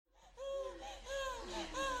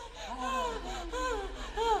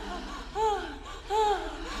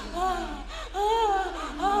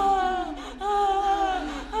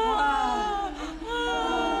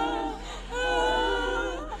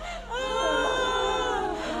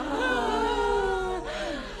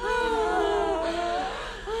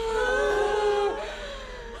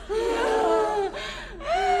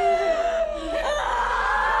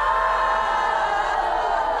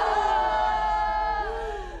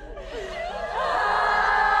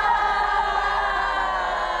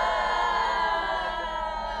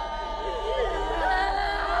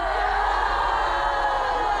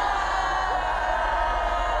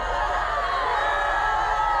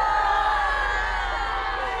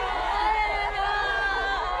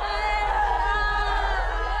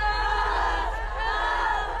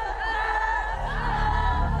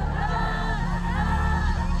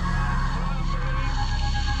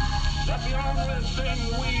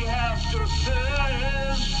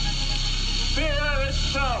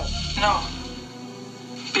No.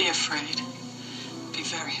 Be afraid. Be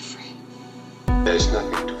very afraid. There's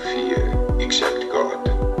nothing to fear except God.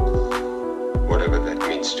 Whatever that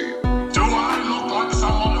means to you. Do I look like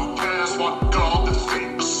someone who cares what God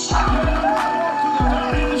thinks? I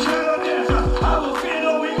will fear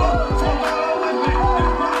no evil, for thou art with me.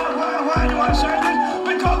 Why do I say this?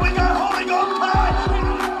 Because we got Holy Ghost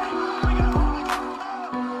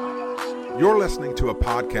power! You're listening to a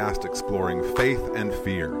podcast exploring faith and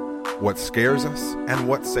fear, what scares us and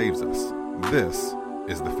what saves us. This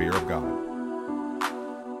is the fear of God.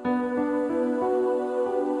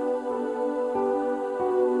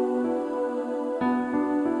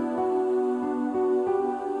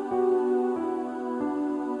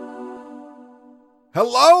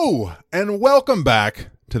 Hello, and welcome back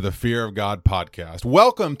to the Fear of God podcast.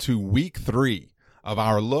 Welcome to week 3 of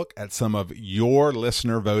our look at some of your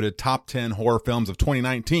listener-voted top 10 horror films of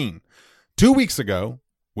 2019. 2 weeks ago,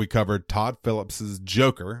 we covered Todd Phillips's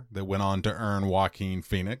Joker that went on to earn Joaquin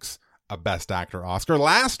Phoenix a Best Actor Oscar.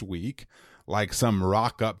 Last week, like some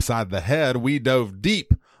rock upside the head, we dove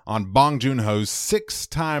deep on Bong Joon-ho's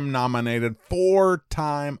 6-time nominated,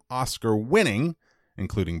 4-time Oscar-winning,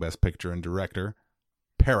 including Best Picture and Director,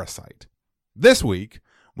 Parasite. This week,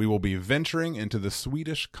 we will be venturing into the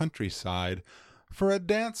Swedish countryside for a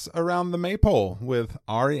dance around the maypole with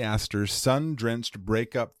Ari Aster's sun-drenched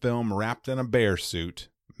breakup film wrapped in a bear suit,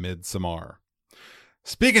 Midsommar.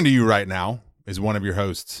 Speaking to you right now is one of your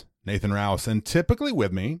hosts, Nathan Rouse, and typically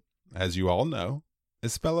with me, as you all know,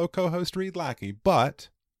 is fellow co-host Reed Lackey, but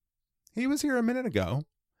he was here a minute ago,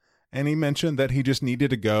 and he mentioned that he just needed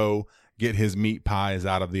to go get his meat pies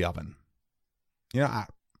out of the oven. You know,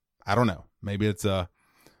 I don't know. Maybe it's a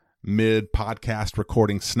mid-podcast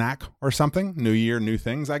recording snack or something. New year, new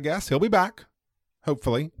things, I guess. He'll be back,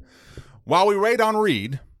 hopefully. While we wait on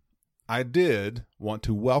Reed, I did want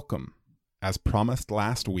to welcome, as promised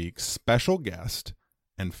last week, special guest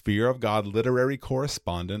and Fear of God literary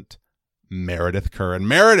correspondent, Meredith Curran.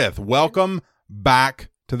 Meredith, welcome back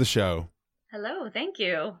to the show. Hello, thank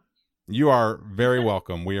you. You are very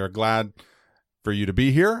welcome. We are glad for you to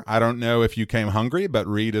be here. I don't know if you came hungry, but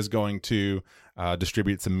Reed is going to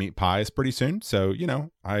distribute some meat pies pretty soon. So, you know,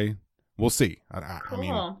 we'll see. Cool. I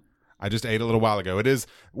mean, I just ate a little while ago. It is,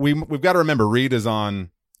 we've got to remember Reed is on,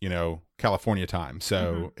 you know, California time.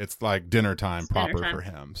 So it's like dinner time proper for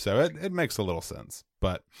him. So it makes a little sense.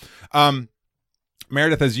 But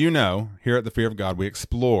Meredith, as you know, here at the Fear of God, we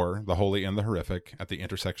explore the holy and the horrific at the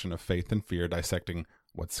intersection of faith and fear, dissecting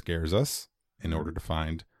what scares us in order to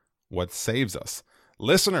find what saves us.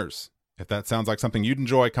 Listeners, if that sounds like something you'd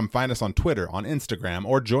enjoy, come find us on Twitter, on Instagram,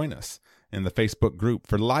 or join us in the Facebook group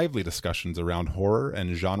for lively discussions around horror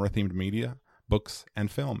and genre-themed media, books, and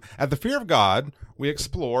film. At the Fear of God, we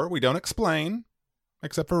explore, we don't explain,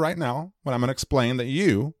 except for right now, when I'm going to explain that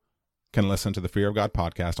you can listen to the Fear of God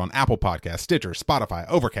podcast on Apple Podcasts, Stitcher, Spotify,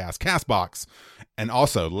 Overcast, CastBox, and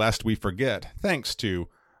also, lest we forget, thanks to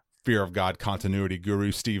Fear of God continuity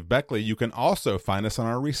guru Steve Beckley, you can also find us on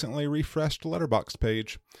our recently refreshed Letterboxd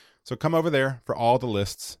page. So come over there for all the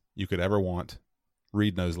lists you could ever want.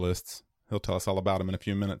 Reed knows lists. He'll tell us all about them in a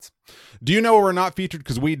few minutes. Do you know where we're not featured?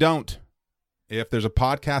 Because we don't. If there's a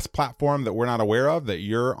podcast platform that we're not aware of that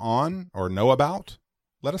you're on or know about,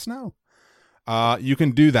 let us know. You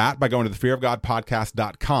can do that by going to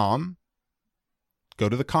thefearofgodpodcast.com, go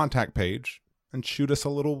to the contact page, and shoot us a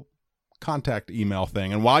little contact email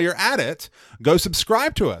thing. And while you're at it, go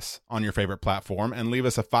subscribe to us on your favorite platform and leave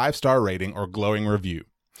us a 5-star rating or glowing review.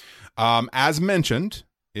 As mentioned,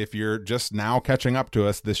 if you're just now catching up to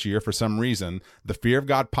us this year for some reason,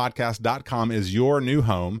 thefearofgodpodcast.com is your new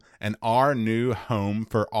home and our new home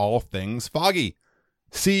for all things foggy.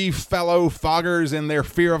 See fellow foggers in their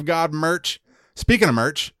Fear of God merch. Speaking of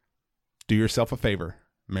merch, do yourself a favor.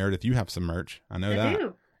 Meredith, you have some merch. I know that.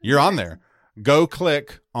 Do. You're on there. Go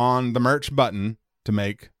click on the merch button to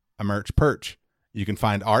make a merch perch. You can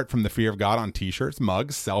find art from the Fear of God on t-shirts,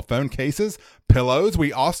 mugs, cell phone cases, pillows.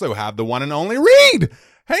 We also have the one and only Reed.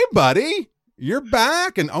 Hey, buddy, you're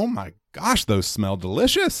back. And oh my gosh, those smell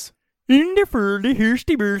delicious. In the förde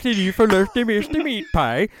hörste börste förlöste meste meat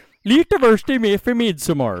pie, lite vörste med för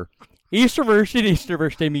midsommar. Easter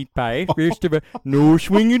verste meat pie, verste no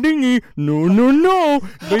swingy dingy, no,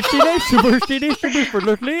 verste nästa förlöste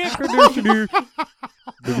förlöste du.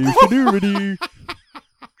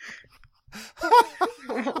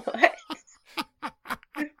 What?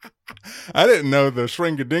 I didn't know the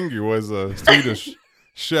shringadingy was a Swedish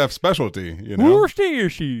chef specialty, you know.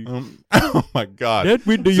 Where's she? Oh my God. That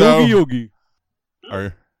with the So- yogi.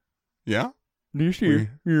 Yeah? This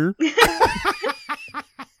here. Here.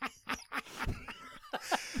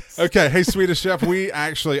 Okay, hey, Swedish Chef,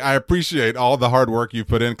 I appreciate all the hard work you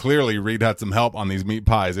put in. Clearly, Reed had some help on these meat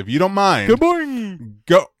pies. If you don't mind, Good morning.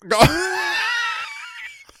 go.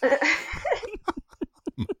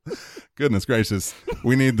 Goodness gracious,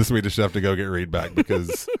 we need the Swedish Chef to go get Reed back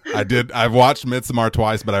because I've watched Midsommar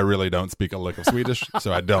twice, but I really don't speak a lick of Swedish,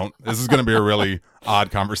 so I don't. This is going to be a really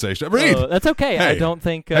odd conversation. Reed, that's okay. Hey. I don't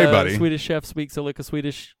think Buddy. Swedish Chef speaks a lick of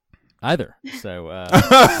Swedish either. So,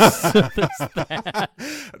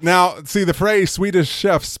 Now, see, the phrase Swedish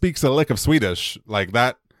Chef speaks a lick of Swedish, like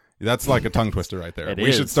that's like a tongue twister right there.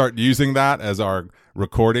 We should start using that as our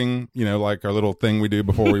recording, like our little thing we do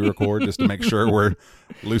before we record, just to make sure we're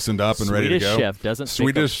loosened up and ready to go.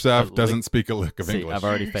 Swedish Chef doesn't speak a lick of English. I've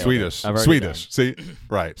already failed. Swedish. See,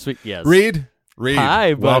 right. Yes. Reed,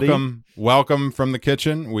 Hi, buddy. welcome from the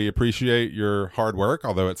kitchen. We appreciate your hard work,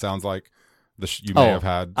 although it sounds like you may have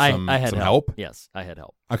had some help. Yes, I had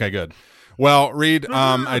help. Okay, good. Well, Reed,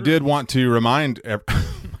 I did want to remind. Oh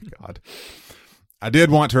my God. I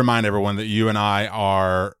did want to remind everyone that you and I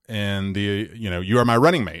are in you are my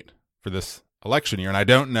running mate for this election year. And I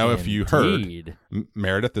don't know if you heard,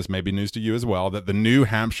 Meredith, this may be news to you as well, that the New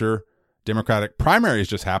Hampshire Democratic primaries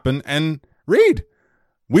just happened. And Reed,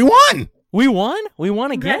 we won. We won? We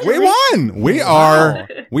won again? We won. We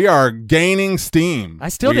are gaining steam. I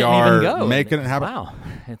still didn't even go. Making it happen. Wow.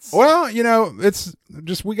 Well, it's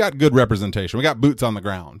just we got good representation. We got boots on the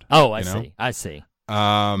ground. Oh, I see.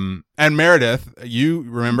 And Meredith, you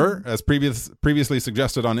remember, as previously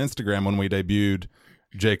suggested on Instagram when we debuted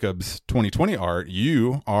Jacob's 2020 art,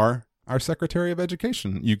 you are our Secretary of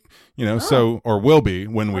Education. Or will be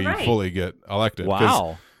when we fully get elected.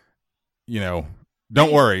 Wow.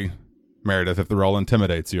 Don't worry, Meredith, if the role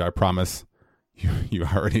intimidates you, I promise you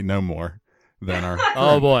already know more than our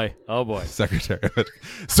oh boy Secretary of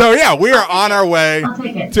Education. So yeah, we are on our way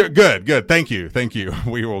to good. Thank you.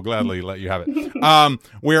 We will gladly let you have it.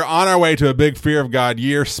 We are on our way to a big Fear of God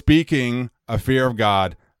year. Speaking of Fear of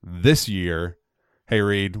God, this year, hey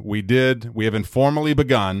Reed, we have informally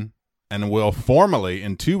begun and will formally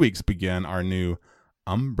in 2 weeks begin our new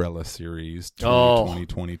Umbrella series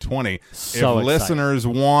 2020. So if listeners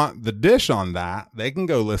want the dish on that, they can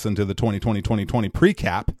go listen to the 2020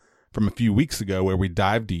 pre-cap from a few weeks ago where we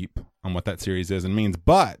dive deep on what that series is and means.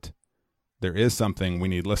 But there is something we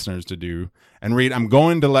need listeners to do. And Reed, I'm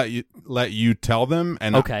going to let you tell them.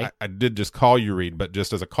 And okay. I did just call you Reed, but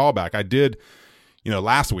just as a callback, I did,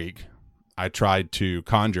 last week I tried to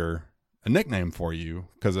conjure a nickname for you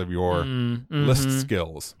because of your list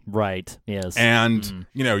skills. Right. Yes. And,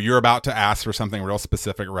 you're about to ask for something real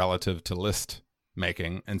specific relative to list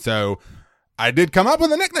making. And so I did come up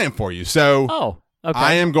with a nickname for you. So okay.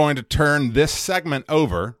 I am going to turn this segment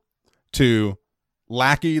over to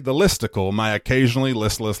Lackey the Listicle, my occasionally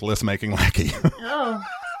listless list-making lackey. Oh.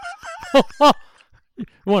 You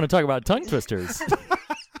want to talk about tongue twisters?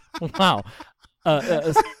 Wow.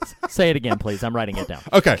 Say it again, please. I'm writing it down.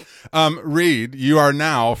 Okay. Reed, you are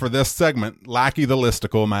now, for this segment, Lackey the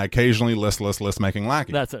Listicle, my occasionally listless list-making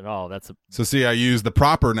lackey. That's it. Oh, that's a... So see, I use the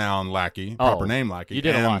proper noun lackey, proper name lackey. You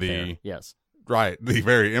did a lot there. Yes. Right, the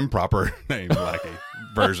very improper name lacky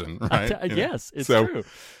version, right? Yes, it's so, true.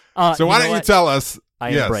 So why don't you tell us? I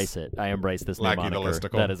embrace it. I embrace this new Lackey moniker. the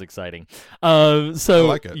Listicle. That is exciting. I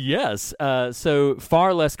like it. Yes. So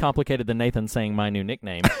far less complicated than Nathan saying my new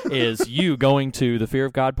nickname is you going to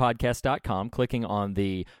thefearofgodpodcast.com, clicking on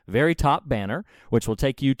the very top banner, which will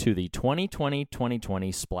take you to the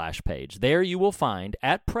 2020 splash page. There you will find,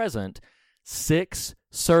 at present, 6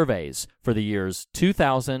 surveys for the years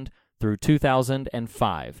 2000 through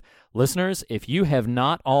 2005. Listeners, if you have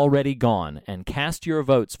not already gone and cast your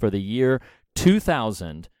votes for the year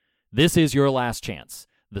 2000, this is your last chance.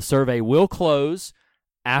 The survey will close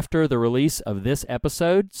after the release of this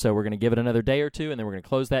episode, so we're going to give it another day or two, and then we're going to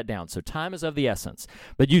close that down. So time is of the essence.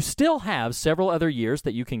 But you still have several other years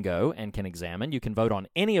that you can go and can examine. You can vote on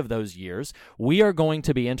any of those years. We are going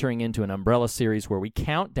to be entering into an umbrella series where we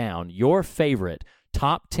count down your favorite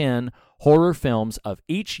top 10 horror films of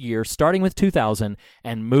each year, starting with 2000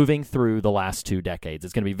 and moving through the last 2 decades.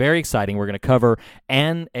 It's going to be very exciting. We're going to cover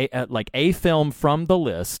a film from the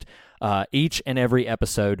list each and every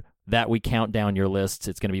episode that we count down your lists.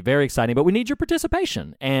 It's going to be very exciting, but we need your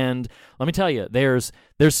participation. And let me tell you, there's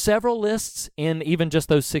several lists in even just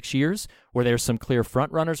those 6 years where there's some clear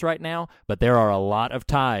front runners right now, but there are a lot of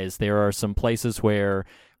ties. There are some places where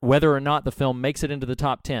whether or not the film makes it into the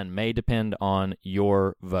top 10 may depend on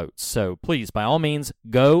your votes. So please, by all means,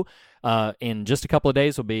 go In just a couple of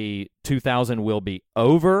days, 2000 will be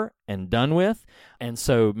over and done with. And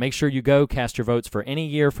so make sure you go cast your votes for any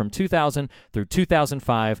year from 2000 through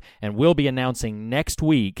 2005, and we'll be announcing next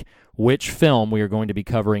week which film we are going to be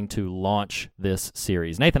covering to launch this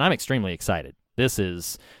series. Nathan, I'm extremely excited. This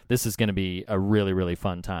is going to be a really, really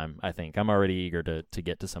fun time, I think. I'm already eager to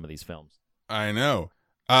get to some of these films. I know.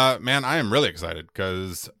 Man, I am really excited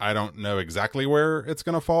because I don't know exactly where it's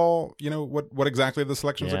going to fall, what exactly the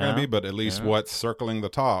selections are going to be, but at least what's circling the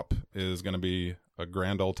top is going to be a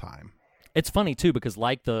grand old time. It's funny, too, because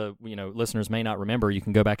like listeners may not remember, you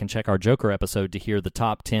can go back and check our Joker episode to hear the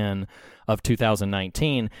top 10 of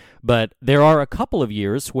 2019, but there are a couple of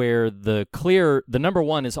years where the number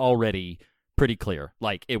one is already pretty clear.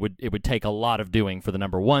 Like, it would take a lot of doing for the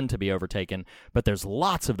number one to be overtaken, but there's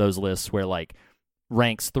lots of those lists where, like,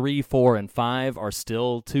 ranks 3, 4, and 5 are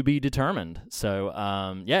still to be determined. So,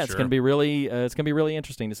 it's going to be really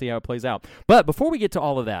interesting to see how it plays out. But before we get to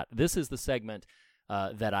all of that, this is the segment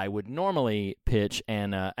that I would normally pitch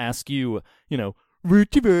and ask you,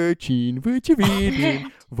 what you watching, what you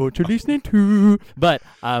reading, what you listening to. But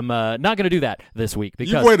I'm not going to do that this week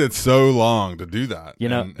because you waited so long to do that.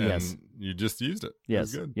 And yes, you just used it.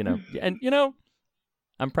 Yes, it was good. and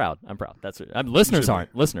I'm proud. That's it. Listeners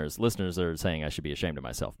aren't. Listeners are saying I should be ashamed of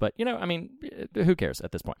myself. But, who cares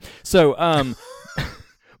at this point? So,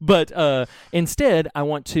 but instead, I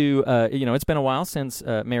want to, it's been a while since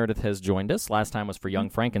Meredith has joined us. Last time was for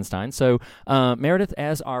Young Frankenstein. So, Meredith,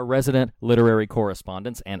 as our resident literary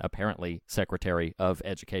correspondent and apparently Secretary of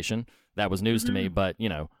Education, that was news to me. But,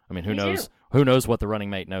 who knows? Who knows what the running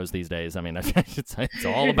mate knows these days? I mean, it's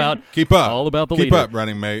all about keep up, all about the keep leader. Up,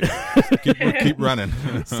 running mate. keep running.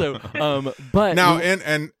 So, but now,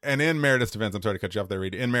 in Meredith's defense, I'm sorry to cut you off there,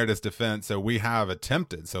 Reed. In Meredith's defense, so we have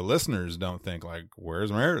attempted. So listeners don't think like,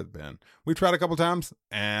 where's Meredith been? We tried a couple times,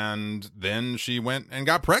 and then she went and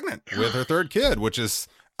got pregnant with her third kid, which is,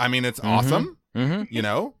 it's awesome.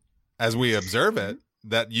 Mm-hmm. As we observe it,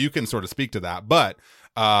 that you can sort of speak to that, but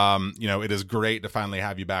it is great to finally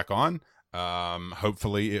have you back on.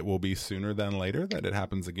 Hopefully it will be sooner than later that it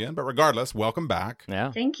happens again, but regardless, welcome back. Yeah,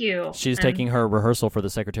 thank you. She's taking her rehearsal for the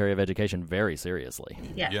Secretary of Education very seriously.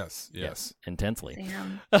 Yes, intensely.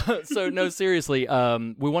 So no, seriously,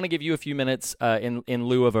 we want to give you a few minutes in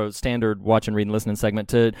lieu of a standard watch and read and listening segment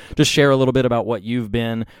to just share a little bit about what you've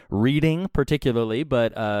been reading particularly,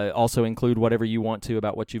 but also include whatever you want to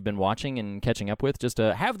about what you've been watching and catching up with. Just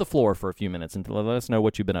have the floor for a few minutes and let us know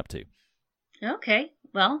what you've been up to. Okay,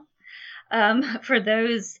 well, for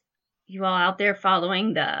those you all out there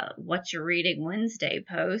following the What You're Reading Wednesday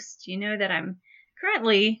post, you know that I'm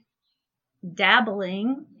currently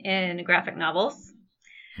dabbling in graphic novels.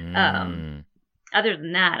 Other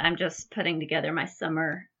than that, I'm just putting together my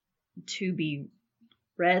summer to be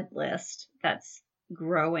read list that's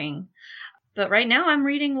growing. But right now I'm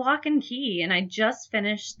reading Lock and Key, and I just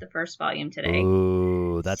finished the first volume today.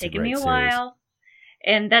 Ooh, that's taken a great me a series. while.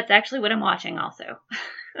 And that's actually what I'm watching also.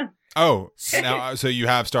 Oh, now, so you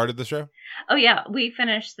have started the show? Oh, yeah. We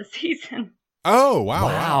finished the season. Oh,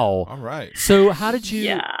 wow. All right. So how did you...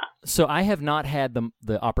 Yeah. So I have not had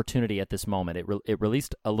the opportunity at this moment. It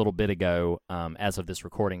released a little bit ago as of this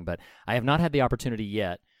recording, but I have not had the opportunity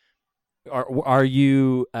yet. Are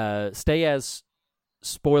you... stay as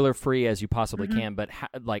spoiler-free as you possibly can, but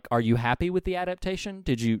are you happy with the adaptation?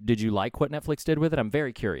 Did you like what Netflix did with it? I'm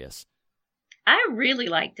very curious. I really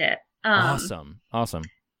liked it. Awesome. Some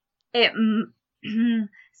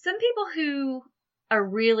people who are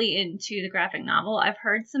really into the graphic novel, I've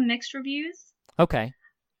heard some mixed reviews. Okay.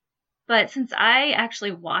 But since I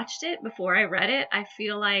actually watched it before I read it, I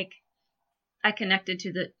feel like I connected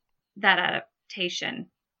to that adaptation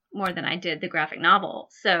more than I did the graphic novel.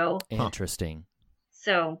 So interesting.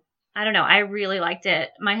 So I don't know. I really liked it.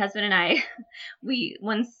 My husband and I,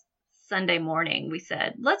 one Sunday morning, we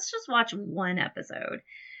said, let's just watch one episode.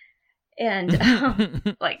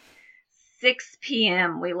 And like 6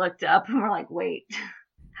 p.m. we looked up and we're like, wait,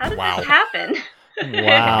 how did this happen?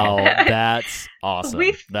 Wow, that's awesome.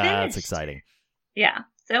 We that's finished. Exciting. Yeah,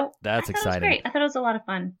 so that's exciting. It was great. I thought it was a lot of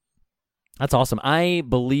fun. That's awesome. I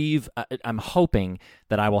believe, I'm hoping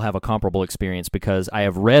that I will have a comparable experience because I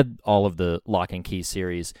have read all of the Lock and Key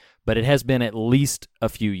series, but it has been at least a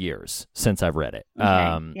few years since I've read it.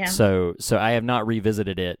 Okay, So I have not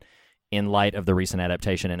revisited it in light of the recent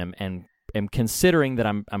adaptation, and am considering that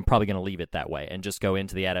I'm probably going to leave it that way and just go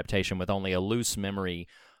into the adaptation with only a loose memory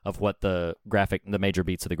of what the major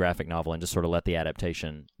beats of the graphic novel, and just sort of let the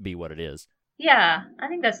adaptation be what it is. Yeah, I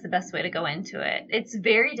think that's the best way to go into it. It's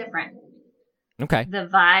very different. Okay. The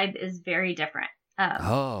vibe is very different.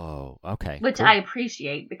 Oh, okay. Which cool. I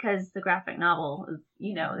appreciate because the graphic novel, is,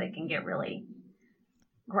 they can get really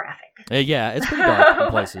graphic. Yeah, it's pretty dark in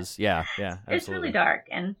places. Yeah, absolutely. It's really dark,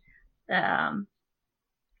 and the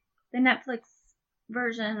Netflix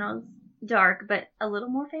version was dark, but a little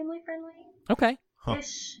more family friendly. Okay.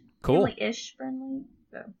 Ish. Cool. Family-ish friendly.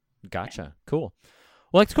 So. Gotcha. Cool.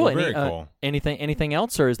 Well, that's cool. Well, very cool. Anything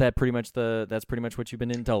else, or is that pretty much what you've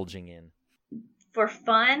been indulging in? For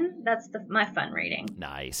fun, that's my fun reading.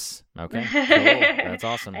 Nice. Okay. Cool. That's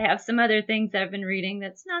awesome. I have some other things that I've been reading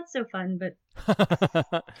that's not so fun, but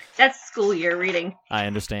that's school year reading. I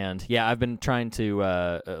understand. Yeah, I've been trying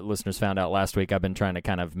to, listeners found out last week, I've been trying to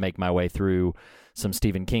kind of make my way through some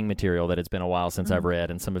Stephen King material that it's been a while since I've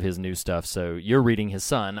read, and some of his new stuff. So you're reading his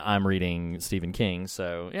son, I'm reading Stephen King.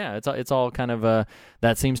 So yeah, it's all kind of,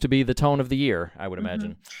 that seems to be the tone of the year, I would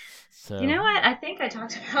imagine. So. You know what? I think I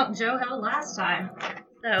talked about Joe Hill last time.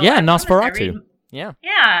 So yeah, Nosferatu. Yeah.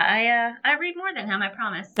 Yeah, I read more than him, I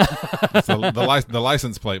promise. So the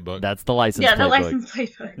license plate book. That's the license yeah, plate the book. license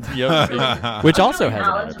plate book. Yep. Which also really has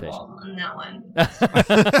an adaptation. on that one.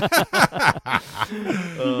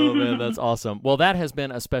 Oh man, that's awesome. Well, that has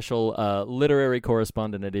been a special literary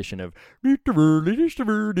correspondent edition of Mr.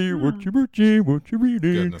 Verdi, what you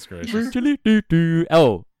reading? Goodness gracious.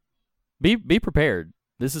 Oh, be prepared.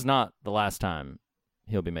 This is not the last time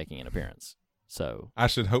he'll be making an appearance. So I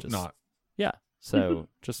should hope not. Yeah. So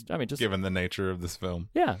just given the nature of this film.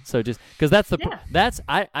 Yeah. So just because that's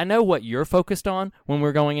I know what you're focused on when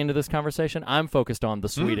we're going into this conversation. I'm focused on the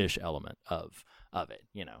Swedish element of it.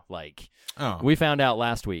 We found out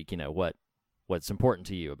last week. What's important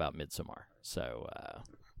to you about Midsommar. So.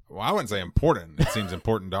 Well, I wouldn't say important. It seems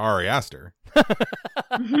important to Ari Aster.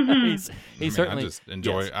 He certainly.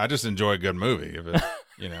 I just enjoy a good movie. If it,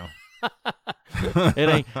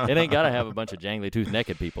 it ain't got to have a bunch of jangly tooth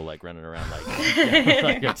naked people running around like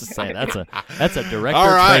I'm just saying that's a director all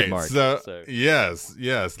right, trademark. So yes,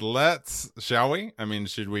 shall we? I mean,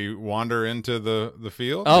 should we wander into the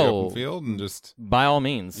field, the open field, and just by all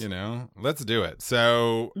means, let's do it.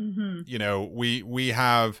 So we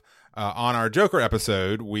have. On our Joker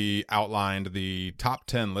episode, we outlined the top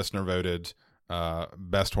 10 listener voted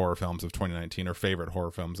best horror films of 2019 or favorite horror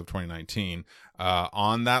films of 2019.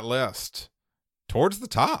 On that list, towards the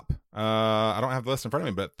top, I don't have the list in front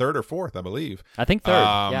of me, but third or fourth, I believe. I think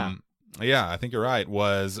third. Yeah, I think you're right.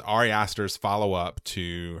 Was Ari Aster's follow up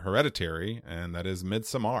to Hereditary, and that is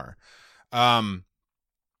Midsommar.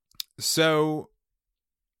 So.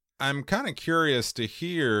 I'm kind of curious to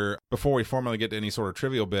hear, before we formally get to any sort of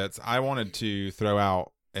trivial bits, I wanted to throw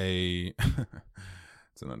out it's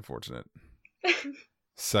an unfortunate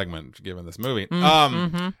segment given this movie.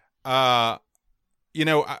 I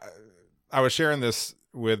was sharing this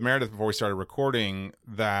with Meredith before we started recording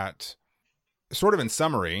that sort of in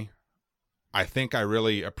summary, I think I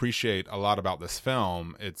really appreciate a lot about this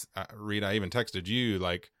film. It's Reed, I even texted you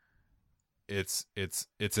it's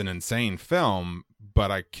an insane film,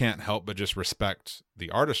 but I can't help but just respect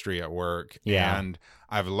the artistry at work. Yeah. And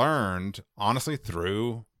I've learned, honestly,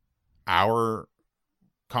 through our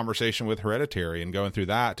conversation with Hereditary and going through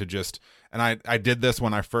that and I did this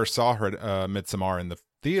when I first saw Midsommar in the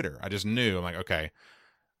theater. I just knew, I'm like, okay,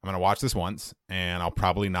 I'm going to watch this once and I'll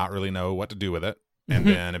probably not really know what to do with it. And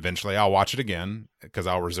then eventually I'll watch it again because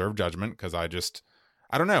I'll reserve judgment because I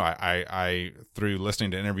don't know. I through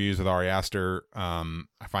listening to interviews with Ari Aster, I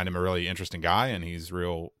find him a really interesting guy, and he's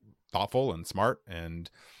real thoughtful and smart. And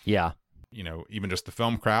even just the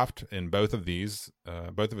film craft in both of these,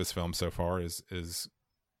 both of his films so far is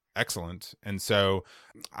excellent. And so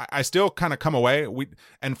I still kind of come away.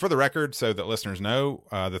 And for the record, so that listeners know,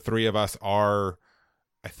 the three of us are.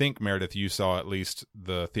 I think, Meredith, you saw at least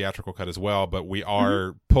the theatrical cut as well, but we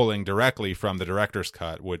are pulling directly from the director's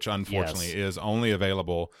cut, which unfortunately is only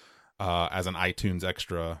available as an iTunes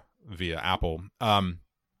extra via Apple.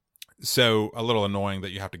 So a little annoying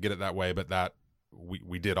that you have to get it that way, but that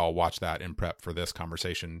we did all watch that in prep for this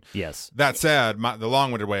conversation. Yes. That said, the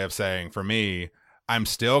long-winded way of saying, for me, I'm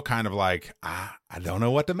still kind of like, I don't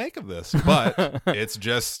know what to make of this, but it's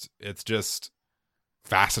just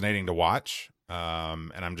fascinating to watch.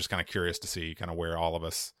 And I'm just kind of curious to see kind of where all of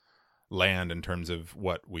us land in terms of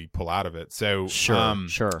what we pull out of it. So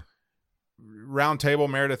sure. Round table,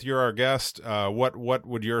 Meredith, you're our guest. What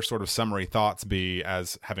would your sort of summary thoughts be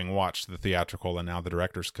as having watched the theatrical and now the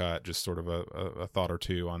director's cut? Just sort of a thought or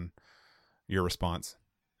two on your response.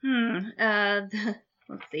 Let's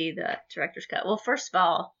see, the director's cut. Well, first of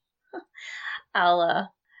all,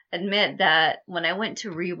 I'll admit that when I went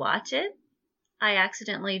to rewatch it, I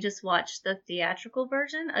accidentally just watched the theatrical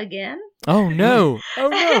version again. Oh no! Oh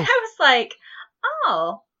no! And I was like,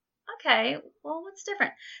 Oh, okay. Well, what's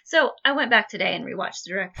different? So I went back today and rewatched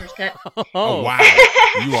the director's cut. Oh, wow.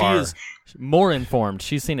 You She are. is more informed.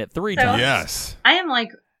 She's seen it 3 So- times. Yes. I am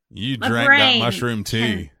like, You My drank that brain mushroom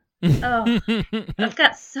tea. oh, I've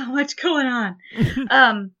got so much going on,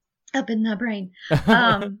 up in my brain.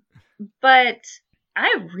 But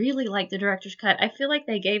I really like the director's cut. I feel like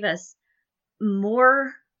they gave us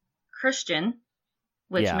more Christian,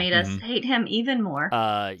 which Yeah. made us hate him even more.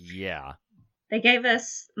 Yeah. They gave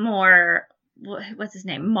us more, what's his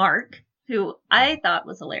name? Mark, who I thought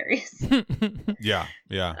was hilarious. Yeah.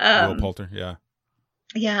 Yeah. Will Poulter. Yeah.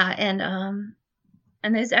 Yeah, and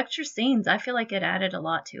those extra scenes, I feel like it added a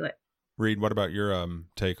lot to it. Reed, what about your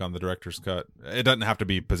take on the director's cut? It doesn't have to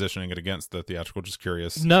be positioning it against the theatrical. Just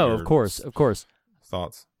curious. No, your of course.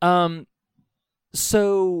 Thoughts.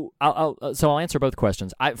 So I'll answer both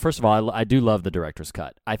questions. First of all, I do love the director's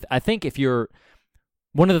cut. I think if you're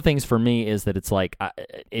one of the things for me is that it's like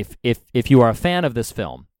if you are a fan of this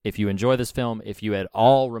film, if you enjoy this film, if you at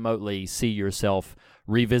all remotely see yourself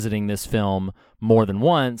revisiting this film more than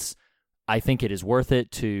once, I think it is worth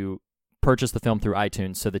it to purchase the film through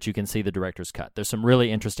iTunes so that you can see the director's cut. There's some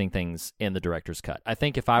really interesting things in the director's cut. I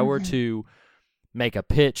think if I were to make a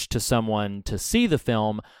pitch to someone to see the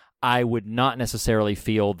film, I would not necessarily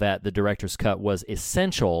feel that the director's cut was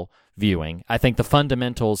essential viewing. I think the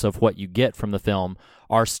fundamentals of what you get from the film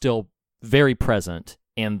are still very present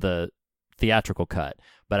in the theatrical cut,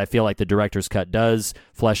 but I feel like the director's cut does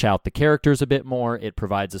flesh out the characters a bit more. It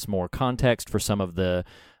provides us more context for some of the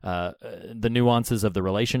nuances of the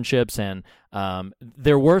relationships, and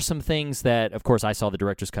there were some things that, of course, I saw the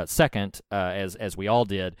director's cut second, as we all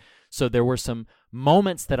did. So there were some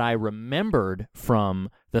moments that I remembered from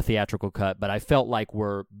the theatrical cut, but I felt like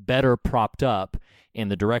were better propped up in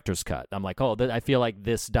the director's cut. I'm like, I feel like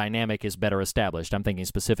this dynamic is better established. I'm thinking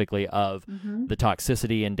specifically of the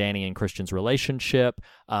toxicity in Danny and Christian's relationship,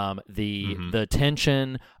 the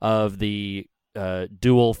tension of the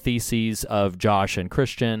dual theses of Josh and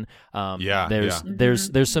Christian.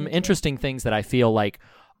 There's some interesting things that I feel like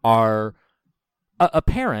are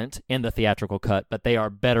apparent in the theatrical cut, but they are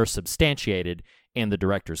better substantiated in the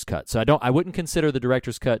director's cut. So I wouldn't consider the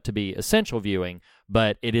director's cut to be essential viewing,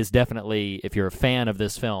 but it is definitely, if you're a fan of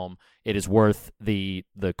this film, it is worth the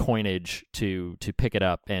coinage to pick it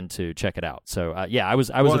up and to check it out. So I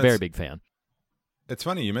was a very big fan. It's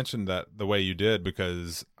funny you mentioned that the way you did,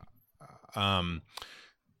 because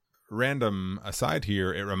random aside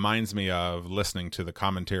here, it reminds me of listening to the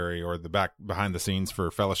commentary or the behind the scenes for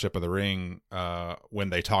Fellowship of the Ring when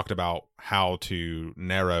they talked about how to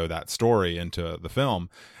narrow that story into the film,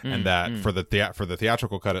 and that for the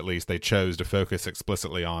theatrical cut, at least, they chose to focus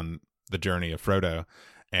explicitly on the journey of Frodo,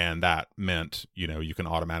 and that meant, you can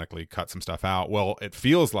automatically cut some stuff out. Well, it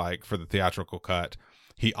feels like for the theatrical cut,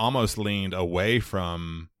 he almost leaned away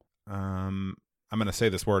from I'm going to say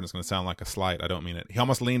this word, and it's going to sound like a slight. I don't mean it. He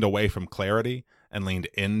almost leaned away from clarity and leaned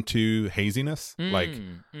into haziness.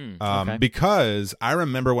 Okay. Because I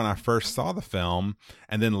remember when I first saw the film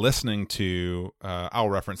and then listening to, I'll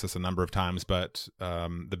reference this a number of times, but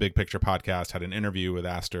the Big Picture podcast had an interview with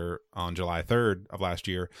Astor on July 3rd of last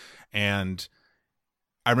year. And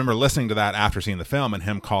I remember listening to that after seeing the film and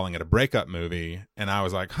him calling it a breakup movie. And I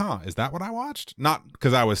was like, is that what I watched? Not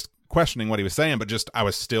because I was questioning what he was saying, but just I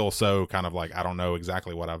was still so kind of like, I don't know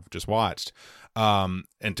exactly what I've just watched. And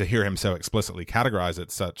to hear him so explicitly categorize it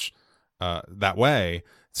such that way,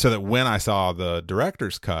 so that when I saw the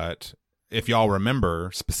director's cut, if y'all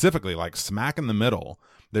remember specifically, like smack in the middle,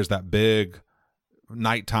 there's that big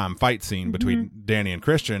nighttime fight scene between Danny and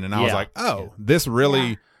Christian. And I was like, this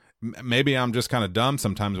really, maybe I'm just kind of dumb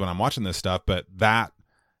sometimes when I'm watching this stuff, but that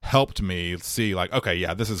helped me see like, okay,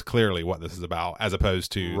 yeah, this is clearly what this is about, as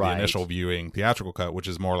opposed to the initial viewing theatrical cut, which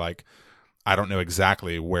is more like, I don't know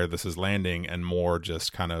exactly where this is landing, and more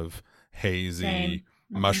just kind of hazy,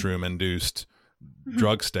 mushroom-induced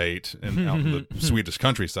drug state in out in the Swedish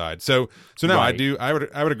countryside. So no, I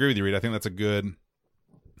would agree with you, Reed. I think that's a good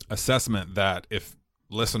assessment, that if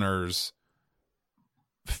listeners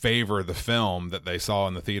favor the film that they saw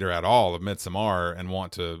in the theater at all of Midsommar and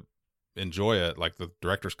want to enjoy it, like, the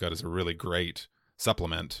director's cut is a really great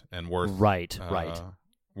supplement and worth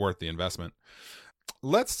worth the investment.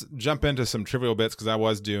 Let's jump into some trivial bits, because I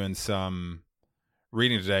was doing some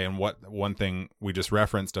reading today, and one thing we just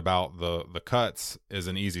referenced about the cuts is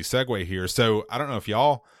an easy segue here. So I don't know if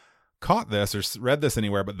y'all caught this or read this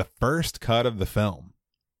anywhere, but the first cut of the film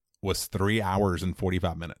was 3 hours and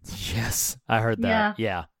 45 minutes. Yes, I heard that.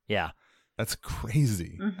 Yeah. That's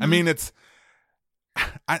crazy. I mean,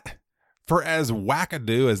 for as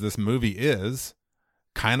wackadoo as this movie is,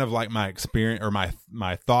 kind of like my experience or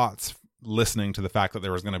my thoughts listening to the fact that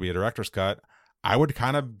there was going to be a director's cut, I would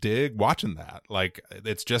kind of dig watching that. Like,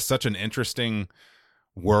 it's just such an interesting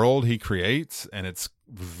world he creates, and it's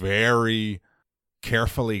very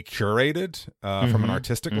carefully curated from an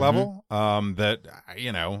artistic level, that,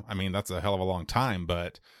 you know, I mean, that's a hell of a long time,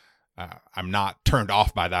 but I'm not turned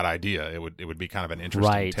off by that idea. It would be kind of an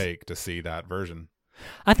interesting take to see that version.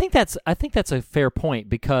 I think that's a fair point,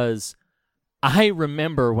 because I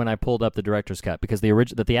remember when I pulled up the director's cut, because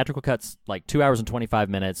the theatrical cut's like 2 hours and 25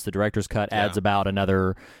 minutes. The director's cut adds about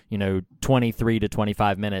another, 23 to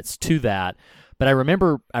 25 minutes to that. But I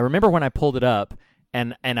remember when I pulled it up,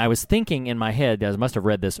 and I was thinking in my head, I must have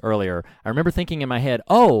read this earlier, I remember thinking in my head,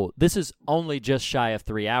 oh, this is only just shy of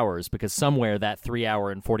 3 hours, because somewhere that 3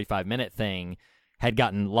 hour and 45 minute thing had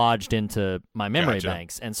gotten lodged into my memory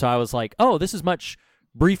banks. And so I was like, oh, this is much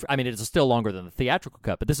brief. I mean, it's still longer than the theatrical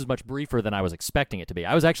cut, but this is much briefer than I was expecting it to be.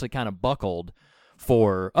 I was actually kind of buckled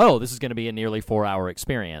for, oh, this is going to be a nearly 4 hour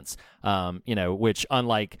experience, which,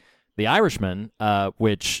 unlike The Irishman,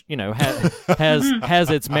 which, has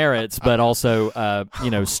its merits, but also,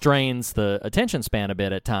 strains the attention span a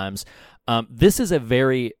bit at times. This is a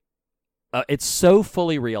very, it's so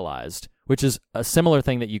fully realized, which is a similar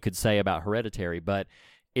thing that you could say about Hereditary, but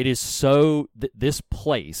it is so, this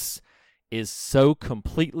place is so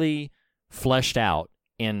completely fleshed out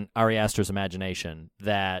in Ari Aster's imagination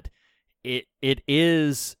that it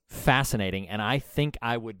is fascinating, and I think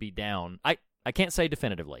I would be down. I can't say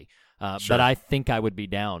definitively, but I think I would be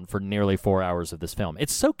down for nearly 4 hours of this film.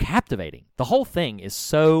 It's so captivating. The whole thing is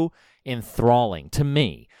so enthralling to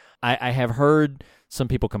me. I have heard some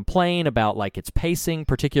people complain about like its pacing,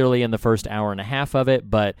 particularly in the first hour and a half of it,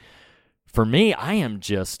 but for me, I am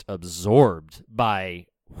just absorbed by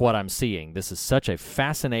what I'm seeing. This is such a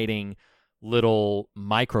fascinating little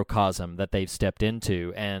microcosm that they've stepped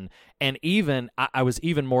into, and even I was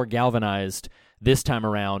even more galvanized this time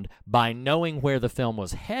around by knowing where the film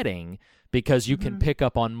was heading, because you can pick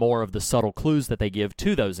up on more of the subtle clues that they give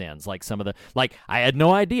to those ends. Like I had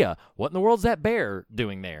no idea what in the world's that bear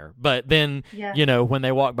doing there, but then when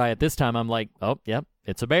they walk by it this time, I'm like, oh yep,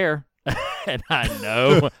 it's a bear. And I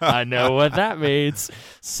know what that means.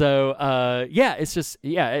 So it's just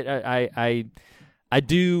I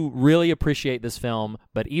do really appreciate this film,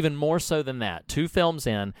 but even more so than that, 2 films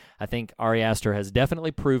in, I think Ari Aster has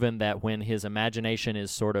definitely proven that when his imagination is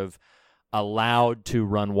sort of allowed to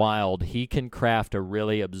run wild, he can craft a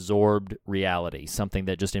really absorbed reality, something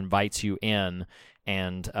that just invites you in,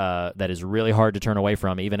 and that is really hard to turn away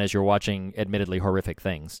from, even as you're watching admittedly horrific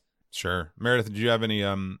things. Sure. Meredith, did you have any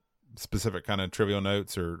specific kind of trivial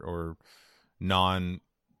notes or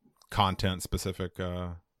non-content specific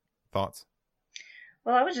thoughts?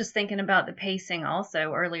 Well, I was just thinking about the pacing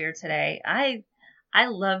also earlier today. I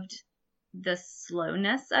loved the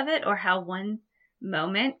slowness of it, or how one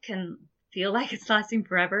moment can feel like it's lasting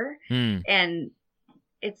forever. And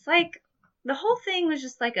it's like the whole thing was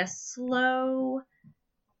just like a slow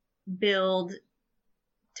build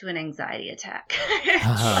to an anxiety attack.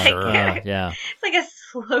 It's like a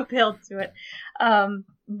slow build to it,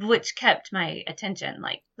 which kept my attention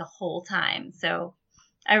like the whole time. So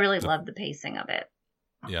I really loved the pacing of it.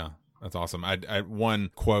 Yeah, that's awesome. I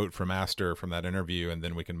one quote from Aster from that interview, and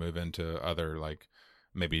then we can move into other like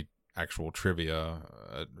maybe actual trivia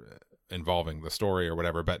involving the story or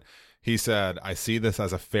whatever. But he said, "I see this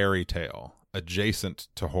as a fairy tale adjacent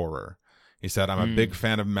to horror." He said, "I'm a big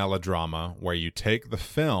fan of melodrama where you take the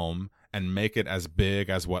film and make it as big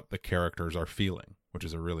as what the characters are feeling," which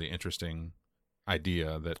is a really interesting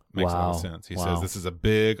idea that makes a lot of sense. He says, "This is a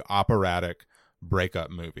big operatic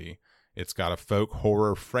breakup movie. It's got a folk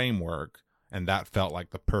horror framework, and that felt like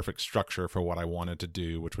the perfect structure for what I wanted to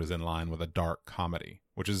do, which was in line with a dark comedy,"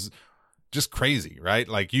 which is just crazy, right?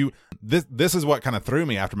 Like this is what kind of threw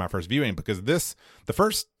me after my first viewing, because the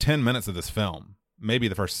first 10 minutes of this film, maybe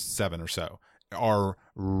the first 7 or so, are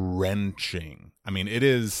wrenching. I mean, it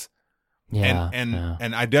is,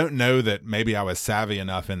 and I don't know that maybe I was savvy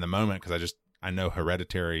enough in the moment, because I know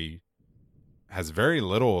Hereditary has very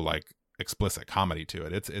little like explicit comedy to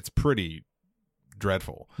it. It's pretty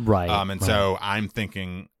dreadful, right? So I'm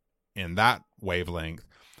thinking in that wavelength,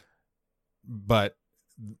 but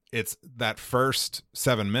it's that first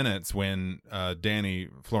 7 minutes when Danny,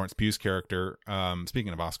 Florence Pugh's character,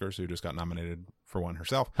 speaking of Oscars, who just got nominated for one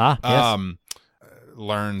herself,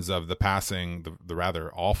 learns of the passing, the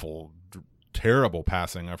rather awful, terrible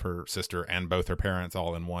passing of her sister and both her parents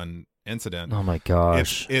all in one incident. Oh my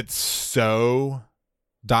gosh. It's so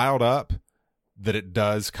dialed up that it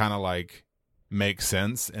does kind of like make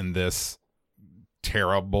sense in this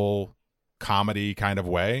terrible comedy kind of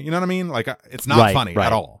way. You know what I mean? Like it's not funny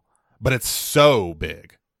at all, but it's so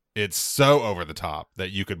big. It's so over the top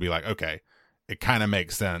that you could be like, okay, it kind of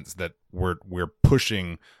makes sense that we're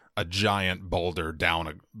pushing a giant boulder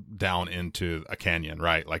down into a canyon,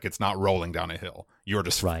 right? Like it's not rolling down a hill. You're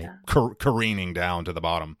just careening down to the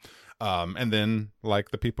bottom. And then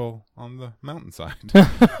like the people on the mountainside.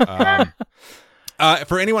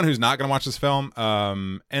 For anyone who's not going to watch this film,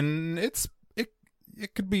 and it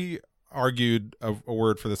could be argued a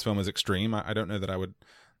word for this film is extreme. I don't know that I would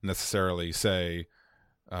necessarily say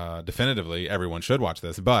definitively everyone should watch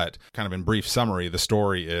this, but kind of in brief summary, the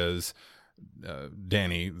story is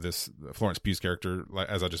Danny, this Florence Pugh's character,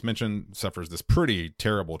 as I just mentioned, suffers this pretty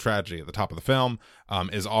terrible tragedy at the top of the film,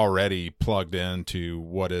 is already plugged into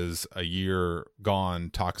what is a year gone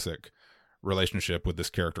toxic relationship with this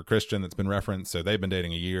character Christian that's been referenced. So they've been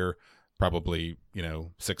dating a year, probably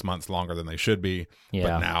 6 months longer than they should be,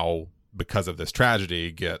 but now because of this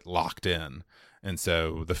tragedy get locked in. And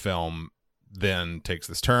so the film then takes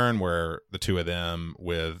this turn where the two of them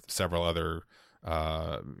with several other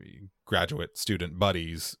graduate student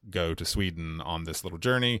buddies go to Sweden on this little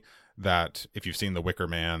journey that, if you've seen The Wicker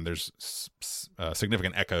Man, there's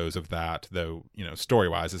significant echoes of that, though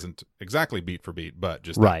story-wise isn't exactly beat for beat, but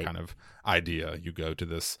just that kind of idea. You go to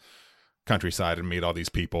this countryside and meet all these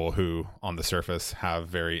people who on the surface have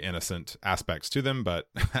very innocent aspects to them, but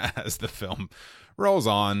as the film rolls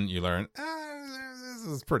on, you learn this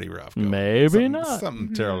is pretty rough. Maybe not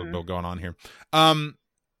something terrible going on here.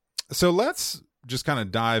 So let's just kind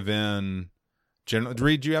of dive in.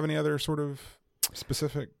 Reed, do you have any other sort of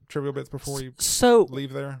specific trivial bits before you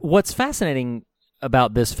leave there? What's fascinating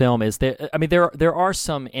about this film is that, I mean, there are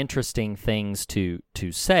some interesting things to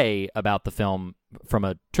say about the film from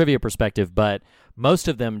a trivia perspective, but most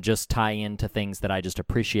of them just tie into things that I just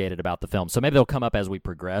appreciated about the film. So maybe they'll come up as we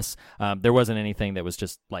progress. There wasn't anything that was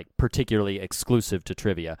just like particularly exclusive to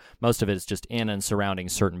trivia. Most of it is just in and surrounding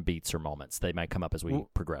certain beats or moments. They might come up as we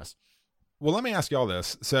progress. Well, let me ask you all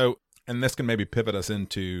this. So, and this can maybe pivot us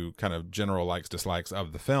into kind of general likes, dislikes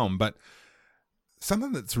of the film, but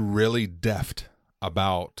something that's really deft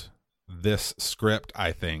about this script,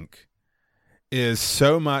 I think, is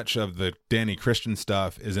so much of the Danny Christian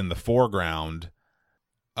stuff is in the foreground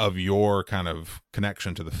of your kind of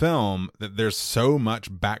connection to the film, that there's so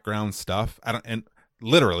much background stuff. And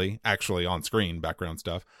literally, actually on screen background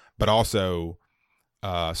stuff, but also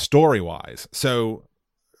story-wise. So,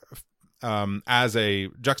 as a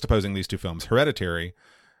juxtaposing these two films, Hereditary,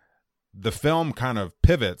 the film kind of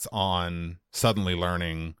pivots on suddenly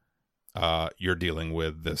learning you're dealing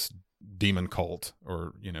with this demon cult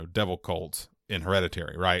or devil cult in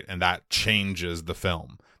Hereditary, right? And that changes the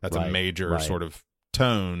film. That's a major sort of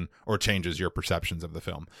tone, or changes your perceptions of the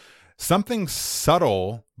film. Something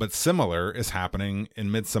subtle but similar is happening in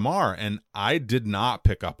Midsommar, and I did not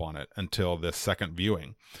pick up on it until this second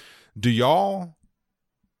viewing. Do y'all?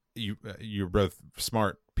 You're both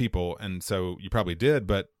smart people, and so you probably did,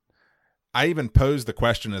 but I even posed the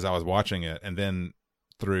question as I was watching it, and then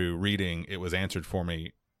through reading, it was answered for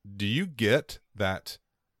me. Do you get that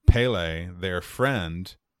Pele, their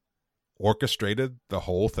friend, orchestrated the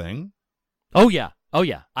whole thing? Oh yeah.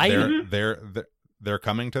 They're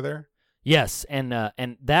coming to there. Yes, and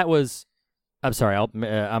that was. I'm sorry.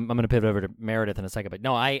 I'm going to pivot over to Meredith in a second, but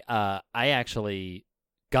no, I actually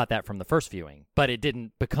got that from the first viewing, but it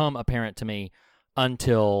didn't become apparent to me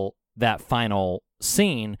until that final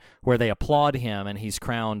scene where they applaud him and he's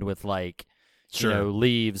crowned with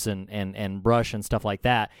leaves and brush and stuff like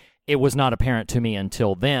that. It was not apparent to me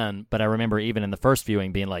until then, but I remember even in the first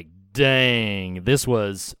viewing being like, dang, this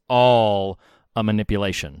was all a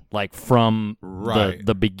manipulation, like from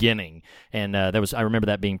the beginning. And I remember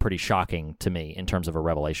that being pretty shocking to me in terms of a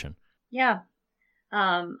revelation. Yeah.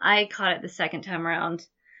 I caught it the second time around.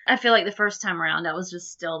 I feel like the first time around, I was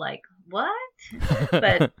just still like, what?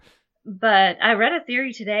 But I read a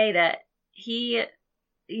theory today that he,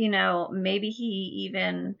 maybe he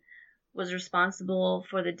even was responsible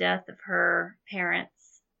for the death of her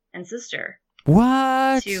parents and sister.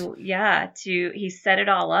 What? He set it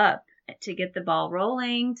all up to get the ball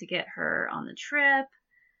rolling, to get her on the trip.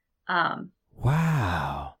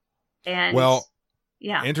 Wow. And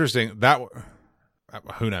interesting. That,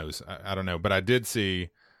 who knows? I don't know, but I did see,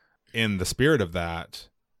 in the spirit of that,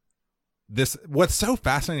 what's so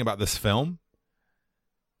fascinating about this film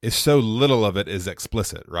is so little of it is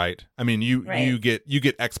explicit, right? I mean, you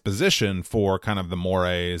get exposition for kind of the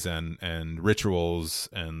mores and rituals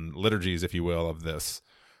and liturgies, if you will, of this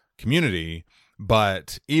community.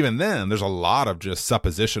 But even then, there's a lot of just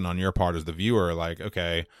supposition on your part as the viewer, like,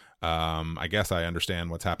 okay, I guess I understand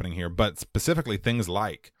what's happening here, but specifically things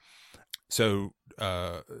like, so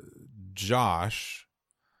Josh,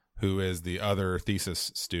 who is the other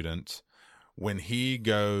thesis student, when he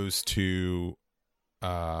goes to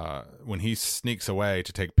when he sneaks away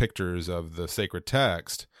to take pictures of the sacred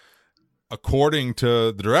text, according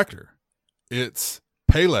to the director, it's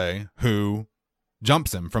Pele who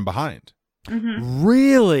jumps him from behind. Mm-hmm.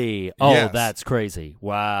 Really? Oh, Yes. that's crazy.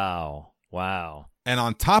 Wow. And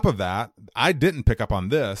on top of that, I didn't pick up on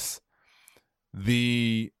this.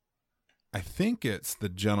 I think it's the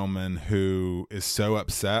gentleman who is so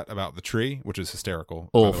upset about the tree, which is hysterical.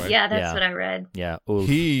 By Ulf. the way. Yeah, that's Yeah. what I read. Yeah. Oof.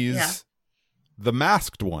 He's Yeah. the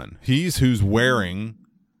masked one. He's who's wearing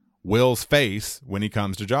Will's face when he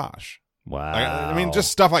comes to Josh. Wow. I mean,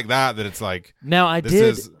 just stuff like that. That it's like, now I this did.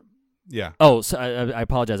 is, yeah. Oh, so I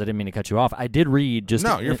apologize. I didn't mean to cut you off. I did read just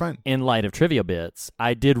No, you're fine. In light of trivia bits,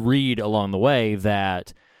 I did read along the way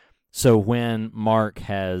that so when Mark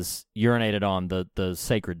has urinated on the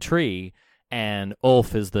sacred tree, and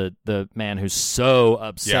Ulf is the man who's so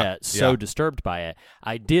upset, so yeah. disturbed by it.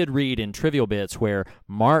 I did read in trivial bits where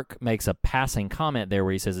Mark makes a passing comment there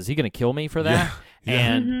where he says, "Is he going to kill me for that?" Yeah.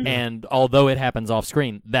 And although it happens off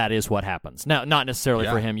screen, that is what happens. Now, not necessarily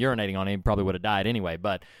Yeah. for him urinating on him; he probably would have died anyway.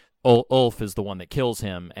 But Ulf is the one that kills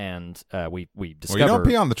him, and we discover. Well, you don't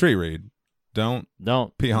pee on the tree, Reed. Don't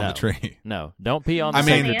Don't pee on no. the tree. No, don't pee on the I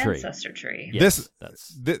mean- sacred tree. ancestor tree. Yes, This-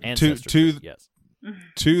 that's to- ancestor to- tree, yes.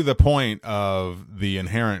 To the point of the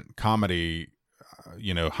inherent comedy,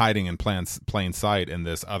 hiding in plain sight in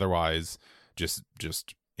this otherwise just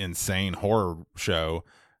insane horror show.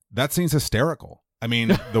 That scene's hysterical. I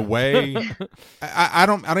mean, the way I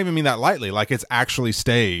don't even mean that lightly. Like, it's actually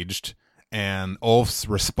staged, and Ulf's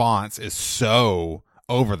response is so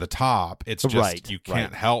over the top. It's just Right, you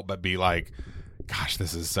can't help but be like, "Gosh,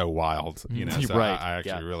 this is so wild." So Right, I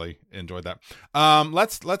actually yeah. really enjoyed that.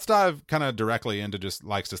 Let's dive kind of directly into just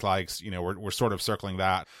likes, dislikes. We're sort of circling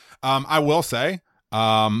that. I will say,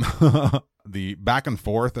 the back and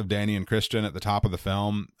forth of Danny and Christian at the top of the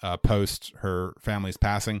film, post her family's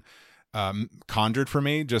passing, conjured for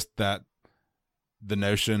me just that the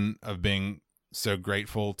notion of being so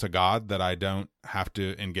grateful to God that I don't have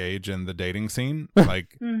to engage in the dating scene.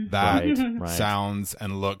 Like, that Right. sounds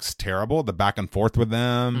and looks terrible. The back and forth with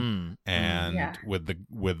them and Yeah. with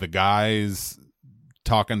the guys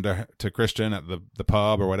talking to Christian at the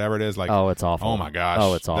pub or whatever it is. Like, Oh, it's awful. oh my gosh.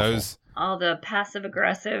 Oh, it's awful. All the passive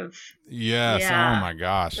aggressive. Yes. Yeah. Oh my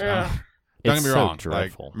gosh. Ugh. Don't It's get me so wrong.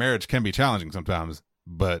 dreadful. Like, marriage can be challenging sometimes,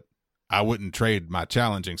 but I wouldn't trade my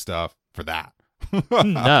challenging stuff for that.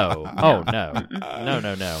 No. Oh no.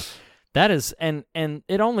 No. That is and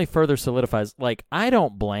it only further solidifies, like, I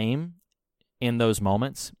don't blame in those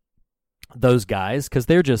moments those guys because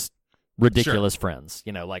they're just ridiculous friends.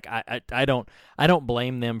 Like I don't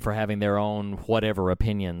blame them for having their own whatever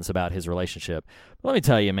opinions about his relationship. But let me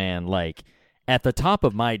tell you, man, like, at the top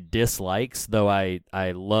of my dislikes, though I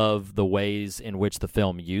love the ways in which the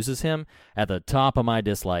film uses him, at the top of my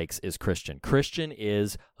dislikes is Christian. Christian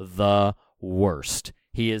is the worst.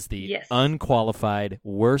 He is the Yes. unqualified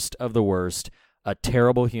worst of the worst, a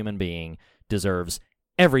terrible human being, deserves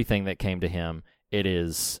everything that came to him. It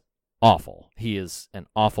is awful. He is an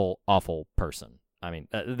awful, awful person. I mean,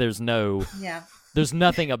 there's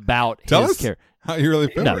nothing about Tell his us character. how you really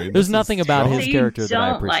feel. No, Reed. there's This nothing is about strong. his So character you that I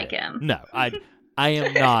don't appreciate. like him. No, I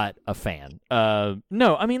am not a fan.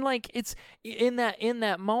 No, I mean, like, it's in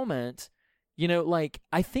that moment, like,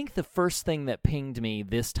 I think the first thing that pinged me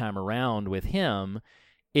this time around with him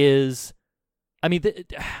is, I mean,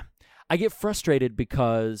 I get frustrated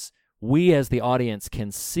because we as the audience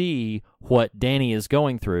can see what Danny is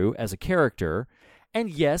going through as a character, and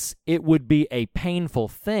yes, it would be a painful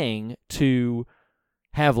thing to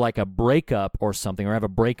have like a breakup or something, or have a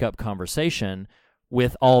breakup conversation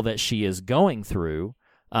with all that she is going through.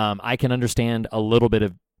 I can understand a little bit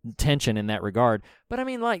of tension in that regard, but I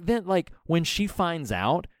mean, like, then, like, when she finds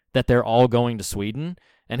out that they're all going to Sweden,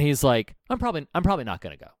 and he's like, I'm probably not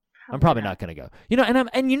going to go. I'm probably not going to go. And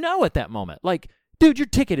at that moment, like, dude, your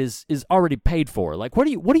ticket is already paid for. Like, what are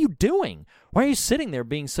you doing? Why are you sitting there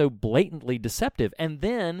being so blatantly deceptive? And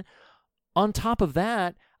then on top of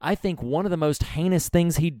that, I think one of the most heinous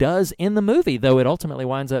things he does in the movie, though it ultimately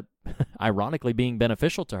winds up ironically being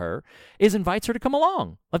beneficial to her, is invites her to come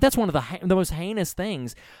along. Like, that's one of the most heinous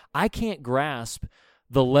things. I can't grasp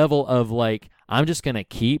the level of, like, I'm just going to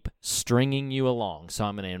keep stringing you along. So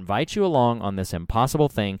I'm going to invite you along on this impossible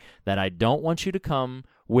thing that I don't want you to come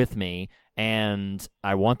with me, and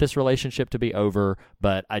I want this relationship to be over,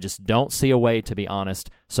 but I just don't see a way to be honest,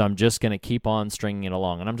 so I'm just going to keep on stringing it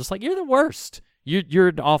along. And I'm just like, you're the worst. You're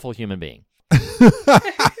an awful human being.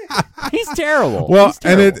 He's terrible. Well, He's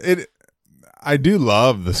terrible. and I do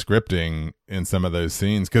love the scripting in some of those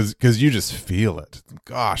scenes because you just feel it.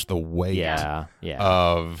 Gosh, the weight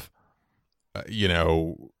of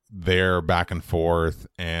their back and forth,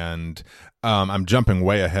 and I'm jumping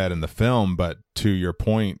way ahead in the film, but to your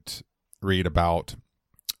point, Reed, about,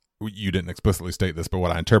 you didn't explicitly state this, but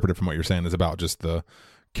what I interpreted from what you're saying is about just the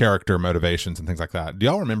character motivations and things like that. Do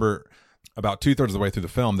y'all remember about 2/3 of the way through the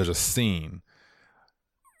film, there's a scene.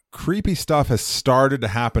 Creepy stuff has started to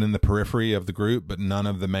happen in the periphery of the group, but none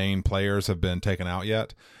of the main players have been taken out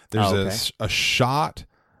yet. There's a shot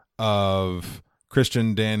of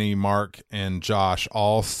Christian, Danny, Mark, and Josh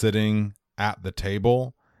all sitting at the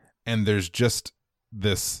table, and there's just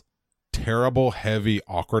this terrible, heavy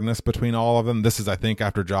awkwardness between all of them. This is, I think,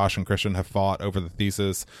 after Josh and Christian have fought over the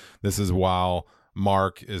thesis. This is while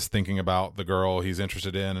Mark is thinking about the girl he's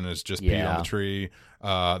interested in and is just peed on the tree.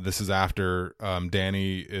 This is after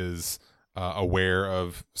Danny is aware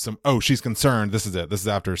of some... Oh, she's concerned. This is it. This is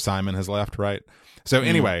after Simon has left, right? So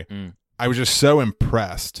anyway, I was just so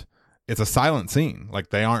impressed. It's a silent scene. Like,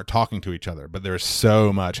 they aren't talking to each other, but there's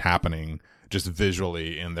so much happening just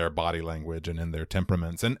visually in their body language and in their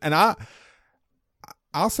temperaments. And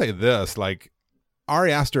I'll say this, like,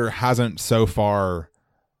 Ari Aster hasn't so far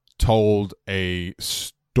told a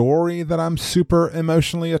story that I'm super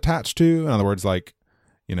emotionally attached to. In other words, like,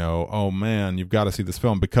 oh man, you've got to see this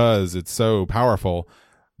film because it's so powerful.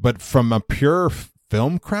 But from a pure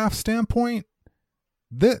film craft standpoint,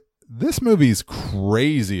 this movie's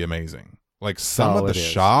crazy amazing. Like, some of the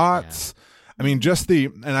shots, I mean,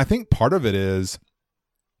 and I think part of it is,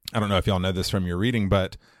 I don't know if y'all know this from your reading,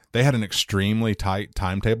 but they had an extremely tight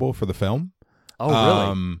timetable for the film. Oh,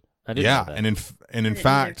 really? I didn't know that. And in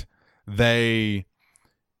fact,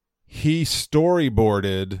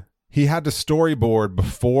 he had to storyboard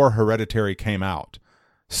before Hereditary came out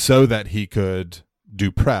so that he could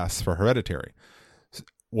do press for Hereditary.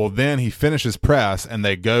 Well, then he finishes press and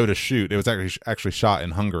they go to shoot. It was actually shot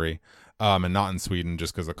in Hungary and not in Sweden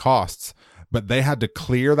just because of costs. But they had to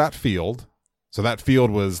clear that field. So that field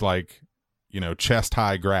was like, chest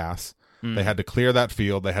high grass. They had to clear that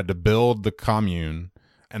field. They had to build the commune.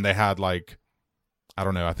 And they had like, I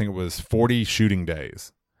don't know, I think it was 40 shooting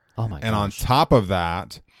days. Oh my gosh. And on top of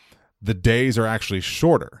that, the days are actually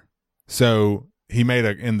shorter. So he made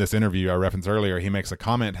in this interview I referenced earlier, he makes a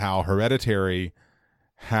comment how Hereditary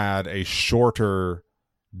had a shorter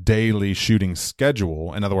daily shooting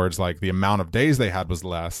schedule. In other words, like, the amount of days they had was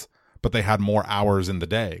less, but they had more hours in the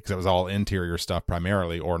day because it was all interior stuff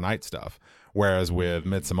primarily, or night stuff. Whereas with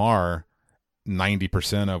Midsommar,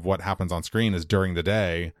 90% of what happens on screen is during the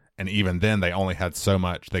day. And even then, they only had so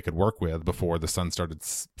much they could work with before the sun started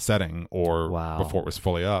setting or before it was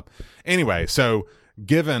fully up. Anyway, so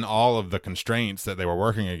given all of the constraints that they were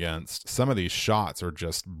working against, some of these shots are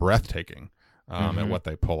just breathtaking at what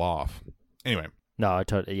they pull off. Anyway. No, I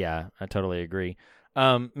totally agree.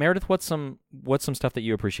 Meredith, what's some stuff that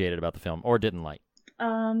you appreciated about the film or didn't like?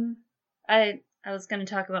 I was going to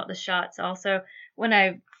talk about the shots also. When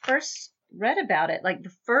I first read about it, like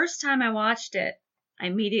the first time I watched it, I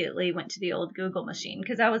immediately went to the old Google machine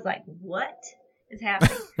because I was like, what is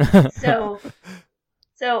happening? So,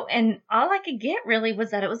 and all I could get really was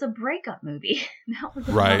that it was a breakup movie. That was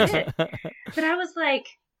about it. But I was like,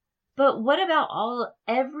 but what about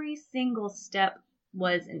every single step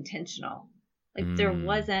was intentional? Like, there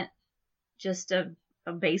wasn't just a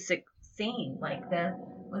basic scene, like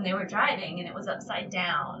when they were driving and it was upside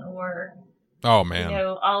down, or oh man,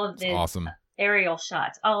 all of the awesome aerial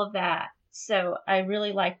shots, all of that. So I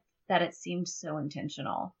really liked that it seemed so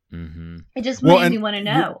intentional. It just made me want to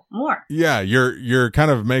know more. Yeah, you're kind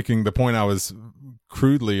of making the point I was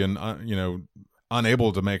crudely and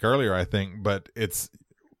unable to make earlier, I think, but it's.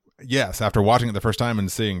 Yes, after watching it the first time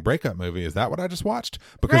and seeing breakup movie, is that what I just watched?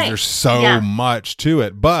 Because there's so much to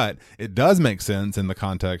it, but it does make sense in the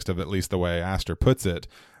context of at least the way Aster puts it.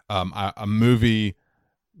 A movie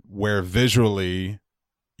where visually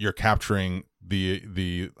you're capturing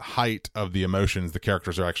the height of the emotions the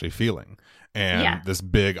characters are actually feeling, and this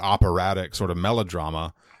big operatic sort of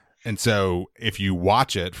melodrama. And so if you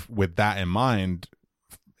watch it with that in mind,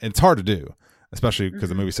 it's hard to do. Especially because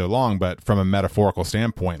the movie's so long, but from a metaphorical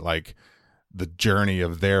standpoint, like the journey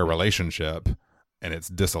of their relationship and its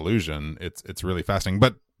disillusion, it's really fascinating.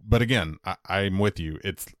 But again, I'm with you.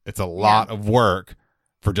 It's a lot of work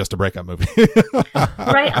for just a breakup movie.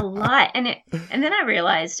 Right, a lot. And then I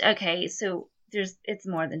realized, okay, so it's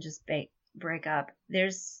more than just breakup.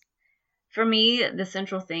 For me, the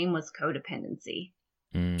central theme was codependency.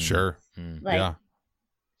 Sure.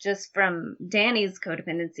 just from Danny's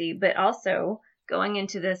codependency, but also going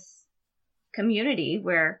into this community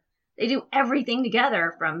where they do everything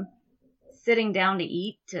together, from sitting down to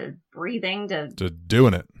eat to breathing to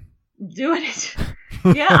doing it. Doing it.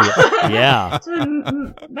 Yeah. Yeah.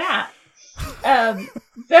 To that. So,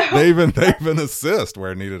 They even assist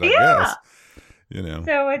where needed, I guess. You know.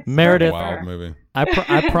 So it's Meredith, Wild movie.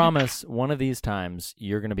 I promise one of these times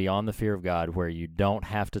you're going to be on The Fear of God where you don't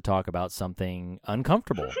have to talk about something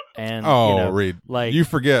uncomfortable. And Reed, like you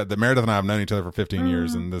forget that Meredith and I have known each other for 15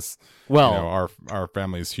 years, and this, our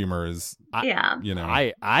family's humor is,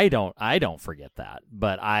 I don't forget that,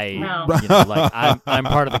 but No. I'm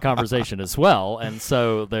part of the conversation as well, and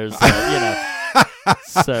so there's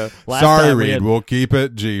So last sorry, time Reed, we'll keep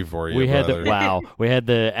it G for you. We had brother. we had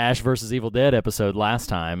the Ash versus Evil Dead episode last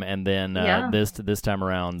time, and then this time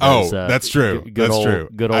around. That's true. Good old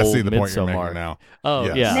I see the point you're Midsommar making now. Oh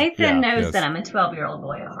Yes. yeah, Nathan knows yes. that I'm a 12-year-old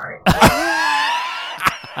boy at heart.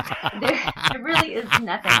 there really is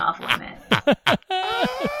nothing off limits.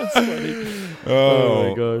 That's funny. Oh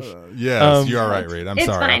my gosh. Yes, you are right, Reed. I'm It's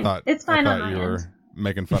sorry. fine. It's fine I on thought my you were end.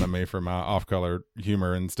 making fun of me for my off-color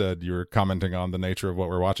humor. Instead, you were commenting on the nature of what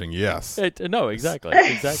we're watching. Yes. No, exactly.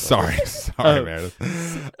 Sorry,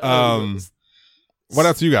 Meredith. What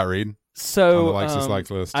else you got, Reed? So on the likes,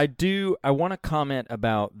 dislikes list. I want to comment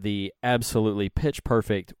about the absolutely pitch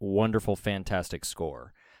perfect, wonderful, fantastic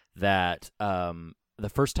score that the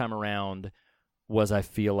first time around was, I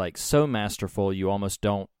feel like, so masterful you almost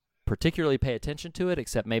don't particularly pay attention to it,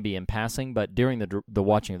 except maybe in passing. But during the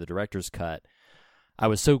watching of the director's cut, I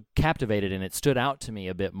was so captivated, and it stood out to me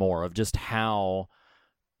a bit more of just how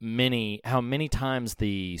many times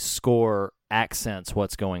the score accents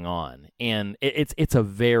what's going on, and it's a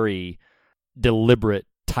very deliberate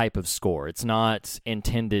type of score. It's not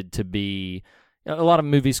intended to be. A lot of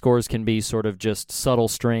movie scores can be sort of just subtle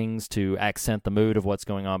strings to accent the mood of what's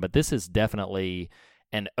going on, but this is definitely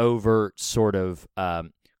an overt sort of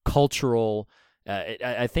cultural.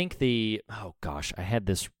 I think I had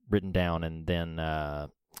this written down, and then I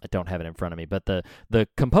don't have it in front of me. But the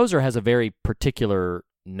composer has a very particular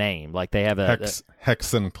name. Like they have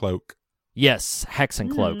Hexen Cloak. Yes, Hexen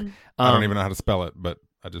Cloak. I don't even know how to spell it, but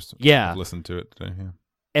I just listened to it today. Yeah.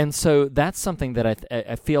 And so that's something that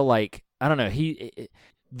I feel like, I don't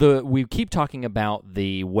know. We keep talking about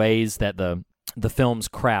the ways that the film's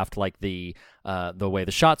craft, like the way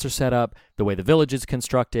the shots are set up, the way the village is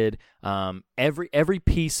constructed. Every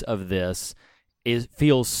piece of this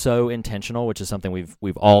feels so intentional, which is something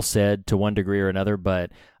we've all said to one degree or another.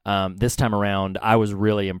 But this time around, I was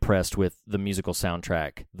really impressed with the musical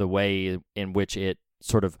soundtrack, the way in which it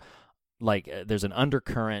sort of like there's an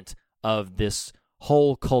undercurrent of this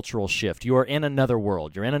whole cultural shift. You are in another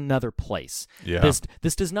world. You're in another place. Yeah.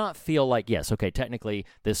 This does not feel like, yes, okay, technically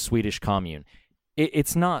this Swedish commune.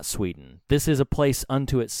 It's not Sweden. This is a place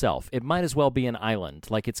unto itself. It might as well be an island.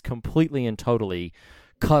 Like, it's completely and totally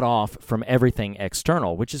cut off from everything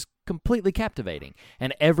external, which is completely captivating.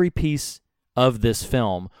 And every piece of this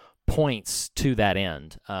film points to that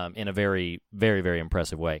end in a very, very, very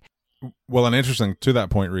impressive way. Well, and interesting to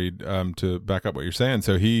that point, Reed, to back up what you're saying.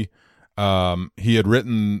 So he had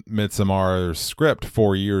written Midsommar's script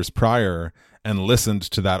 4 years prior and listened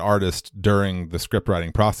to that artist during the script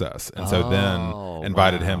writing process. And so then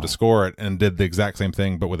invited him to score it and did the exact same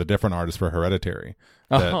thing, but with a different artist for Hereditary.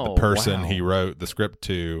 The person he wrote the script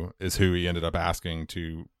to is who he ended up asking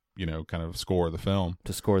to, kind of score the film.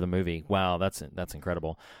 To score the movie. Wow, that's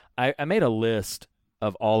incredible. I made a list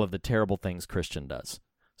of all of the terrible things Christian does.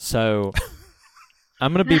 So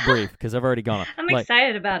I'm going to be brief because I've already gone on. I'm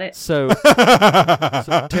excited about it. So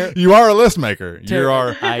you are a list maker. You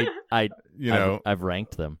are. I've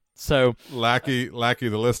ranked them. So lackey the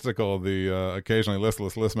listicle, the occasionally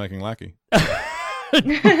listless list making lackey.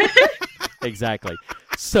 Exactly.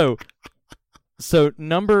 So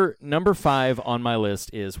number 5 on my list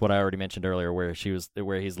is what I already mentioned earlier, where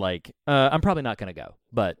he's like, I'm probably not going to go,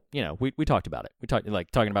 but we talked about it. We talked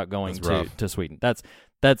talking about going to Sweden. That's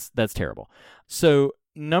terrible. So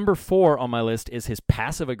number 4 on my list is his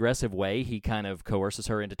passive aggressive way he kind of coerces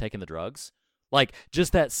her into taking the drugs. Like,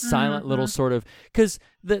 just that silent little sort of, because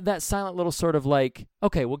that silent little sort of like,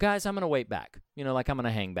 okay, well, guys, I'm going to wait back. Like I'm going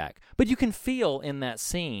to hang back. But you can feel in that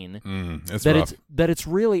scene that it's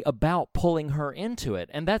really about pulling her into it.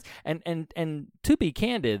 And that's, and to be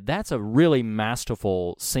candid, that's a really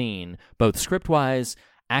masterful scene, both script-wise,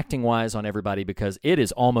 acting-wise on everybody, because it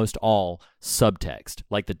is almost all subtext.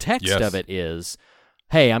 Like, the text of it is,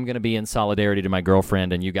 hey, I'm going to be in solidarity to my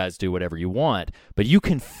girlfriend and you guys do whatever you want. But you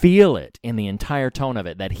can feel it in the entire tone of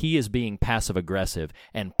it that he is being passive-aggressive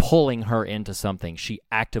and pulling her into something she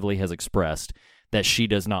actively has expressed that she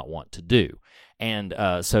does not want to do. And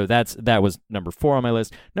so that was number 4 on my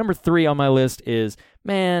list. Number 3 on my list is,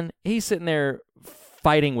 man, he's sitting there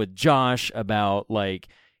fighting with Josh about, like,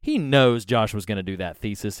 he knows Josh was going to do that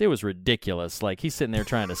thesis. It was ridiculous. Like, he's sitting there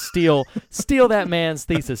trying to steal that man's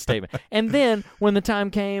thesis statement. And then when the time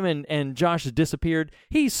came and Josh has disappeared,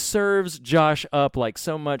 he serves Josh up like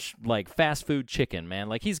so much like fast food chicken, man.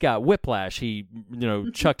 Like, he's got whiplash. He,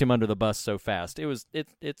 chucked him under the bus so fast.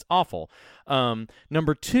 It's awful.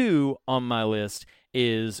 Number 2 on my list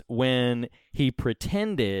is when he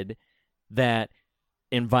pretended that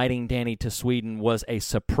inviting Danny to Sweden was a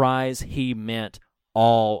surprise he meant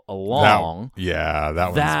all along.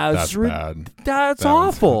 That's bad. That's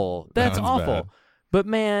awful. That's awful. Bad. But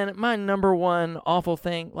man, my number 1 awful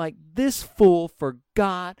thing, like, this fool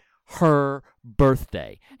forgot her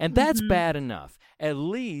birthday. And that's bad enough. At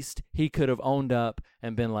least he could have owned up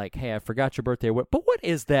and been like, hey, I forgot your birthday. But what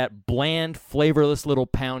is that bland, flavorless little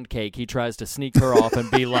pound cake he tries to sneak her off and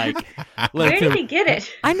be like... Where did he get it?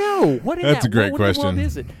 I know. That's a great question. What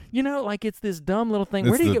is it? Like, it's this dumb little thing.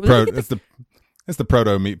 Where did he get it? It's the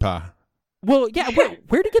proto meat pie. Well, yeah,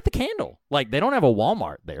 where'd he get the candle? Like, they don't have a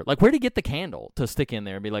Walmart there. Like, where'd he get the candle to stick in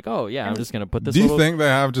there and be like, oh, yeah, I'm just going to put this Do you think they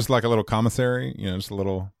have just like a little commissary? Just a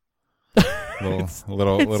little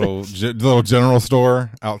general store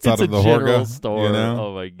outside of the Horga? General store.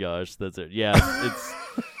 Oh, my gosh, that's it. Yeah, it's...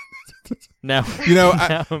 now,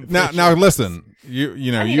 now listen,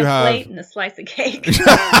 you have... a plate and a slice of cake.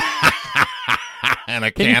 And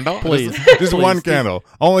a candle, please. Just one candle.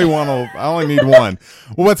 Only one. I only need one.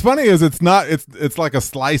 Well, what's funny is it's not. It's like a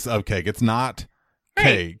slice of cake. It's not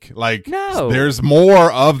cake. Like, no. There's more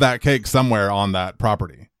of that cake somewhere on that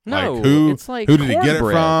property. No, like, who did he get it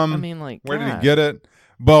cornbread. from? I mean, like, where God. did he get it?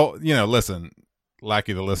 Well, listen,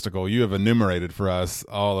 Lackey the Listicle, you have enumerated for us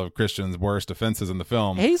all of Christian's worst offenses in the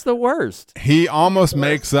film. He's the worst. He almost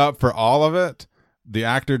makes up for all of it. The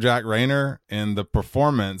actor Jack Rayner in the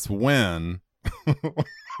performance when.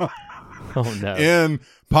 Oh no! In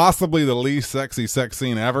possibly the least sexy sex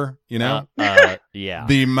scene ever, yeah.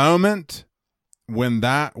 The moment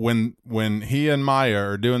when he and Maya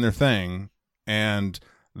are doing their thing, and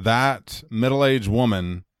that middle-aged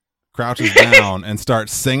woman crouches down and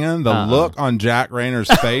starts singing, the look on Jack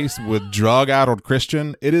Rayner's face with drug-addled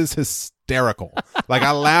Christian, it is hysterical. Like,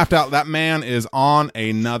 I laughed out. That man is on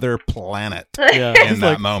another planet in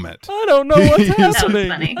that moment. I don't know what's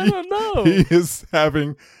happening. I don't know. He is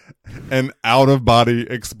having an out-of-body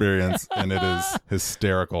experience, and it is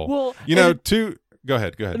hysterical. Well, Go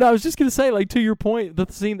ahead. No, I was just going to say, like, to your point, the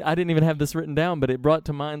scene, I didn't even have this written down, but it brought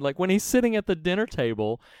to mind, like, when he's sitting at the dinner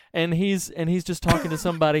table and he's just talking to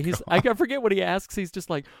somebody. I forget what he asks. He's just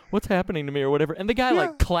like, what's happening to me or whatever. And the guy,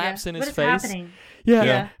 like, claps in his face. Happening?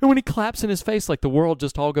 Yeah. And when he claps in his face, like, the world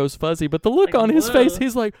just all goes fuzzy. But the look on his face,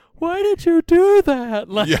 he's like, why did you do that?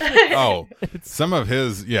 Like, some of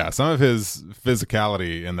his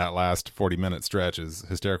physicality in that last 40-minute stretch is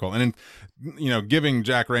hysterical. And giving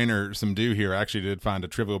Jack Rayner some due here, I actually did find a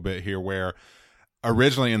trivial bit here where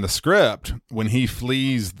originally in the script, when he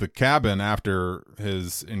flees the cabin after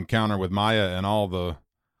his encounter with Maya and all the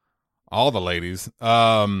ladies,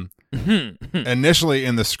 initially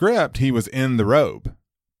in the script, he was in the robe,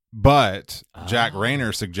 but Jack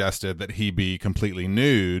Rayner suggested that he be completely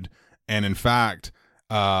nude. And in fact,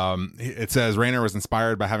 it says Rayner was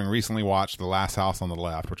inspired by having recently watched The Last House on the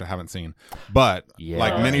Left, which I haven't seen. But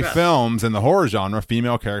like many films in the horror genre,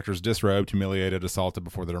 female characters disrobed, humiliated, assaulted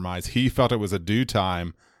before their demise. He felt it was a due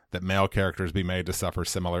time that male characters be made to suffer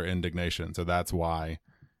similar indignation. So that's why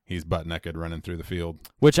he's butt naked running through the field.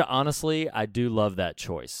 Which honestly, I do love that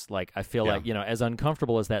choice. Like, I feel like, as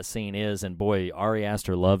uncomfortable as that scene is, and boy, Ari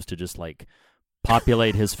Aster loves to just like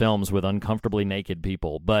populate his films with uncomfortably naked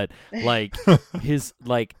people, but like as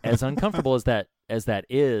uncomfortable as that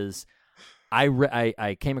is,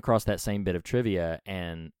 I came across that same bit of trivia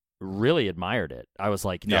and really admired it. I was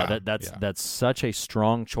like, that's such a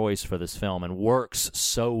strong choice for this film and works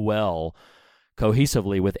so well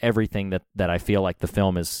cohesively with everything that I feel like the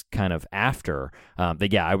film is kind of after.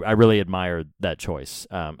 I really admire that choice,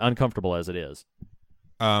 uncomfortable as it is.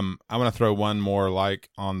 I'm going to throw one more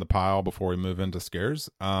on the pile before we move into scares,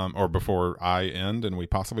 or before I end and we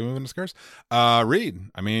possibly move into scares. Reed,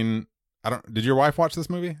 I mean, did your wife watch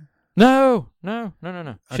this movie? No. She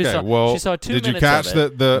Okay, she saw 2 minutes did you catch of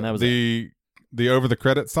it, the over the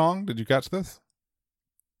credits song? Did you catch this?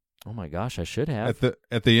 Oh my gosh, I should have.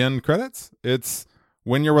 At the end credits, it's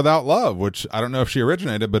When You're Without Love, which I don't know if she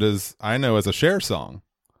originated, but I know as a Cher song.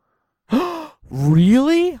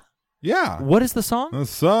 Really? Yeah. What is the song? The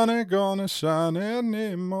sun ain't gonna shine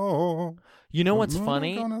anymore. You know what's The moon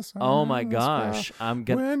funny? ain't gonna shine Oh my in the gosh, sky. I'm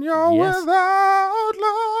gonna. When you're Yes. without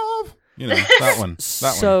love. You know, that one.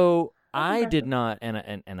 So I did not, and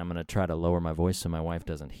I'm going to try to lower my voice so my wife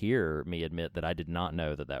doesn't hear me admit that I did not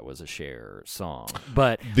know that was a Cher song.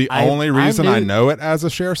 But The only reason I knew- know it as a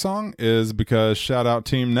Cher song is because, shout out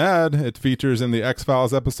Team Ned, it features in the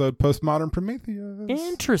X-Files episode Postmodern Prometheus.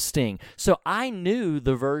 Interesting. So I knew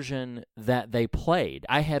the version that they played.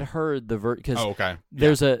 I had heard the because okay.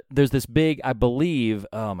 there's this big, I believe.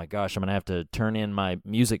 Oh my gosh, I'm gonna have to turn in my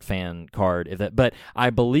music fan card but I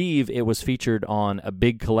believe it was featured on a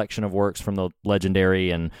big collection of works from the legendary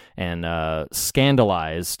and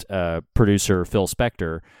scandalized producer Phil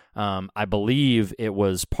Spector. I believe it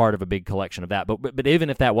was part of a big collection of that. But even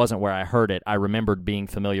if that wasn't where I heard it, I remembered being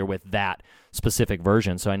familiar with that specific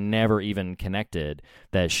version. So I never even connected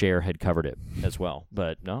that Cher had covered it as well.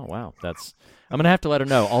 But no, wow, I'm gonna have to let her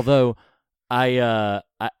know. Although I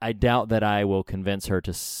doubt that I will convince her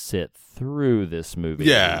to sit through this movie.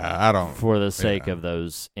 Yeah, I don't. For the sake of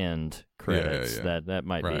those end credits, Yeah. that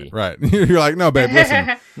might Right, be right. You're like, no, babe,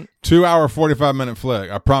 listen. 2 hour, 45-minute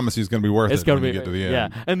flick. I promise you it's going to be worth It's it gonna when be you get to the end.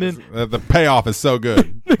 yeah, and then The payoff is so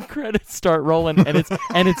good. the credits start rolling, and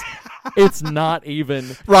it's not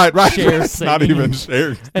even right. Cher It's not singing. even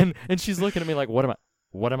Cher. And she's looking at me like, what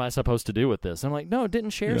am I supposed to do with this? I'm like, no,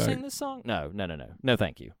 didn't Cher Yeah. sing this song? No,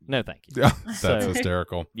 thank you, no, thank you. Yeah, that's So-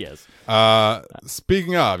 hysterical. Yes.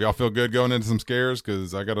 Speaking of, y'all feel good going into some scares?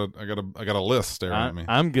 Because I got a list staring at me.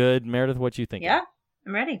 I'm good. Meredith, what you think? Yeah,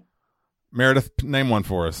 I'm ready. Meredith, name one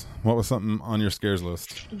for us. What was something on your scares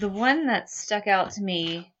list? The one that stuck out to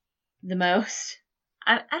me the most,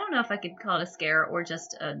 I don't know if I could call it a scare or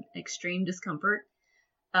just an extreme discomfort,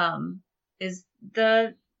 is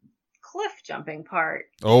the cliff jumping part.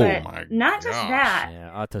 Oh But my not just gosh. that,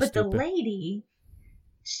 Yeah, but the lady,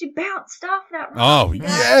 she bounced off that rock. Oh you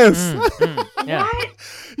guys. yes. Yeah. What?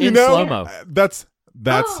 You In know, slow-mo. that's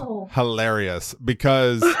Oh. hilarious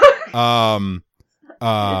because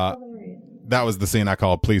that was the scene I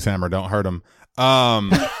called "Please Hammer, Don't Hurt Him."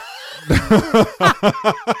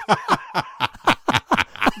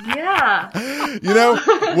 Yeah. You know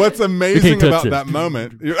what's amazing touch about this. that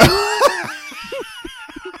moment?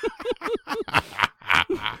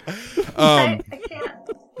 I can't.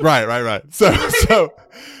 Right. So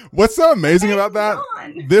what's so amazing about that?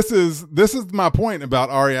 on. This is my point about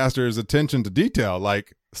Ari Aster's attention to detail.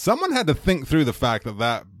 Like, someone had to think through the fact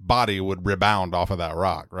that body would rebound off of that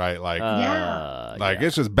rock, right? Like,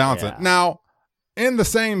 it's just bouncing. Yeah. Now, in the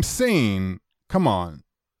same scene, come on.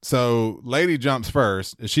 So, lady jumps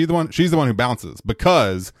first. Is she the one? She's the one who bounces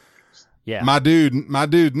because Yeah. my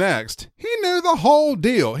dude next, he knew the whole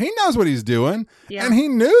deal. He knows what he's doing. Yeah. And he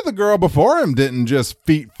knew the girl before him didn't just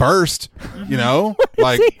feet first, you know,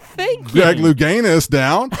 like he thinking? Greg Louganis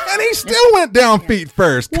down. And he still went down feet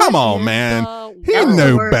first. Come on, man. He That was the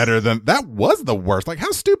knew worst. better than that. Was the worst. Like, how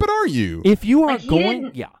stupid are you? If you are Like, he going,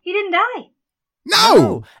 didn't- yeah. He didn't die.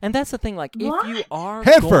 No. And that's the thing. Like, What? if you are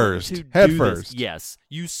Head going first. to Head do first. this, yes,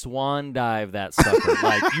 you swan dive that sucker.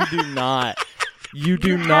 Like, you do not. You do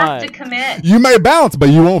You not. have to commit. You may bounce, but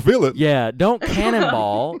you won't feel it. Yeah, don't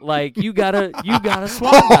cannonball. Like, you gotta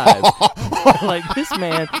swan dive. Like, this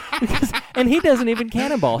man, and he doesn't even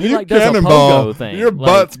cannonball. He You like does a cannonball, pogo thing. your Like,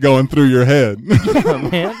 butt's going through your head. yeah,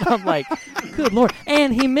 man. I'm like, good lord.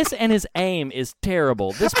 And he and his aim is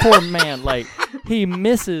terrible. This poor man, like, he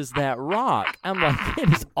misses that rock. I'm like, it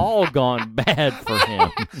has all gone bad for him.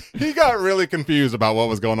 He got really confused about what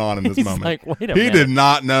was going on in this He's moment. like, wait a He minute. did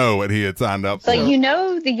not know what he had signed up for. But you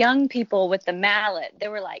know, the young people with the mallet, they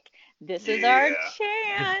were like, this is our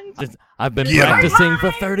chance. I've been Yeah. practicing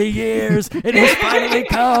for 30 years. It has finally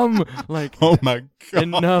come. Like, Oh my god!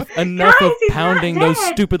 enough Guys, of he's not pounding those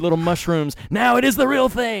dead. stupid little mushrooms. Now it is the real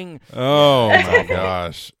thing. Oh my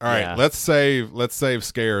gosh! All right, Yeah. let's save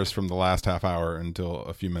scares from the last half hour until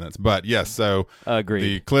a few minutes. But yes, so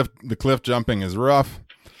Agreed. the cliff jumping is rough.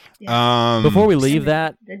 Yeah. Before we leave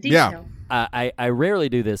that, The detail. I rarely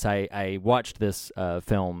do this. I watched this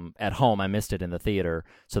film at home. I missed it in the theater.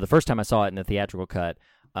 So the first time I saw it in the theatrical cut,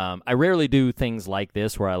 I rarely do things like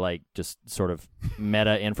this where I like just sort of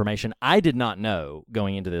meta information. I did not know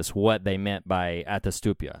going into this what they meant by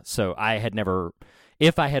atastupia. So I had never,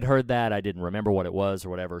 if I had heard that, I didn't remember what it was or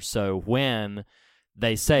whatever. So when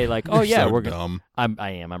they say like, "Oh You're yeah, so we're gonna." dumb.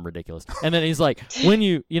 I'm ridiculous. And then he's like, "When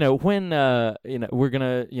we're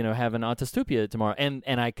gonna have an autostopia tomorrow,"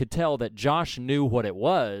 and I could tell that Josh knew what it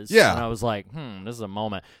was. Yeah. And I was like, this is a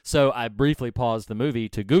moment. So I briefly paused the movie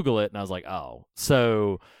to Google it, and I was like, oh,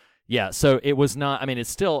 so. Yeah, so it was not, I mean, it's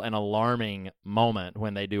still an alarming moment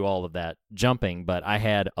when they do all of that jumping, but I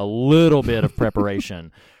had a little bit of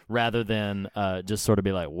preparation rather than just sort of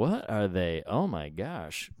be like, what are they? Oh, my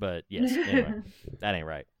gosh. But, yes, anyway, that ain't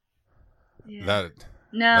right. Yeah.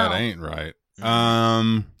 That ain't right.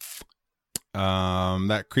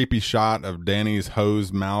 That creepy shot of Danny's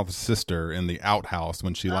hose mouth sister in the outhouse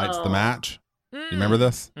when she lights the match. You remember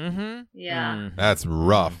this? Mm-hmm. Yeah. That's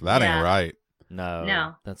rough. That ain't right.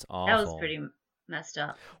 No, that's awful. That was pretty messed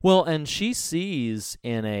up. Well, and she sees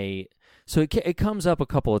so it comes up a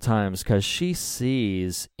couple of times because she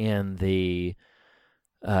sees in a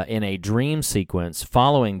dream sequence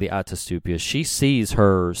following the autostupia, she sees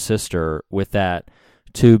her sister with that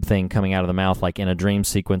tube thing coming out of the mouth, like in a dream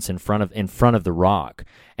sequence in front of the rock.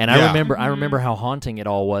 And I remember how haunting it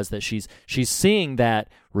all was that she's seeing that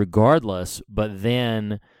regardless, but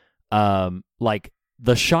then like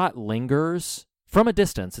the shot lingers from a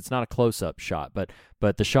distance. It's not a close-up shot, but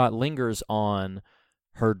the shot lingers on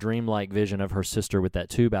her dreamlike vision of her sister with that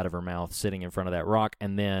tube out of her mouth sitting in front of that rock,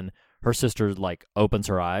 and then her sister like opens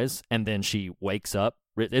her eyes, and then she wakes up.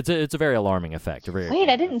 It's a very alarming effect. Wait,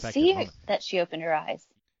 I didn't see that she opened her eyes.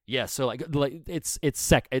 Yeah, so like it's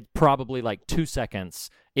probably like 2 seconds,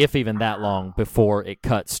 if even that long, before it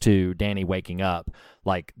cuts to Danny waking up.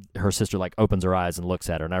 Like her sister like opens her eyes and looks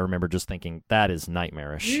at her, and I remember just thinking that is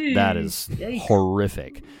nightmarish. That is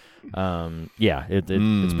horrific.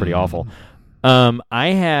 It's pretty awful. I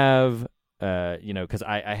have because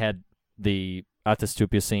I had the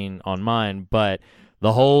autostupia scene on mine, but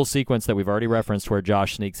the whole sequence that we've already referenced where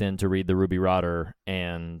Josh sneaks in to read the Ruby Rotter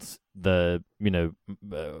and the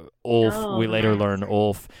Ulf, we later learn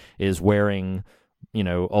Ulf is wearing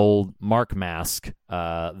old Mark mask.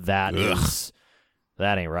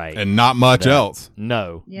 That ain't right, and not much else.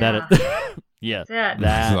 No, Yeah.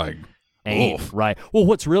 that like ain't Ulf. right. Well,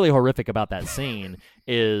 what's really horrific about that scene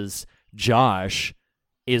is Josh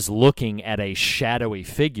is looking at a shadowy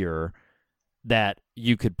figure that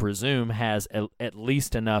you could presume has at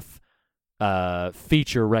least enough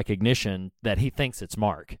feature recognition that he thinks it's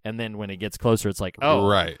Mark. And then when it gets closer, it's like, oh,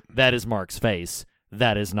 right, that is Mark's face.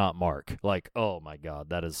 That is not Mark. Like, oh my God,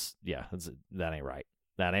 that ain't right.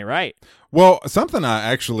 That ain't right. Well, something I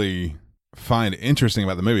actually find interesting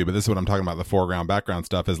about the movie, but this is what I'm talking about, the foreground, background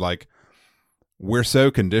stuff, is like we're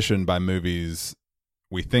so conditioned by movies,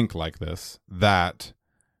 we think like this, that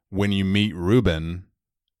when you meet Ruben,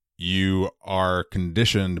 you are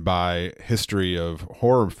conditioned by history of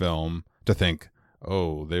horror film to think,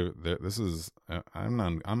 oh, this is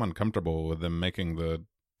I'm uncomfortable with them making the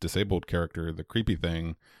disabled character the creepy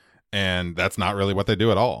thing, and that's not really what they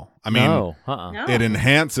do at all. I mean, No. It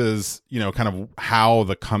enhances, kind of how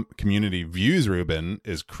the community views Ruben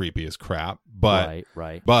is creepy as crap, but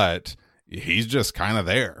right. But he's just kind of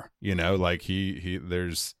there, like he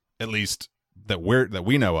there's, at least that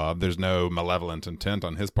we know of, there's no malevolent intent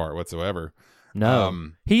on his part whatsoever.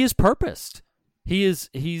 No, he is purposed. He's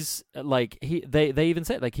like they even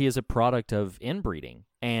say like he is a product of inbreeding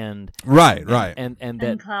and right and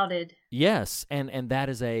that Unclouded. yes and that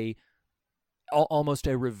is almost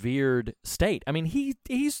a revered state. I mean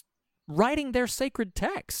he's writing their sacred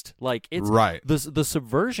text. Like it's right. The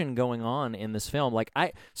subversion going on in this film. Like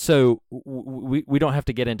we don't have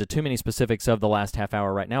to get into too many specifics of the last half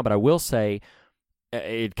hour right now, but I will say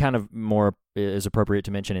it kind of more is appropriate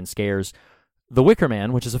to mention in scares. The Wicker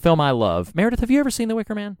Man, which is a film I love. Meredith, have you ever seen The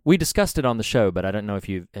Wicker Man? We discussed it on the show, but I don't know if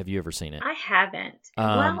you ever seen it. I haven't.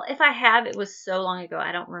 Well, if I have, it was so long ago,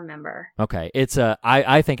 I don't remember. Okay,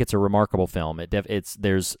 I think it's a remarkable film.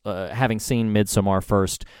 There's having seen Midsommar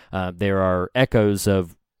first, there are echoes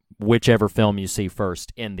of whichever film you see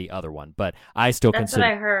first in the other one, but I still That's consider.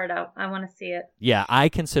 what I heard. I want to see it. Yeah, I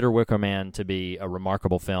consider Wicker Man to be a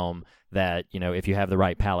remarkable film that, if you have the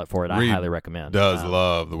right palate for it, I highly recommend. Does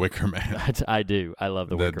love The Wicker Man. I do. I love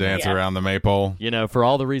The Wicker Man. The dance around the maypole. For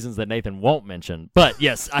all the reasons that Nathan won't mention. But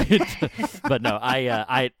yes, but no,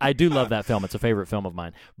 I do love that film. It's a favorite film of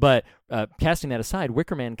mine. But casting that aside,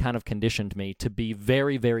 Wicker Man kind of conditioned me to be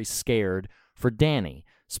very, very scared for Danny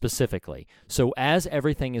specifically. So as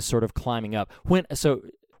everything is sort of climbing up,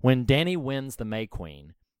 when Danny wins the May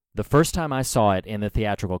Queen, the first time I saw it in the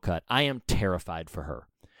theatrical cut, I am terrified for her.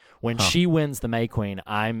 When she wins the May Queen,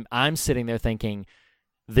 I'm sitting there thinking,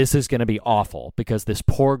 this is going to be awful because this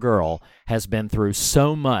poor girl has been through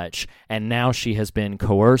so much, and now she has been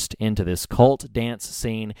coerced into this cult dance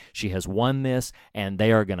scene. She has won this, and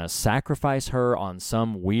they are going to sacrifice her on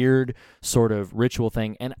some weird sort of ritual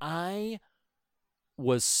thing. And I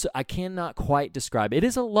cannot quite describe. It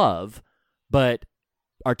is a love, but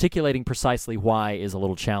articulating precisely why is a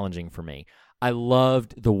little challenging for me. I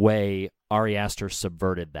loved the way Ari Aster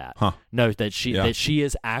subverted that. Note that she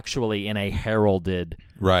is actually in a heralded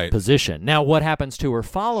position. Now, what happens to her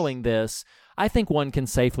following this, I think one can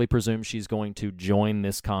safely presume she's going to join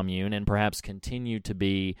this commune and perhaps continue to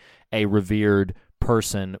be a revered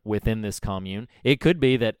person within this commune. It could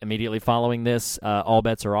be that immediately following this, all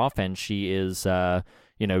bets are off and she is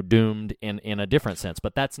doomed in a different sense.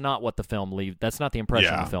 But that's not what the film leaves. That's not the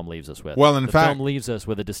impression the film leaves us with. Well, in the fact, film leaves us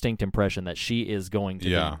with a distinct impression that she is going to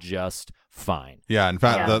be just fine. Yeah, in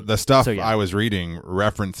fact, the stuff I was reading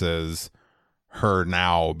references her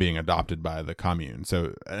now being adopted by the commune.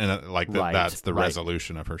 So, that's the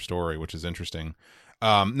resolution of her story, which is interesting.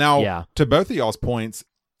 Now, to both of y'all's points,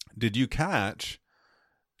 did you catch?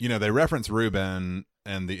 They reference Reuben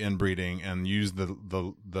and the inbreeding and use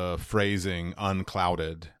the phrasing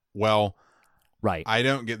unclouded. Well, I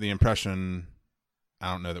don't get the impression,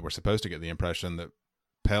 I don't know that we're supposed to get the impression that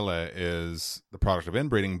Pele is the product of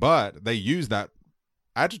inbreeding, but they use that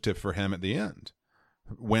adjective for him at the end.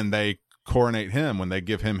 When they coronate him, when they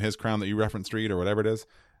give him his crown that you referenced, Reed, or whatever it is,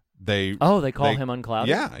 they call him unclouded?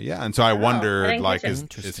 Yeah. And so I wondered,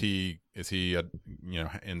 is he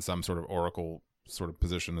in some sort of oracle sort of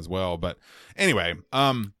position as well? But anyway,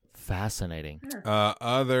 fascinating.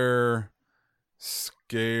 Other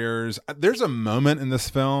scares. There's a moment in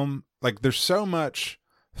this film, there's so much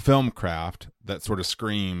film craft that sort of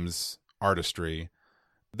screams artistry.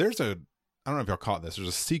 I don't know if y'all caught this. There's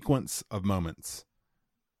a sequence of moments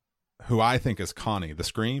who I think is Connie, the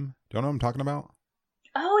scream. Do you know what I'm talking about?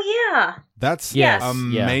 Oh yeah. That's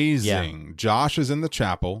amazing. Yeah. Josh is in the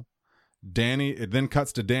chapel. It then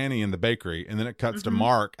cuts to Danny in the bakery, and then it cuts to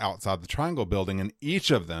Mark outside the Triangle building, and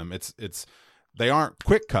each of them, they aren't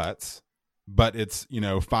quick cuts, but it's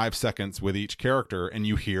 5 seconds with each character, and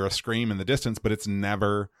you hear a scream in the distance, but it's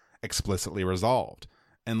never explicitly resolved.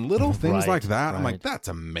 And little things like that, I'm like, that's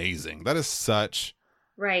amazing. That is such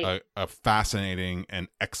a fascinating and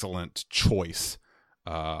excellent choice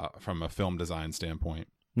from a film design standpoint.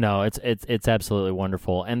 No, it's absolutely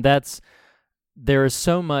wonderful, and there is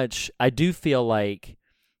so much. I do feel like,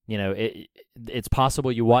 it's possible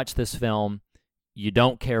you watch this film, you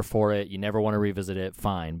don't care for it, you never want to revisit it,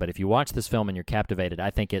 fine. But if you watch this film and you're captivated, I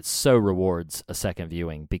think it so rewards a second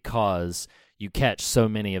viewing because you catch so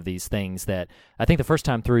many of these things that I think the first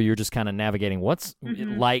time through you're just kind of navigating what's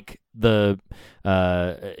like the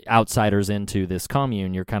outsiders into this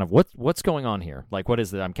commune. You're kind of what's going on here? What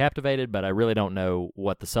is it? I'm captivated, but I really don't know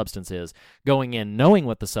what the substance is. Going in knowing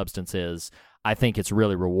what the substance is, I think it's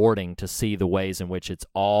really rewarding to see the ways in which it's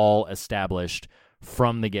all established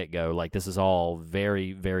from the get-go. This is all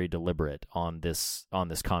very, very deliberate on this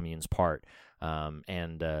commune's part.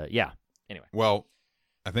 Anyway. Well,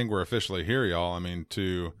 I think we're officially here, y'all. I mean,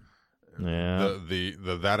 the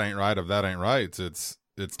that ain't right of that ain't right. It's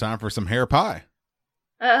time for some hair pie.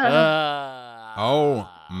 Oh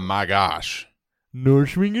my gosh! No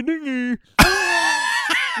swinging dingy.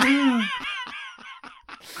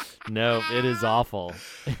 No, it is awful.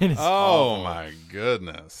 It is awful. My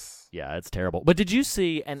goodness. Yeah, it's terrible. But did you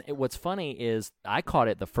see, and what's funny is I caught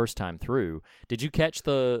it the first time through. Did you catch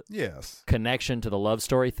the connection to the love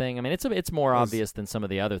story thing? I mean, it's more obvious than some of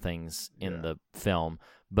the other things in the film.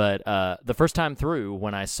 But the first time through,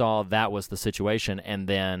 when I saw that was the situation, and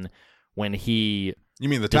then when he You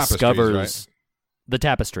mean the discovers right? The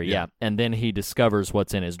tapestry, yeah. And then he discovers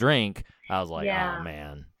what's in his drink, I was like, oh,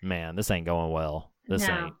 man, this ain't going well. This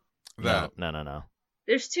ain't. No.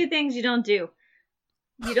 There's two things you don't do.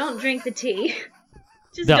 You don't drink the tea.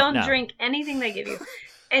 Just don't drink anything they give you.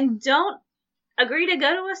 And don't agree to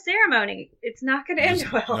go to a ceremony. It's not going to end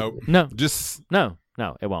well. Nope. No,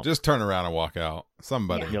 it won't. Just turn around and walk out.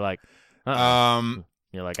 Somebody. You're like,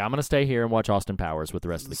 you're like, I'm going to stay here and watch Austin Powers with the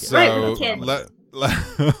rest of the kids. So,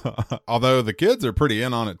 although the kids are pretty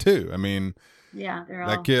in on it too. I mean, they're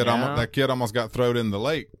that kid almost got thrown in the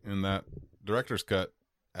lake in that director's cut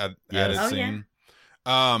added scene.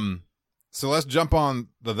 So let's jump on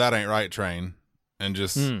the That Ain't Right train and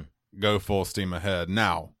just go full steam ahead.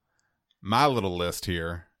 Now, my little list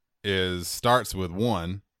here starts with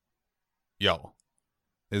one. Yo,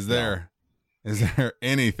 is there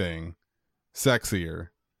anything sexier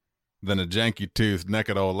than a janky-toothed,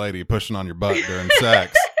 naked old lady pushing on your butt during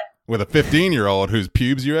sex with a 15-year-old whose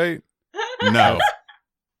pubes you ate? No.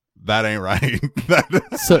 that ain't right. That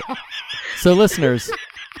is- So listeners,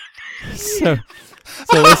 so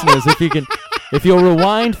listeners, if you'll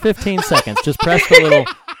rewind 15 seconds, just press the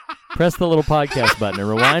little podcast button and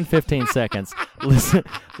rewind 15 seconds.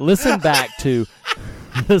 Listen back to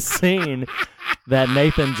the scene that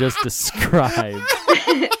Nathan just described.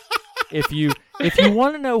 If you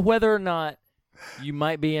want to know whether or not you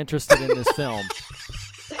might be interested in this film,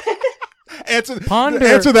 answer that ponder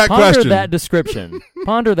question.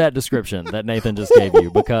 Ponder that description that Nathan just gave you,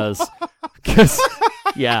 because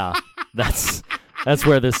yeah, that's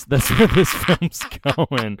where this film's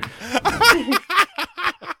going.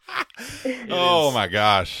 Oh my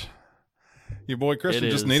gosh, your boy Christian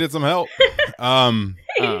just needed some help. That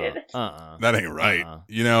ain't right.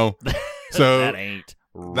 You know, so that ain't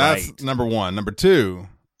right. That's number one. Number two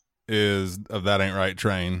is of that ain't right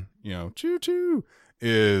train. You know, choo choo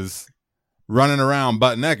is running around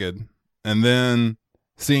butt naked and then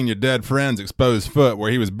seeing your dead friend's exposed foot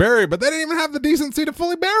where he was buried, but they didn't even have the decency to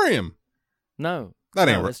fully bury him. No, that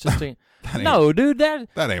ain't right. right. It's just no, dude. That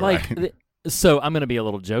ain't like, right. So I'm going to be a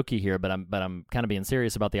little jokey here, but I'm kind of being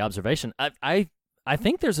serious about the observation. I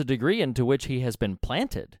think there's a degree into which he has been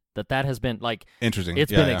planted. That has been like interesting.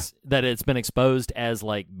 It's that it's been exposed as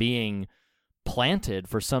like being planted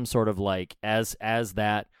for some sort of like as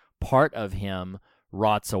that part of him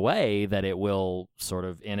rots away, that it will sort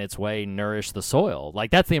of in its way nourish the soil. Like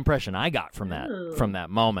that's the impression I got from that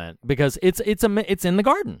moment, because it's in the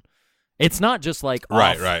garden. It's not just like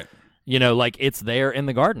off, right. You know, like it's there in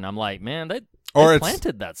the garden. I'm like, man, they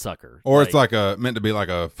planted that sucker. Or it's like meant to be like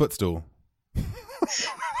a footstool.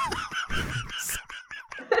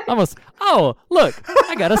 Almost. Oh, look,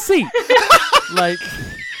 I got a seat. like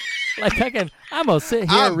I'm gonna sit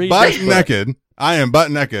here and read. Butt naked. I am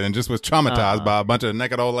butt naked and just was traumatized by a bunch of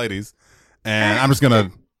naked old ladies, and I'm just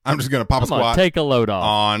gonna pop a squat. Take a load off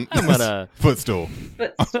on I'm gonna footstool.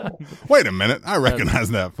 Wait a minute, I recognize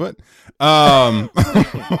that foot. Wow.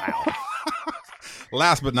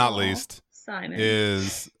 Last but not least, Simon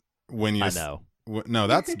is when you. I know. No,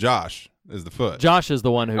 that's Josh. Is the foot. Josh is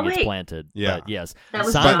the one who gets wait. planted. Yeah. But yes. That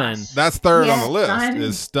was Simon. Josh. That's third on Yes, the list. Simon.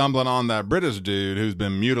 Is stumbling on that British dude who's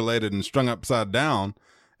been mutilated and strung upside down,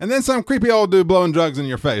 and then some creepy old dude blowing drugs in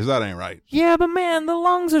your face. That ain't right. Yeah, but man, the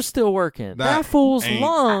lungs are still working. That fool's ain't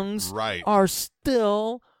lungs right. are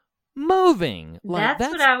still moving. Like,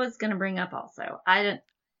 that's what I was going to bring up also. I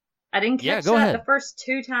didn't catch go that ahead. the first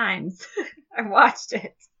 2 times I watched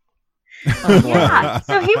it. Oh, Yeah,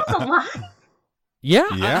 so he was alive. Yeah,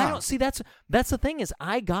 Yeah. I don't see. That's the thing, is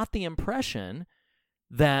I got the impression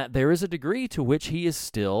that there is a degree to which he is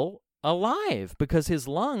still alive because his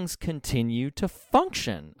lungs continue to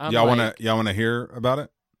function. Y'all wanna hear about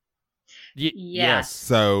it? Yes.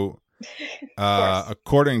 So,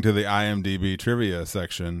 according to the IMDb trivia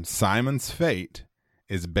section, Simon's fate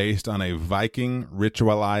is based on a Viking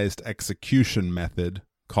ritualized execution method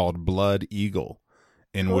called Blood Eagle,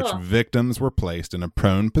 in which victims were placed in a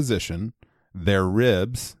prone position. Their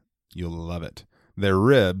ribs, you'll love it, their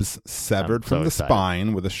ribs severed from the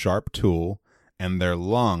spine with a sharp tool, and their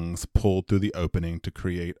lungs pulled through the opening to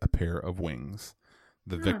create a pair of wings.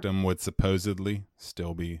 The victim would supposedly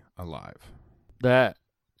still be alive. That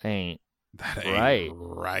ain't right.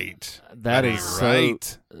 Right. That is so.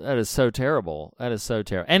 Right. That is so terrible. That is so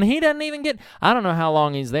terrible. And he doesn't even get. I don't know how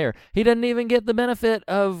long he's there. He doesn't even get the benefit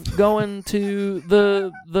of going to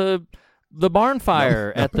the barn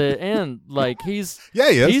fire at the end. Like he's. Yeah,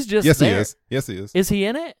 he is. He's just yes, there. he is. Yes, he is. Is he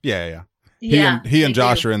in it? Yeah. Yeah, He and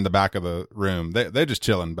Josh do. are in the back of the room. They're just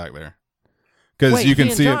chilling back there. Because Wait, you can he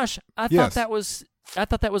and see Josh. it. I Yes.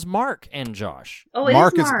 thought that was Mark and Josh. Oh, it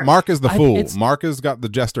Mark is is Mark. Mark is the fool. it's- Mark has got the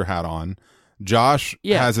jester hat on. Josh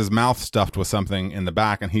has his mouth stuffed with something in the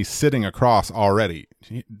back, and he's sitting across already.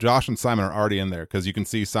 Josh and Simon are already in there because you can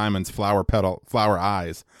see Simon's flower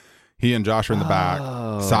eyes. He and Josh are in the back.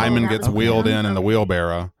 Simon gets wheeled in the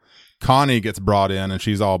wheelbarrow. Connie gets brought in, and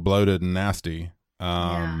she's all bloated and nasty.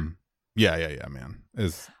 Man.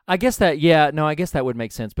 I guess that would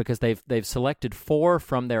make sense because they've selected 4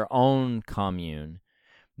 from their own commune.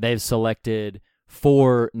 They've selected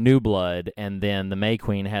 4 new blood, and then the May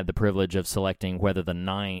Queen had the privilege of selecting whether the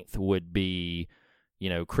 9th would be,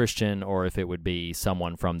 Christian or if it would be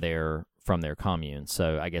someone from their commune.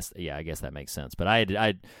 So I guess that makes sense. But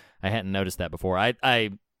I hadn't noticed that before. I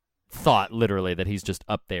thought literally that he's just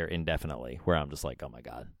up there indefinitely, where I'm just like, oh my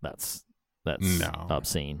God, that's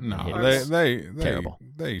obscene. No, Hideous. they Terrible.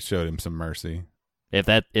 They showed him some mercy. If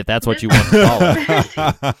that's what you want to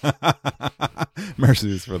call it.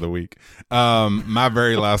 Mercy is for the weak. My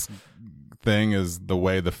very last thing is the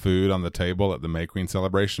way the food on the table at the May Queen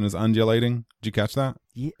celebration is undulating. Did you catch that?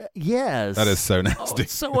 Yes. That is so nasty.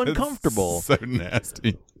 It's so uncomfortable. It's so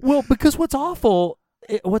nasty. Well, because what's awful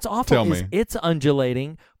Tell is me. it's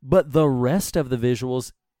undulating, but the rest of the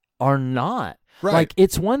visuals are not. Right. Like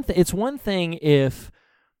it's one thing if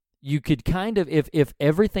you could kind of if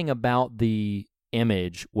everything about the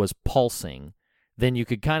image was pulsing, then you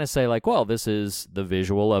could kind of say like, well, this is the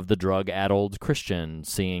visual of the drug-addled Christian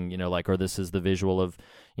seeing, or this is the visual of,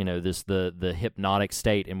 this the hypnotic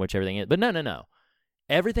state in which everything is. But no.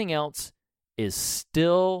 Everything else is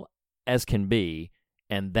still as can be,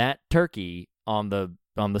 and that turkey on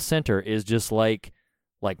the center is just like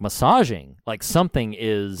massaging, like something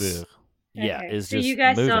is is so just you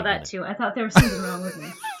guys saw moving that in it. too. I thought there was something wrong with me.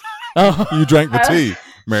 Oh, You drank the tea,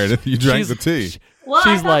 Meredith. You drank the tea. Well,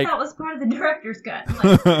 She's I thought like- that was part of the director's cut. I'm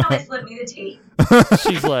like, how they slipped me the tea.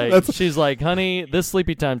 she's like, honey, this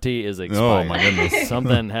sleepy time tea is expired. Oh, my goodness.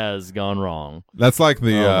 Something has gone wrong. That's like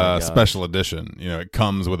the Oh, my God. special edition. It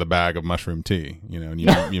comes with a bag of mushroom tea. And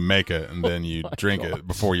you make it and then you drink it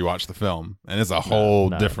before you watch the film, and it's a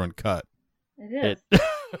whole no. different cut. It is.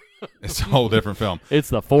 It's a whole different film. It's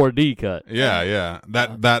the 4D cut. Yeah.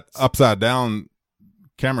 That upside down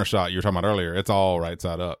camera shot you were talking about earlier, it's all right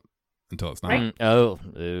side up until it's not. Right. Oh,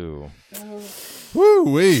 ew. Woo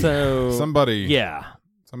wee. So Somebody.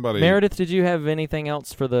 Meredith, did you have anything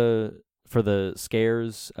else for the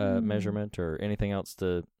scares measurement or anything else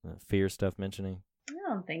to fear stuff mentioning? I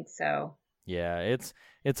don't think so. Yeah,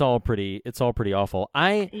 it's all pretty awful.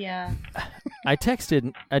 I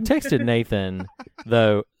texted Nathan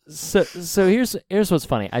though. So here's what's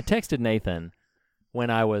funny. I texted Nathan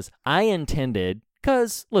when I intended,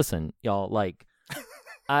 cuz listen, y'all, like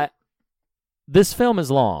this film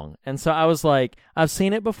is long, and so I was like, I've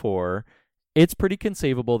seen it before. It's pretty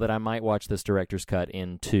conceivable that I might watch this director's cut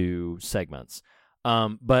in 2 segments.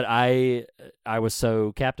 But I was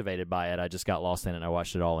so captivated by it, I just got lost in it, and I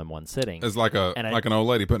watched it all in one sitting. It's like an old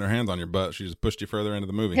lady putting her hands on your butt. She just pushed you further into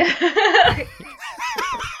the movie.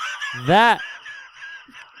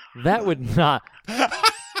 That would not.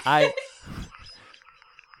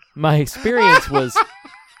 My experience was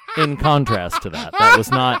in contrast to that. That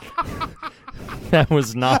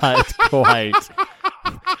was not quite.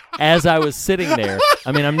 As I was sitting there,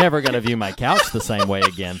 I mean, I'm never going to view my couch the same way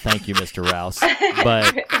again. Thank you, Mr. Rouse.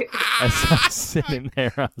 But as I was sitting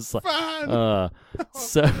there, I was like,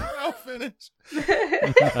 so. I'll finish.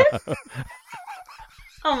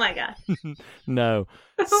 Oh my gosh. No.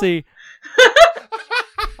 See,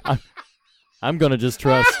 I'm going to just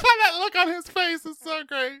trust. That look on his face is so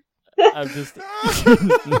great. I'm just.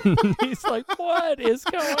 He's like, what is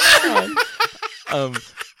going on?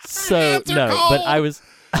 So no, but I was.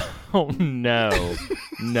 Oh no.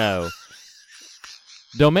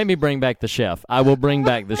 Don't make me bring back the chef. I will bring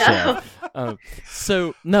back the chef.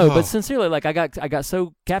 But sincerely, like I got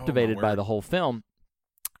so captivated by the whole film,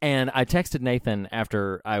 and I texted Nathan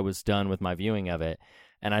after I was done with my viewing of it,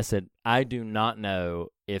 and I said, I do not know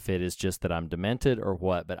if it is just that I'm demented or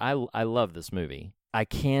what, but I love this movie. I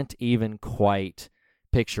can't even quite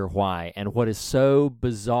picture why, and what is so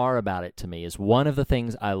bizarre about it to me is one of the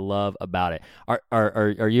things I love about it.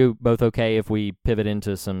 Are you both okay if we pivot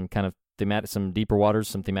into some kind of thematic, some deeper waters,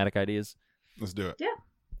 some thematic ideas? Let's do it. Yeah.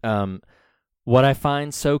 What I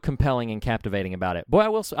find so compelling and captivating about it, boy,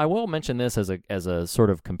 I will mention this as a sort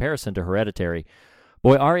of comparison to Hereditary.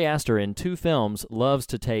 Boy, Ari Aster in 2 films loves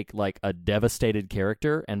to take like a devastated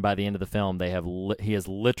character, and by the end of the film, he has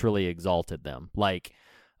literally exalted them. Like,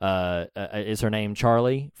 is her name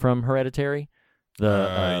Charlie from Hereditary?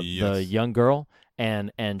 The young girl,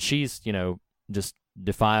 and she's just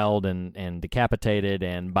defiled and decapitated,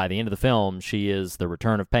 and by the end of the film, she is the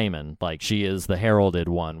return of Payman. Like, she is the heralded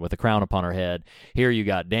one with a crown upon her head. Here you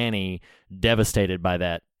got Danny devastated by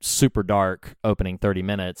that super dark opening 30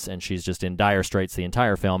 minutes, and she's just in dire straits the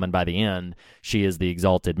entire film, and by the end, she is the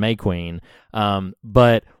exalted May Queen.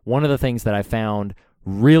 But one of the things that I found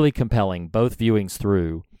really compelling, both viewings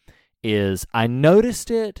through, is I noticed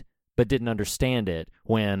it but didn't understand it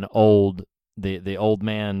when the old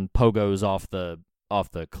man pogos off the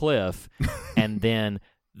cliff, and then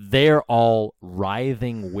they're all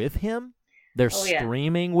writhing with him. They're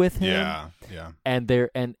screaming with him. Yeah.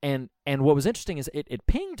 And and what was interesting is it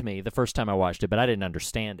pinged me the first time I watched it, but I didn't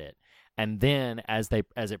understand it. And then as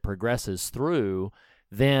it progresses through,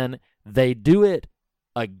 then they do it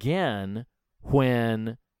again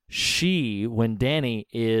when Danny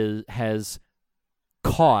has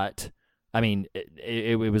caught. I mean,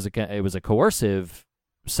 it was a coercive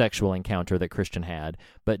sexual encounter that Christian had,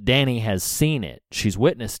 but Danny has seen it. She's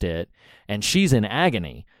witnessed it, and she's in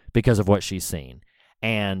agony because of what she's seen.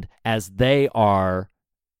 And as they are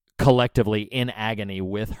collectively in agony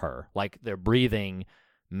with her, like their breathing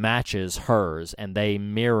matches hers and they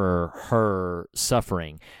mirror her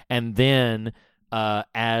suffering. And then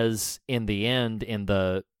as in the end, in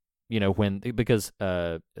the, because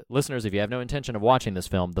listeners, if you have no intention of watching this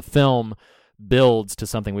film, the film builds to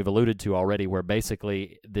something we've alluded to already, where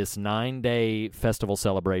basically this 9-day festival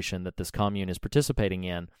celebration that this commune is participating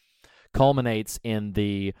in culminates in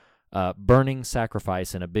the burning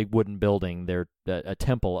sacrifice in a big wooden building. They're a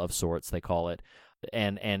temple of sorts, they call it,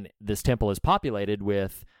 and this temple is populated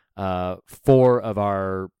with 4 of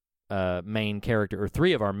our main character, or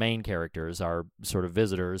 3 of our main characters, our sort of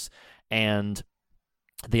visitors, and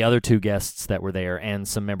the other 2 guests that were there, and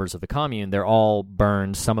some members of the commune. They're all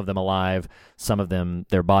burned, some of them alive, some of them,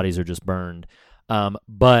 their bodies are just burned.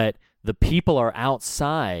 But the people are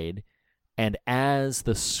outside, and as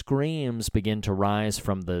the screams begin to rise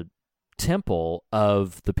from the temple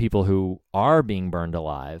of the people who are being burned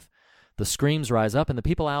alive, the screams rise up, and the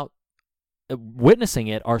people out witnessing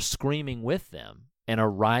it are screaming with them and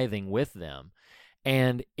are writhing with them.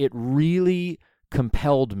 And it really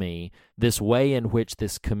compelled me, this way in which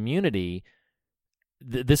this community,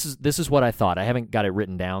 this is what I thought. I haven't got it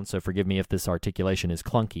written down, so forgive me if this articulation is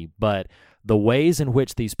clunky, but the ways in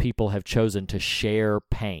which these people have chosen to share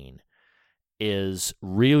pain is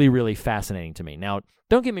really, really fascinating to me. Now,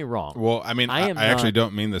 don't get me wrong. Well, I mean, I actually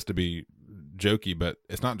don't mean this to be jokey, but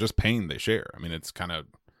it's not just pain they share. I mean, it's kind of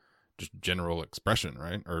just general expression,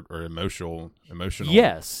 right? Or emotional.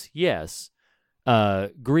 Yes.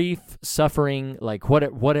 Grief, suffering, like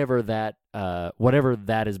whatever that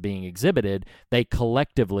is being exhibited, they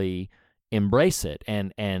collectively embrace it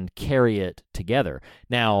and carry it together.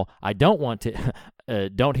 Now, I don't want to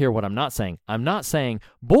don't hear what I'm not saying. I'm not saying,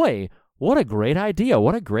 boy, what a great idea,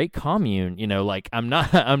 what a great commune. Like I'm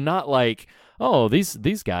not like, oh,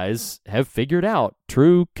 these guys have figured out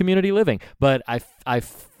true community living. But I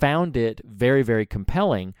found it very, very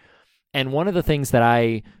compelling. And one of the things that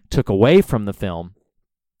I took away from the film,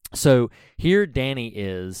 so here Danny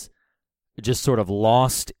is just sort of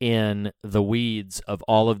lost in the weeds of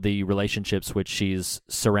all of the relationships which she's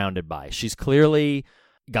surrounded by. She's clearly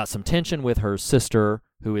got some tension with her sister,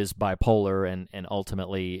 who is bipolar and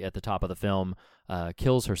ultimately at the top of the film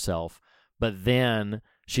kills herself. But then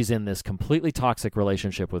she's in this completely toxic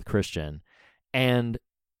relationship with Christian. And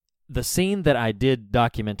the scene that I did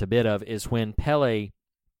document a bit of is when Pele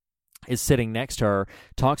is sitting next to her,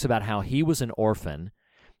 talks about how he was an orphan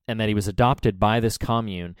and that he was adopted by this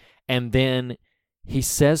commune. And then he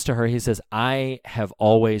says to her, I have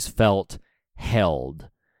always felt held.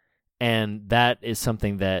 And that is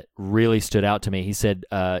something that really stood out to me. He said,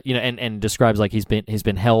 and describes like he's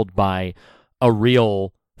been held by a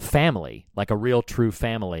real family, like a real true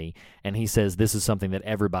family. And he says this is something that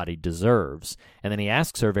everybody deserves. And then he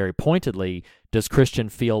asks her very pointedly, does Christian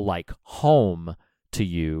feel like home to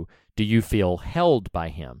you? Do you feel held by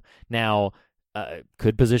him? Now,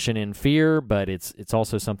 could position in fear, but it's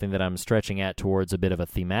also something that I'm stretching at towards a bit of a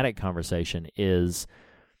thematic conversation, is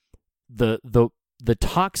the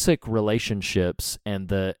toxic relationships and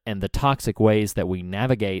the toxic ways that we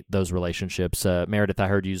navigate those relationships. Meredith, I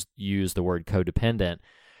heard you use the word codependent,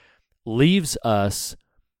 leaves us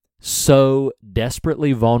so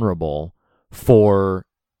desperately vulnerable for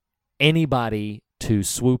anybody to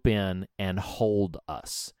swoop in and hold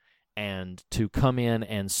us and to come in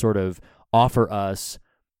and sort of offer us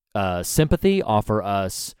sympathy, offer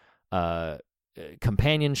us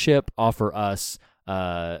companionship, offer us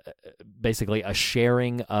basically a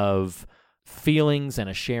sharing of feelings and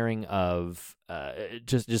a sharing of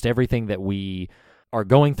just everything that we are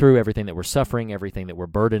going through, everything that we're suffering, everything that we're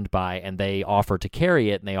burdened by, and they offer to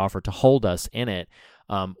carry it and they offer to hold us in it.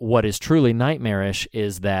 What is truly nightmarish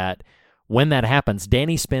is that when that happens,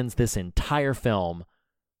 Danny spends this entire film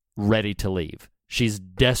ready to leave. She's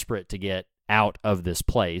desperate to get out of this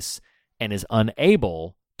place and is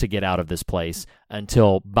unable to get out of this place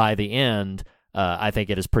until by the end, I think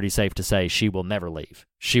it is pretty safe to say she will never leave.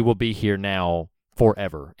 She will be here now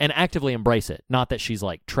forever and actively embrace it. Not that she's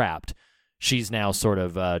like trapped. She's now sort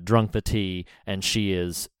of drunk the tea and she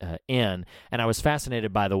is in. And I was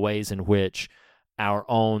fascinated by the ways in which our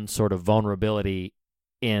own sort of vulnerability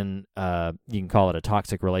in, you can call it a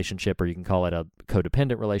toxic relationship or you can call it a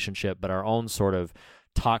codependent relationship, but our own sort of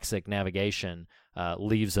toxic navigation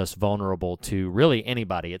leaves us vulnerable to really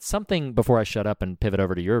anybody. It's something, before I shut up and pivot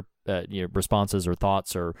over to your responses or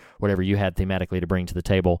thoughts or whatever you had thematically to bring to the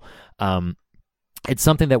table, it's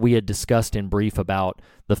something that we had discussed in brief about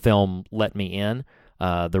the film Let Me In.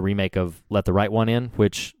 the remake of Let the Right One In,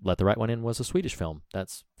 which Let the Right One In was a Swedish film.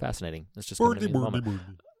 That's fascinating. It's just coming to me in the moment.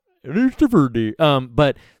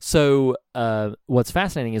 But so what's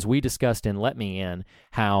fascinating is we discussed in Let Me In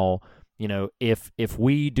how, if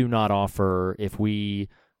we do not offer, if we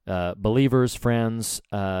believers, friends,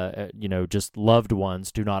 just loved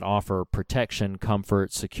ones do not offer protection,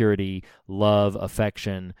 comfort, security, love,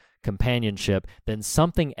 affection, companionship, then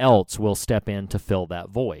something else will step in to fill that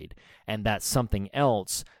void. And that something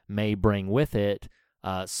else may bring with it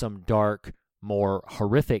some dark, more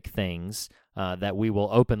horrific things that we will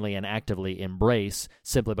openly and actively embrace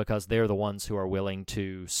simply because they're the ones who are willing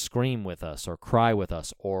to scream with us or cry with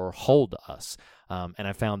us or hold us. And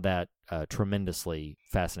I found that tremendously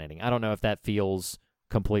fascinating. I don't know if that feels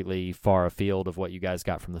completely far afield of what you guys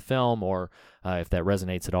got from the film or if that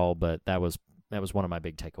resonates at all, but that was one of my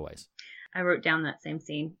big takeaways. I wrote down that same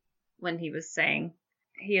scene when he was saying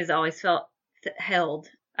he has always felt held.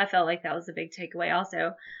 I felt like that was a big takeaway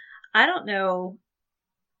also. I don't know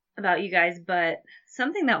about you guys, but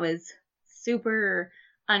something that was super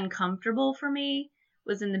uncomfortable for me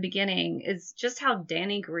was in the beginning is just how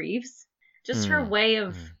Danny grieves. Just her way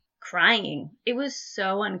of crying. It was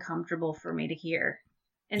so uncomfortable for me to hear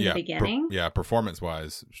in the beginning.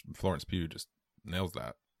 Performance-wise, Florence Pugh just nails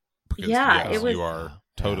that. Because, it was. You are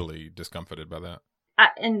totally discomfited by that.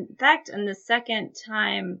 In fact, the second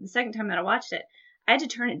time that I watched it, I had to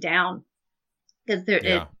turn it down because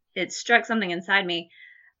it struck something inside me,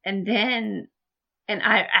 and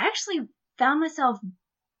I actually found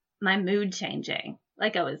my mood changing,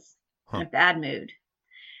 like I was in a bad mood,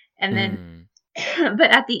 and then,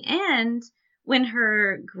 but at the end, when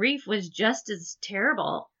her grief was just as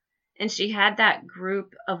terrible, and she had that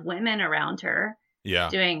group of women around her. Yeah.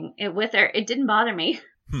 Doing it with her, it didn't bother me.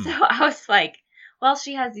 So I was like, well,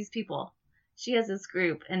 she has these people. She has this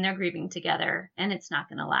group and they're grieving together and it's not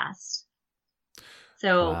going to last.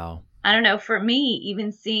 So I don't know. For me,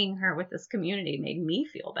 even seeing her with this community made me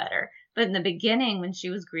feel better. But in the beginning, when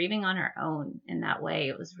she was grieving on her own in that way,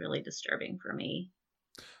 it was really disturbing for me.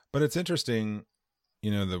 But it's interesting,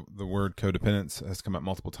 the word codependence has come up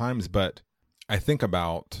multiple times, but I think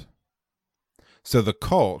about... So the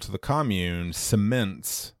cult, the commune,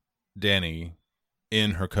 cements Danny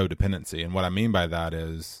in her codependency. And what I mean by that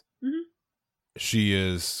is she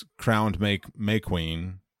is crowned May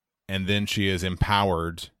Queen, and then she is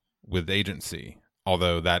empowered with agency,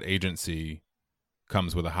 although that agency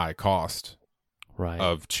comes with a high cost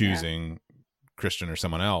of choosing Christian or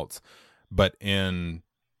someone else. But in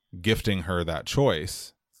gifting her that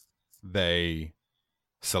choice, they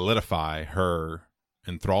solidify her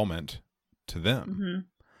enthrallment to them.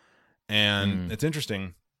 And it's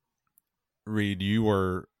interesting, Reed, you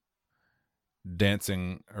were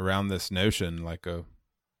dancing around this notion like a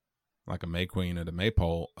May Queen at a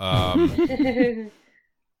maypole. And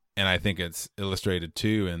I think it's illustrated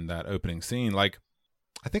too in that opening scene. Like,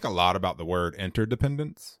 I think a lot about the word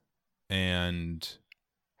interdependence and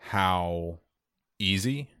how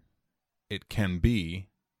easy it can be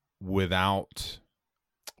without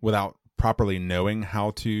properly knowing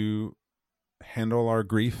how to handle our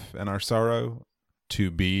grief and our sorrow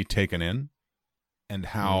to be taken in, and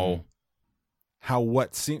how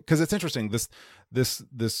what seems, because it's interesting,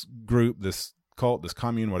 this group, this cult, this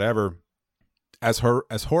commune, whatever, as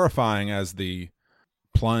horrifying as the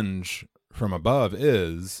plunge from above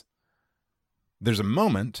is, there's a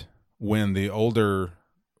moment when the older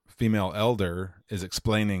female elder is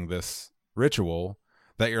explaining this ritual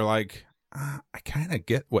that you're like, I kind of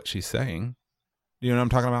get what she's saying. You know what I'm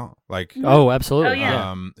talking about? Like, absolutely. Oh,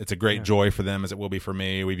 yeah. It's a great joy for them, as it will be for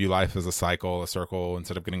me. We view life as a circle,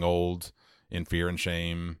 instead of getting old in fear and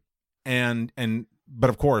shame. But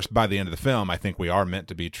of course, by the end of the film, I think we are meant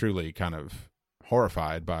to be truly kind of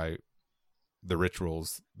horrified by the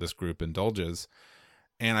rituals this group indulges.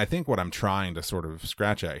 And I think what I'm trying to sort of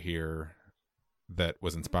scratch at here, that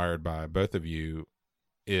was inspired by both of you,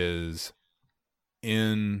 is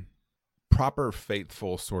in proper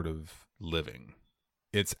faithful sort of living,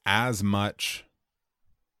 it's as much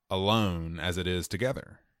alone as it is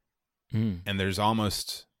together. And there's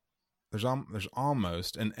almost,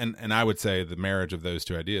 and I would say the marriage of those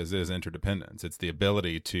two ideas is interdependence. It's the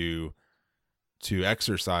ability to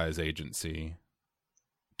exercise agency,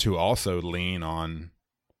 to also lean on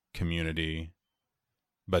community,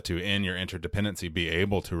 but to, in your interdependency, be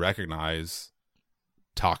able to recognize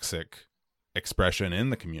toxic expression in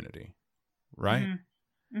the community. Right?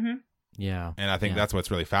 Yeah. And I think that's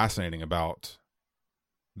what's really fascinating about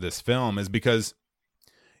this film, is because,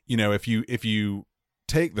 if you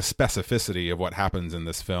take the specificity of what happens in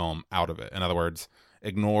this film out of it, in other words,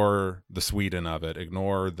 ignore the Sweden of it,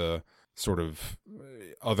 ignore the sort of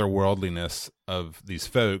otherworldliness of these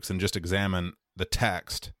folks, and just examine the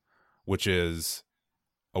text, which is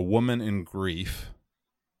a woman in grief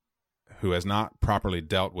who has not properly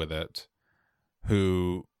dealt with it,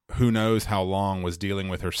 who knows how long was dealing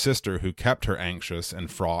with her sister, who kept her anxious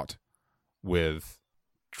and fraught with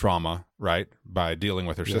trauma, right, by dealing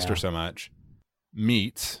with her sister so much,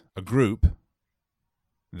 meets a group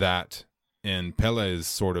that in Pele's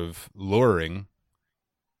sort of luring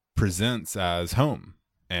presents as home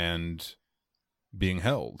and being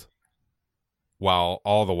held, while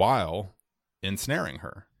all the while ensnaring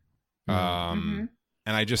her. And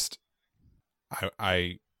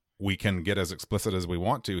we can get as explicit as we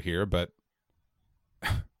want to here, but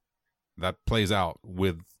that plays out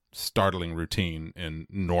with startling routine in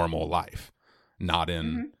normal life, not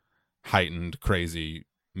in heightened, crazy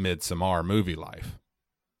Midsommar movie life.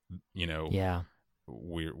 You know,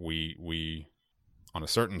 we on a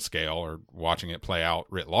certain scale are watching it play out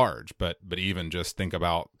writ large, but even just think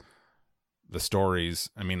about the stories.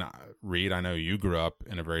 I mean, Reed, I know you grew up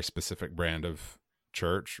in a very specific brand of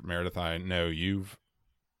church. Meredith, I know you've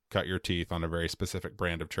cut your teeth on a very specific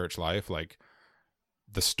brand of church life. Like,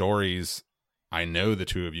 the stories I know the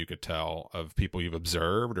two of you could tell of people you've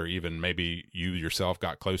observed, or even maybe you yourself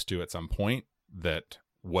got close to at some point, that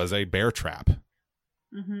was a bear trap.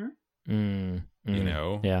 You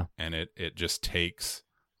know? Yeah. And it just takes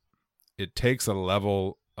a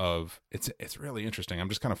level of, it's really interesting. I'm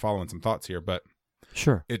just kind of following some thoughts here, but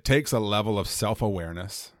sure, it takes a level of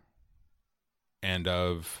self-awareness and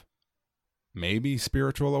of maybe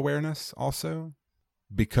spiritual awareness also,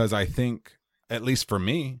 because I think, at least for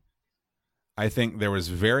me, I think there was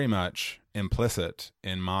very much implicit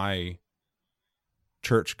in my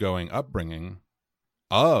church-going upbringing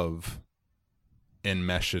of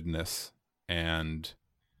enmeshedness, and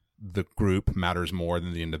the group matters more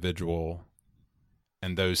than the individual.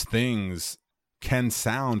 And those things can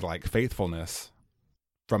sound like faithfulness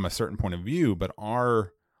from a certain point of view, but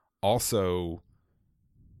are also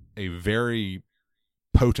a very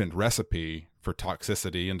potent recipe for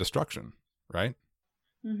toxicity and destruction, right?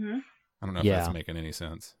 I don't know if that's making any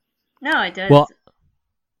sense. No, it does. Well,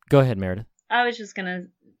 go ahead, Meredith. I was just gonna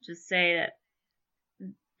say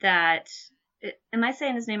that am I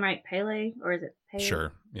saying his name right? Pele, or is it Pele?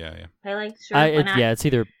 Sure. Yeah. Pele. Sure. It's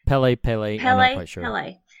either Pele. I'm not quite sure.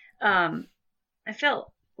 Pele. I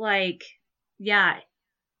felt like,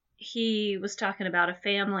 he was talking about a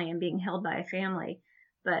family and being held by a family,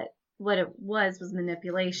 but what it was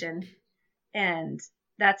manipulation, and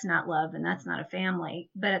that's not love, and that's not a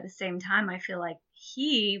family. But at the same time, I feel like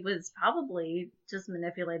he was probably just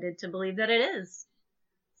manipulated to believe that it is.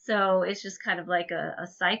 So it's just kind of like a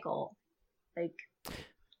cycle, like,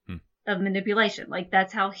 of manipulation. Like,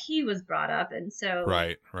 that's how he was brought up, and so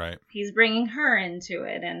right, he's bringing her into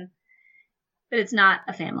it, but it's not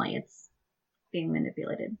a family; it's being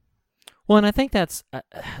manipulated. Well, and I think that's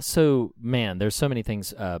so. Man, there's so many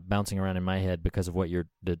things bouncing around in my head because of what you're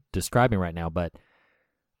describing right now, but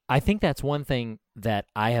I think that's one thing that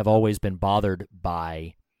I have always been bothered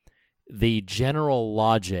by, the general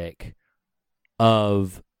logic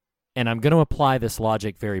of, and I'm going to apply this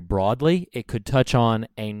logic very broadly. It could touch on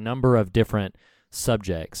a number of different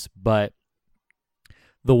subjects, but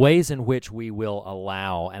the ways in which we will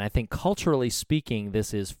allow, and I think culturally speaking,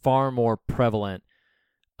 this is far more prevalent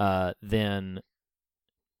than,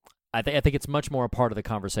 I think it's much more a part of the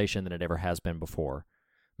conversation than it ever has been before.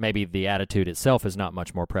 Maybe the attitude itself is not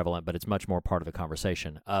much more prevalent, but it's much more part of the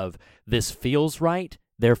conversation of, this feels right,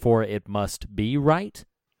 therefore it must be right.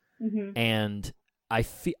 And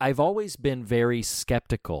I've always been very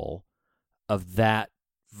skeptical of that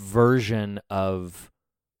version of,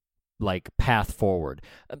 like, path forward.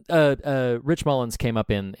 Rich Mullins came up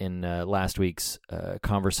in last week's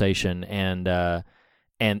conversation,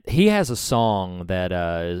 and he has a song that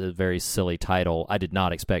is a very silly title. I did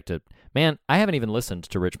not expect it. Man, I haven't even listened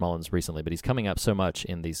to Rich Mullins recently, but he's coming up so much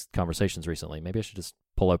in these conversations recently. Maybe I should just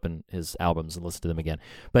pull open his albums and listen to them again.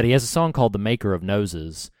 But he has a song called The Maker of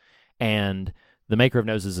Noses, and The Maker of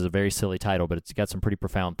Noses is a very silly title, but it's got some pretty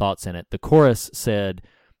profound thoughts in it. The chorus said,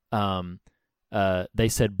 they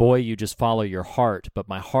said, "Boy, you just follow your heart, but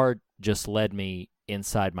my heart just led me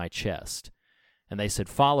inside my chest." And they said,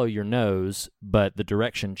 "Follow your nose, but the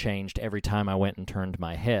direction changed every time I went and turned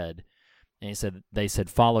my head." And they said,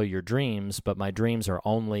 "Follow your dreams, but my dreams are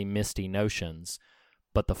only misty notions.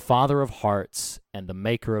 But the Father of hearts and the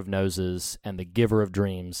Maker of noses and the Giver of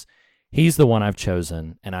dreams, he's the one I've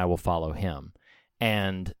chosen, and I will follow him."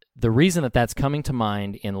 And the reason that that's coming to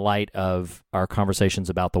mind in light of our conversations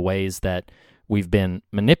about the ways that we've been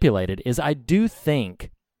manipulated is I do think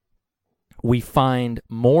we find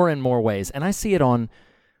more and more ways, and I see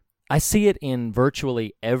it in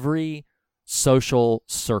virtually every social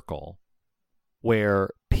circle where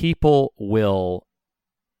people will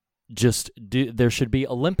just do, there should be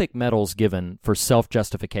Olympic medals given for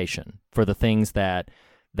self-justification for the things that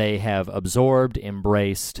they have absorbed,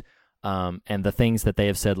 embraced, and the things that they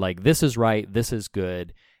have said, like, this is right, this is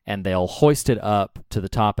good, and they'll hoist it up to the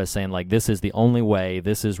top as saying, like, this is the only way,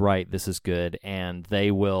 this is right, this is good, and they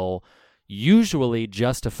will usually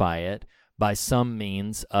justify it by some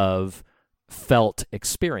means of felt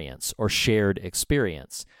experience or shared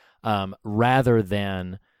experience, rather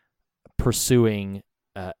than pursuing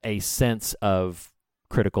a sense of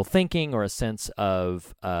critical thinking or a sense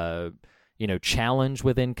of challenge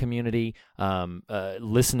within community,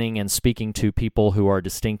 listening and speaking to people who are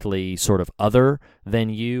distinctly sort of other than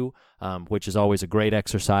you, which is always a great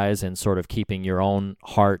exercise in sort of keeping your own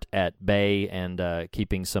heart at bay and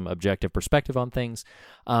keeping some objective perspective on things.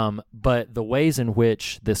 But the ways in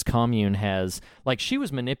which this commune has, like, she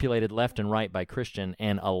was manipulated left and right by Christian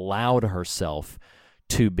and allowed herself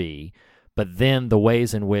to be, but then the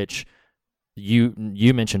ways in which you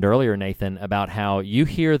mentioned earlier, Nathan, about how you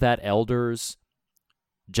hear that elder's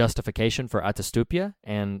justification for Atastupia,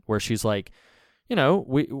 and where she's like,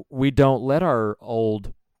 we don't let our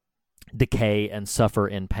old decay and suffer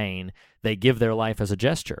in pain. They give their life as a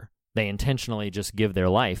gesture. They intentionally just give their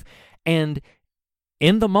life. And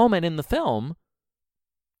in the moment in the film,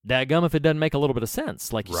 dadgum if it doesn't make a little bit of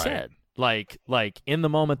sense, like you said. Like in the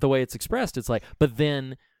moment, the way it's expressed, it's like, but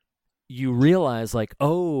then you realize, like,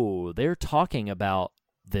 oh, they're talking about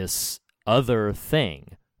this other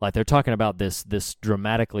thing. Like, they're talking about this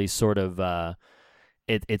dramatically sort of,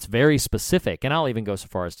 it's very specific, and I'll even go so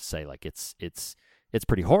far as to say, like, it's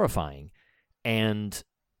pretty horrifying. And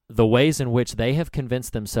the ways in which they have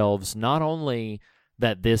convinced themselves not only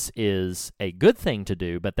that this is a good thing to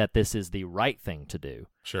do, but that this is the right thing to do.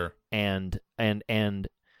 Sure. And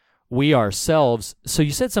we ourselves, so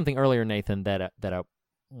you said something earlier, Nathan, that I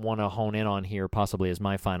want to hone in on here, possibly as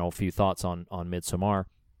my final few thoughts on Midsommar.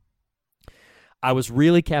 I was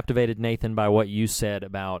really captivated, Nathan, by what you said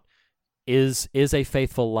about is a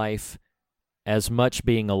faithful life as much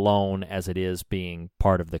being alone as it is being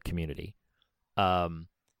part of the community. And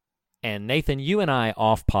Nathan, you and I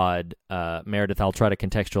off pod, Meredith, I'll try to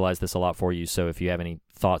contextualize this a lot for you, so if you have any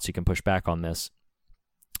thoughts, you can push back on this.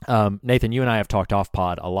 Nathan, you and I have talked off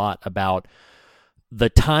pod a lot about the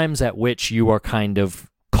times at which you are kind of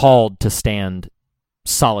called to stand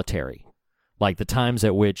solitary, like the times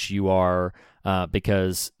at which you are,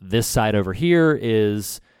 because this side over here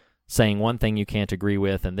is saying one thing you can't agree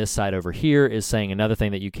with, and this side over here is saying another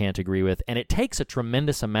thing that you can't agree with, and it takes a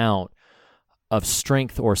tremendous amount of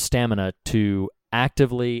strength or stamina to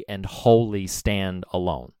actively and wholly stand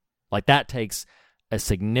alone. Like, that takes a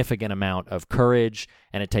significant amount of courage,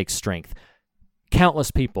 and it takes strength. Countless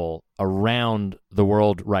people around the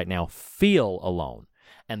world right now feel alone,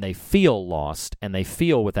 and they feel lost, and they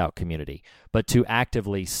feel without community. But to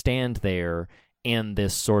actively stand there in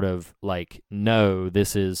this sort of like, no,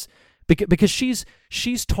 this is because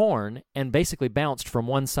she's torn and basically bounced from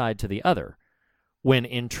one side to the other, when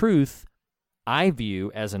in truth, I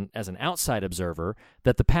view as an outside observer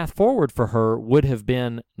that the path forward for her would have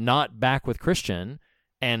been not back with Christian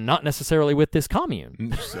and not necessarily with this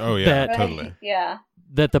commune. Oh yeah, totally. Yeah.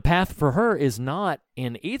 That the path for her is not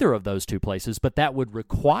in either of those two places, but that would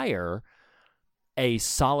require a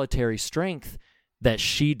solitary strength that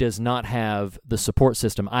she does not have the support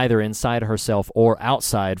system either inside herself or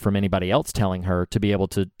outside from anybody else telling her to be able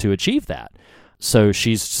to achieve that. So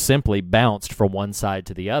she's simply bounced from one side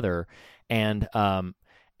to the other. And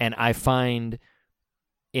I find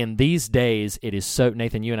in these days, it is so,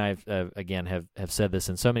 Nathan, you and I again have said this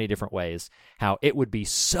in so many different ways, how it would be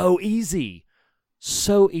so easy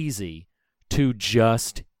to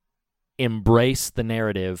just embrace the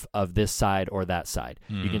narrative of this side or that side.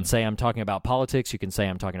 You can say I'm talking about politics, you can say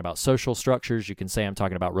I'm talking about social structures, you can say I'm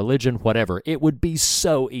talking about religion, whatever. It would be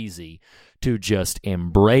so easy to just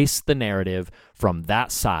embrace the narrative from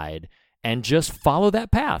that side and just follow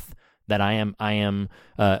that path. That I'll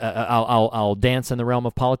dance in the realm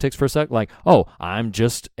of politics for a sec. Like, oh, I'm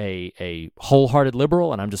just a wholehearted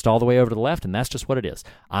liberal, and I'm just all the way over to the left, and that's just what it is.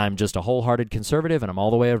 I'm just a wholehearted conservative, and I'm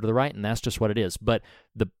all the way over to the right, and that's just what it is. But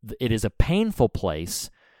it is a painful place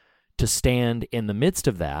to stand in the midst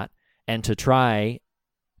of that and to try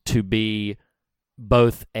to be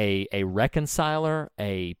both a reconciler,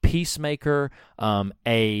 a peacemaker,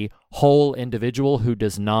 a whole individual who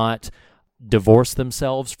does not divorce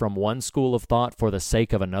themselves from one school of thought for the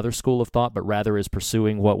sake of another school of thought, but rather is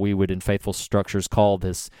pursuing what we would in Faithful Structures call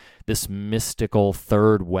this mystical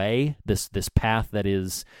third way, this path that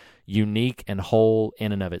is unique and whole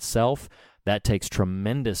in and of itself. That takes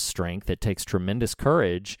tremendous strength. It takes tremendous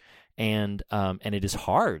courage, and it is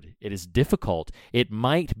hard. It is difficult. It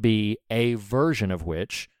might be a version of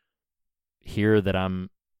which, here that I'm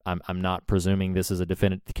not presuming this is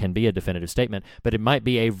can be a definitive statement, but it might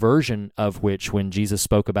be a version of which when Jesus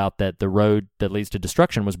spoke about that the road that leads to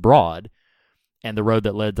destruction was broad and the road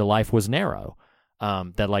that led to life was narrow.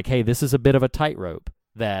 That like, hey, this is a bit of a tightrope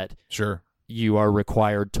that Sure. you are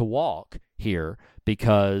required to walk here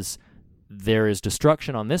because there is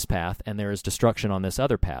destruction on this path and there is destruction on this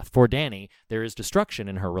other path. For Danny, there is destruction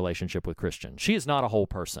in her relationship with Christian. She is not a whole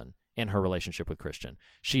person in her relationship with Christian.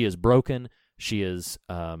 She is broken. She is,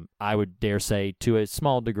 I would dare say, to a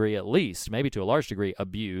small degree at least, maybe to a large degree,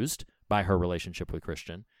 abused by her relationship with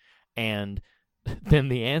Christian. And then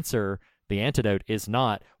the antidote is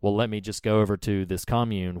not, well, let me just go over to this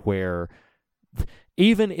commune where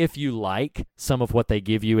even if you like some of what they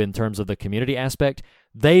give you in terms of the community aspect,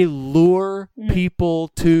 they lure people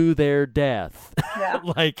to their death. Yeah.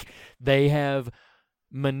 Like they have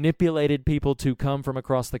manipulated people to come from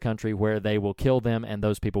across the country where they will kill them, and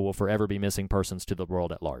those people will forever be missing persons to the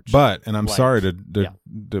world at large. But, and I'm Like, sorry to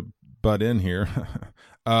butt in here.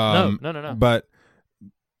 No. But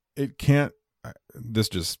it can't. This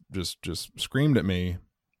just screamed at me.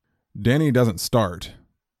 Danny doesn't start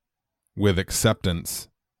with acceptance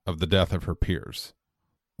of the death of her peers.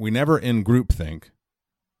 We never in groupthink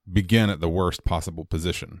begin at the worst possible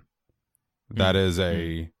position. That is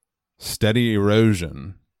a steady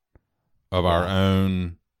erosion of our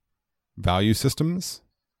own value systems,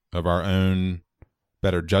 of our own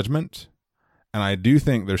better judgment. And I do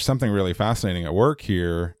think there's something really fascinating at work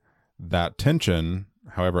here. That tension,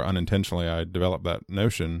 however unintentionally I developed that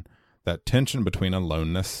notion, that tension between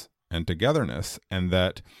aloneness and togetherness. And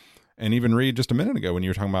even Reed, just a minute ago when you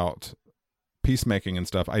were talking about peacemaking and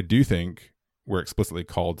stuff, I do think we're explicitly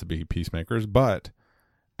called to be peacemakers, but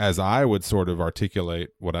as I would sort of articulate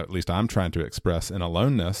what at least I'm trying to express in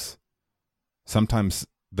aloneness, sometimes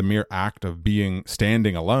the mere act of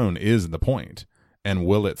standing alone is the point and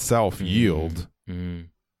will itself yield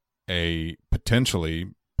a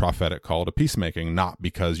potentially prophetic call to peacemaking, not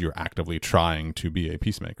because you're actively trying to be a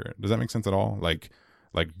peacemaker. Does that make sense at all? I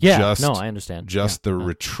understand. Just the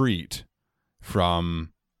retreat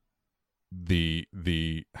from the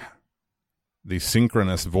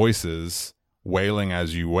synchronous voices wailing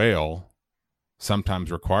as you wail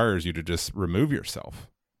sometimes requires you to just remove yourself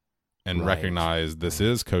and recognize this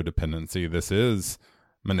is codependency, this is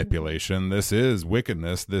manipulation, this is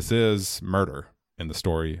wickedness, this is murder in the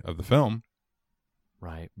story of the film.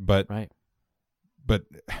 But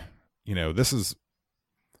this is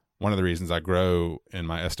one of the reasons I grow in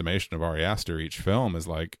my estimation of Ari Aster each film is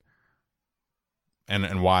like,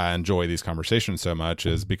 and why I enjoy these conversations so much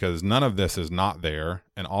is because none of this is not there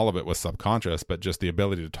and all of it was subconscious, but just the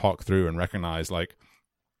ability to talk through and recognize, like,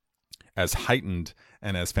 as heightened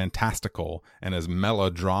and as fantastical and as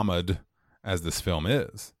melodramaed as this film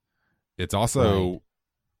is, it's also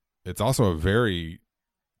a very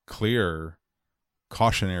clear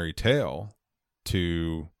cautionary tale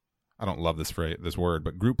to, I don't love this word,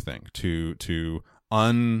 but groupthink, to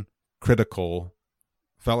uncritical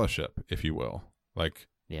fellowship, if you will. Like,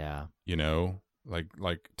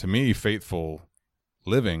 like to me, faithful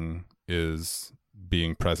living is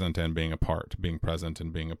being present and being apart, being present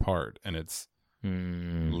and being apart. And it's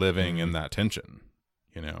living in that tension,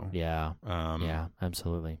 Yeah,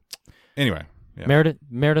 absolutely. Anyway. Yeah.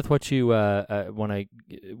 Meredith, what you want to,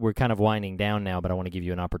 we're kind of winding down now, but I want to give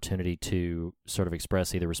you an opportunity to sort of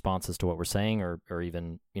express either responses to what we're saying or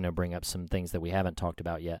even, bring up some things that we haven't talked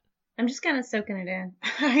about yet. I'm just kind of soaking it in.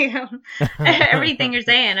 Everything you're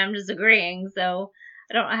saying, I'm just agreeing. So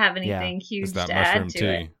I don't have anything huge to add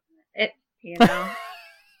to it.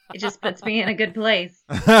 It just puts me in a good place.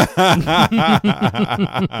 The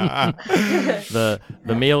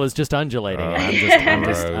meal is just undulating.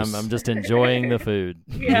 I'm just enjoying the food.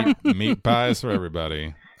 Yeah. Meat pies for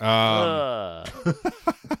everybody. Reed,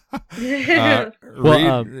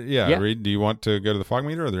 do you want to go to the fog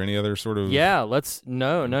meter? Are there any other sort of? Yeah, let's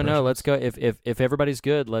go. If everybody's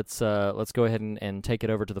good, let's go ahead and take it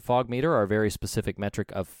over to the fog meter, our very specific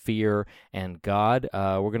metric of fear and God.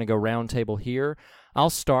 We're gonna go round table here. I'll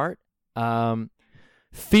start.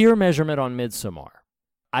 Fear measurement on Midsommar.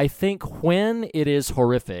 I think when it is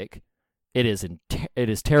horrific, it is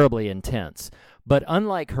terribly intense. But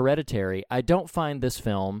unlike Hereditary, I don't find this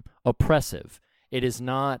film oppressive. It is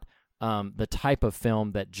not the type of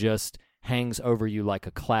film that just hangs over you like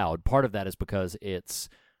a cloud. Part of that is because its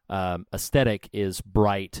aesthetic is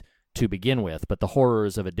bright to begin with, but the horror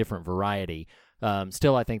is of a different variety.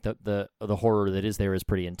 Still, I think that the horror that is there is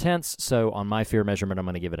pretty intense. So on my fear measurement, I'm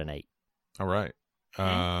going to give it an 8. All right.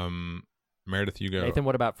 Meredith, you go. Nathan,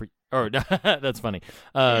 what about for? Oh, that's funny.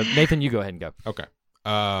 Nathan, you go ahead and go. Okay.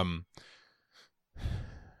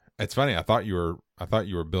 It's funny. I thought you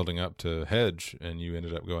were building up to Hedge, and you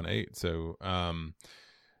ended up going 8. So, I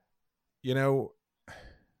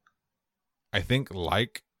think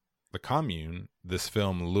like The Commune, this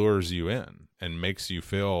film lures you in and makes you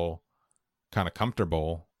feel kind of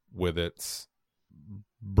comfortable with its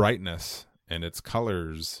brightness and its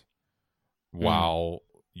colors, while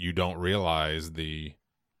you don't realize the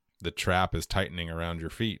trap is tightening around your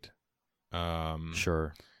feet.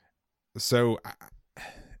 Sure. So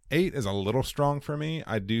 8 is a little strong for me.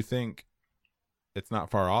 I do think it's not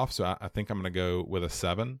far off, so I think I'm going to go with a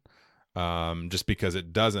 7, just because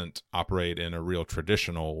it doesn't operate in a real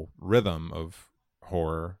traditional rhythm of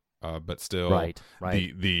horror, but still right.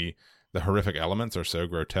 the horrific elements are so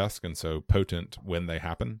grotesque and so potent when they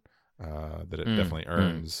happen, that it definitely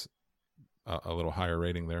earns a little higher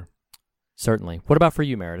rating there. Certainly. What about for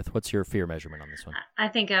you, Meredith? What's your fear measurement on this one? I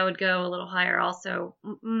think I would go a little higher also,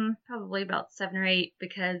 probably about 7 or 8,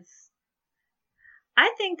 because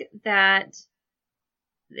I think that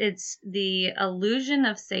it's the illusion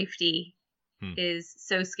of safety is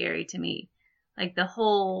so scary to me. Like the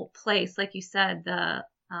whole place, like you said,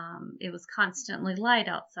 it was constantly light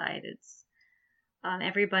outside. It's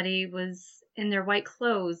everybody was in their white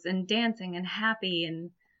clothes and dancing and happy and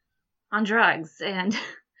on drugs, and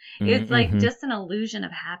it's like just an illusion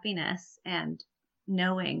of happiness, and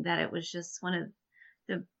knowing that it was just one of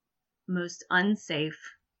the most unsafe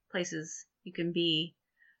places you can be.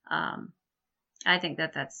 I think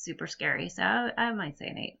that's super scary. So I might say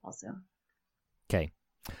an 8 also. Okay.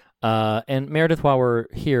 And Meredith, while we're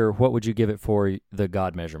here, what would you give it for the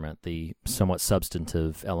God measurement, the somewhat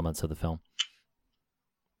substantive elements of the film?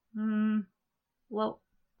 Well,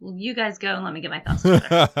 you guys go and let me get my thoughts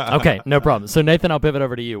together. Okay, no problem. So Nathan, I'll pivot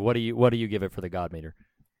over to you. What do you give it for the God meter?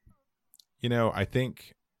 I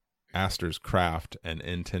think Astor's craft and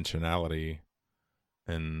intentionality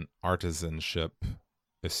and artisanship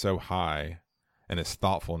is so high, and his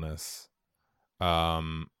thoughtfulness.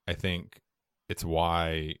 I think it's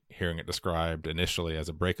why hearing it described initially as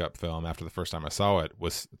a breakup film after the first time I saw it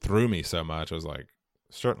threw me so much. I was like,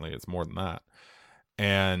 certainly it's more than that.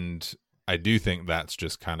 And I do think that's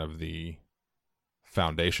just kind of the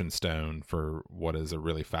foundation stone for what is a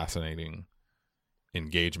really fascinating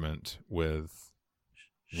engagement with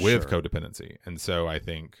codependency. And so I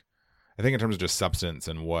think in terms of just substance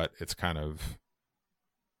and what it's kind of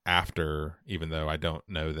after, even though I don't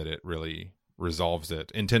know that it really resolves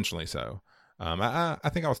it intentionally so, I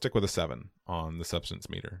think I'll stick with a 7 on the substance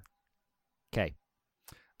meter. Okay.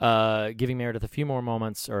 Giving Meredith a few more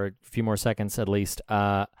moments, or a few more seconds at least.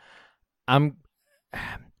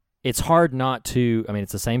 It's hard not to,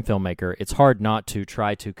 it's the same filmmaker. It's hard not to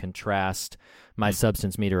try to contrast my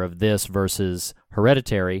substance meter of this versus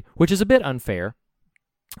Hereditary, which is a bit unfair.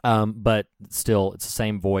 But still, it's the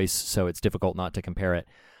same voice, so it's difficult not to compare it.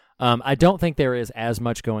 I don't think there is as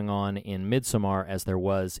much going on in Midsommar as there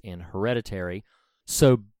was in Hereditary.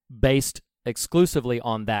 So based exclusively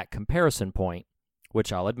on that comparison point,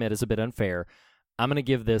 which I'll admit is a bit unfair, I'm going to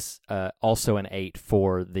give this also an 8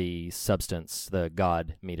 for the substance, the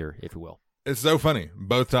God meter, if you will. It's so funny.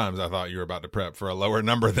 Both times I thought you were about to prep for a lower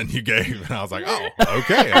number than you gave, and I was like, "Oh,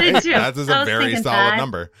 okay, that is a very solid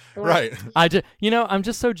number." Right? I'm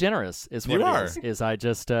just so generous. Is what you it are. Is I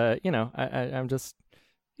just, I'm just,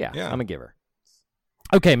 I'm a giver.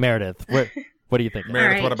 Okay, Meredith, what do you think?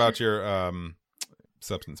 Meredith, right. What about your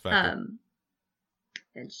substance factor?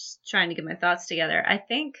 Just trying to get my thoughts together. I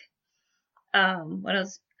think what I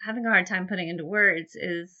was having a hard time putting into words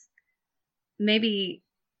is maybe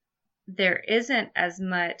there isn't as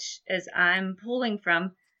much as I'm pulling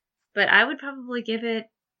from, but I would probably give it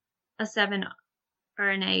a 7 or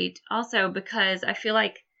an 8 also, because I feel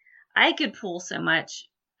like I could pull so much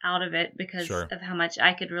out of it because of how much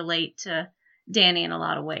I could relate to Danny in a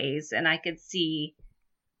lot of ways. And I could see,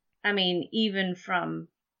 even from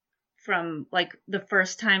like the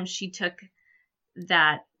first time she took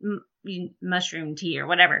that mushroom tea or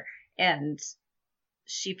whatever, and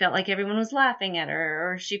she felt like everyone was laughing at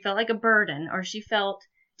her, or she felt like a burden, or she felt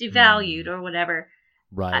devalued or whatever.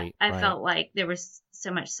 Right. I felt like there was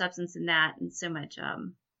so much substance in that, and so much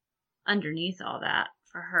underneath all that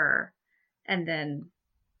for her. And then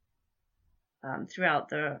throughout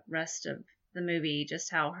the rest of the movie,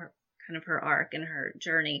 just how her kind of her arc and her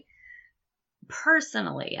journey.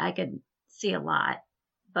 Personally, I could see a lot,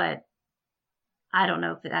 but I don't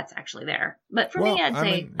know if that's actually there. But for me,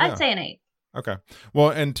 I'd say an 8. Okay. Well,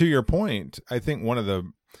 and to your point, I think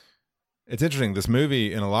it's interesting. This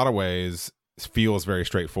movie, in a lot of ways, feels very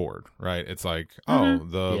straightforward, right? It's like,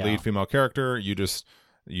 the lead female character,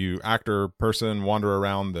 you actor person wander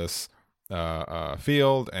around this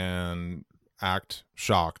field and act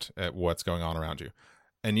shocked at what's going on around you.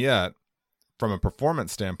 And yet, from a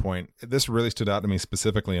performance standpoint, this really stood out to me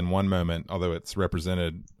specifically in one moment, although it's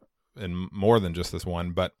represented in more than just this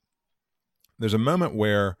one. But there's a moment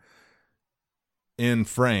where in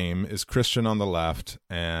frame is Christian on the left,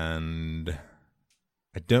 and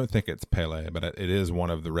I don't think it's Pele, but it is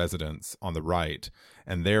one of the residents on the right,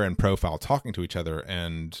 and they're in profile talking to each other,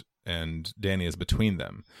 and Danny is between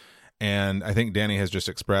them. And I think Danny has just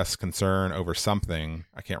expressed concern over something.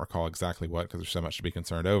 I can't recall exactly what, because there's so much to be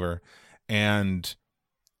concerned over. And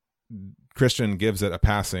Christian gives it a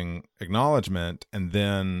passing acknowledgement, and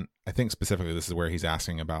then I think specifically this is where he's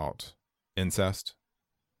asking about incest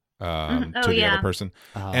to the other person.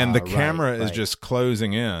 And the camera is just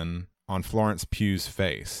closing in on Florence Pugh's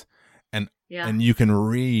face. And you can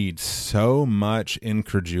read so much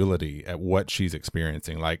incredulity at what she's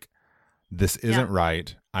experiencing. Like, this isn't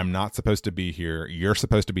right. I'm not supposed to be here. You're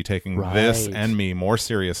supposed to be taking this and me more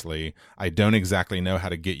seriously. I don't exactly know how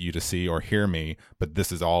to get you to see or hear me, but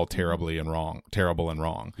this is all terrible and wrong.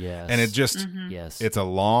 Yes. And it just, yes, it's a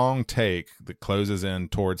long take that closes in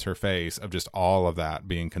towards her face of just all of that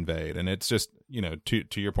being conveyed. And it's just, to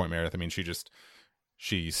your point, Meredith, I mean,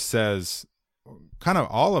 she says, kind of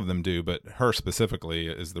all of them do, but her specifically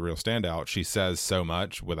is the real standout. She says so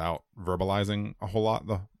much without verbalizing a whole lot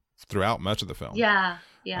throughout much of the film. Yeah.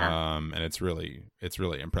 And it's really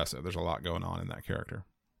impressive. There's a lot going on in that character.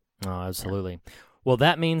 Oh, absolutely. Well,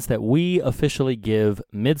 that means that we officially give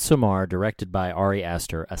Midsommar, directed by Ari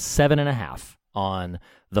Aster, a 7.5 on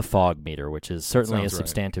the fog meter, which is certainly a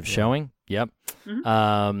substantive showing. Yep.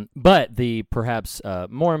 Mm-hmm. But the perhaps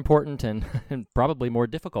more important and probably more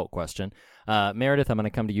difficult question, Meredith, I'm going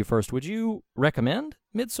to come to you first. Would you recommend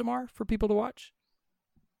Midsommar for people to watch?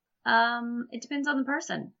 It depends on the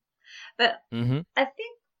person. But I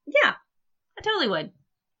think, I totally would.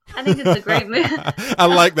 I think it's a great movie. I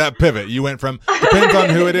like that pivot. You went from, depends on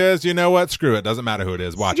who it is, you know what? Screw it. Doesn't matter who it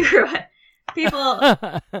is. Watch it.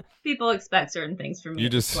 People expect certain things from me. You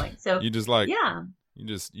just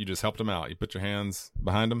helped them out. You put your hands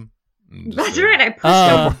behind them. That's right. I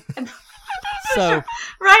pushed them. So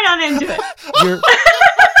right on into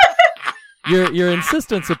it. Your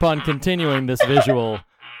insistence upon continuing this visual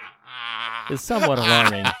is somewhat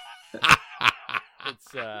alarming.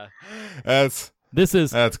 This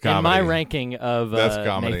is comedy. In my ranking of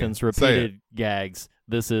Nathan's repeated gags.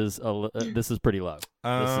 This is pretty low.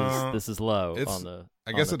 This is low on the.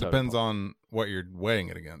 I guess it depends on what you're weighing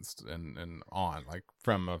it against and on. Like,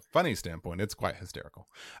 from a funny standpoint, it's quite hysterical.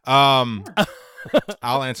 I'll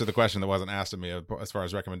answer the question that wasn't asked of me as far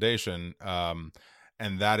as recommendation,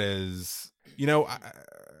 and that is,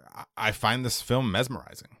 I find this film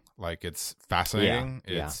mesmerizing. Like, it's fascinating.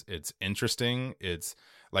 It's interesting. It's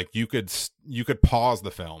like you could pause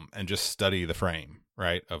the film and just study the frame,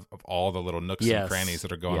 right? Of all the little nooks and crannies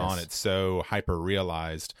that are going on. It's so hyper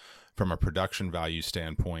realized from a production value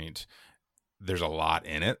standpoint. There's a lot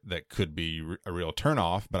in it that could be a real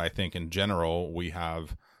turnoff, but I think in general we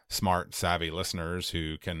have smart, savvy listeners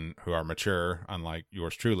who are mature, unlike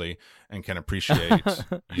yours truly, and can appreciate,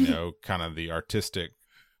 kind of the artistic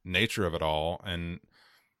nature of it all. And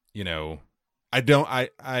I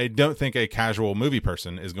don't think a casual movie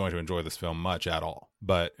person is going to enjoy this film much at all.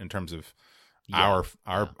 But in terms of our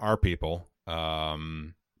people, I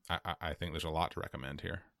think there's a lot to recommend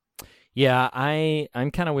here. Yeah,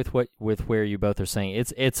 I'm kind of with where you both are saying.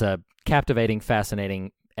 It's a captivating,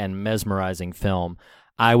 fascinating, and mesmerizing film.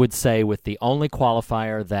 I would say with the only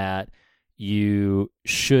qualifier that you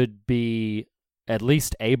should be at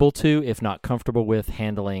least able to, if not comfortable with,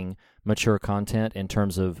 handling mature content in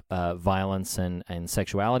terms of violence and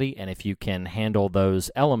sexuality. And if you can handle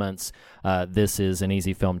those elements, this is an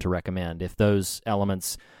easy film to recommend. If those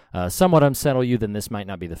elements somewhat unsettle you, then this might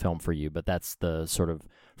not be the film for you. But that's the sort of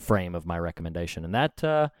frame of my recommendation. And that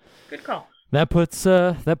good call. That puts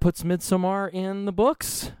Midsommar in the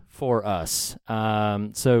books for us.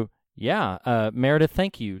 Meredith,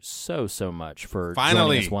 thank you so much for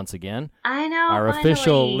joining us once again. I know. Our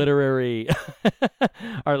official literary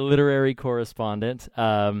correspondent.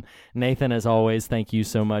 Nathan, as always, thank you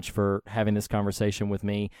so much for having this conversation with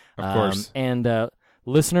me. Of course. And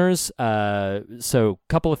listeners, so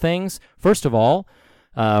couple of things. First of all,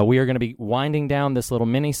 We are going to be winding down this little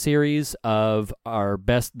mini series of our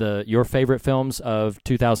your favorite films of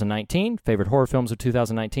 2019, favorite horror films of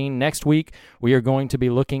 2019. Next week, we are going to be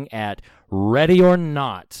looking at Ready or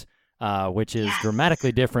Not, which is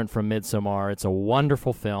dramatically different from Midsommar. It's a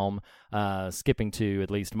wonderful film. Skipping to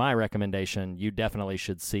at least my recommendation, you definitely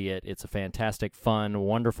should see it. It's a fantastic, fun,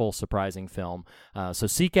 wonderful, surprising film. So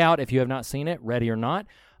seek out, if you have not seen it, Ready or Not.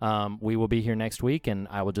 We will be here next week, and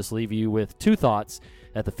I will just leave you with two thoughts: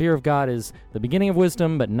 that the fear of God is the beginning of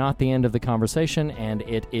wisdom, but not the end of the conversation, and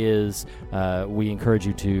it is, we encourage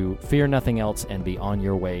you to fear nothing else and be on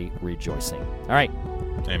your way rejoicing. All right.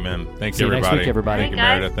 Amen. Thank See you, you everybody. next week, everybody. Thank you, Hey,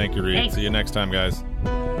 guys. Meredith. Thank you, Reed. Thanks. See you next time, guys.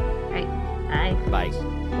 All right. Bye.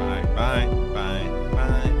 Bye. Bye. Bye. Bye.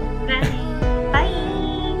 Bye. Bye. Bye.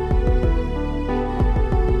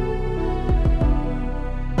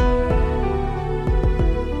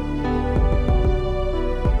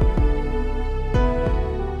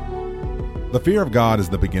 The fear of God is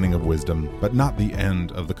the beginning of wisdom, but not the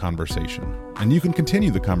end of the conversation. And you can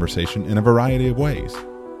continue the conversation in a variety of ways.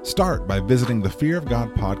 Start by visiting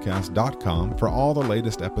thefearofgodpodcast.com for all the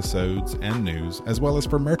latest episodes and news, as well as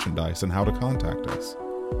for merchandise and how to contact us.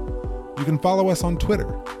 You can follow us on Twitter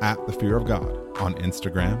 @thefearofgod, on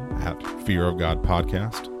Instagram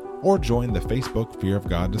 @fearofgodpodcast, or join the Facebook Fear of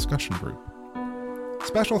God discussion group.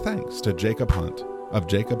 Special thanks to Jacob Hunt of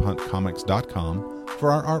jacobhuntcomics.com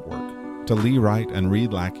for our artwork, to Lee Wright and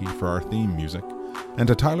Reed Lackey for our theme music, and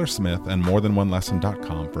to Tyler Smith and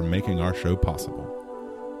morethanonelesson.com for making our show possible.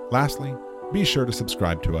 Lastly, be sure to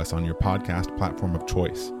subscribe to us on your podcast platform of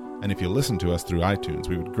choice, and if you listen to us through iTunes,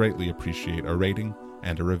 we would greatly appreciate a rating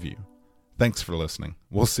and a review. Thanks for listening.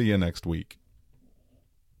 We'll see you next week.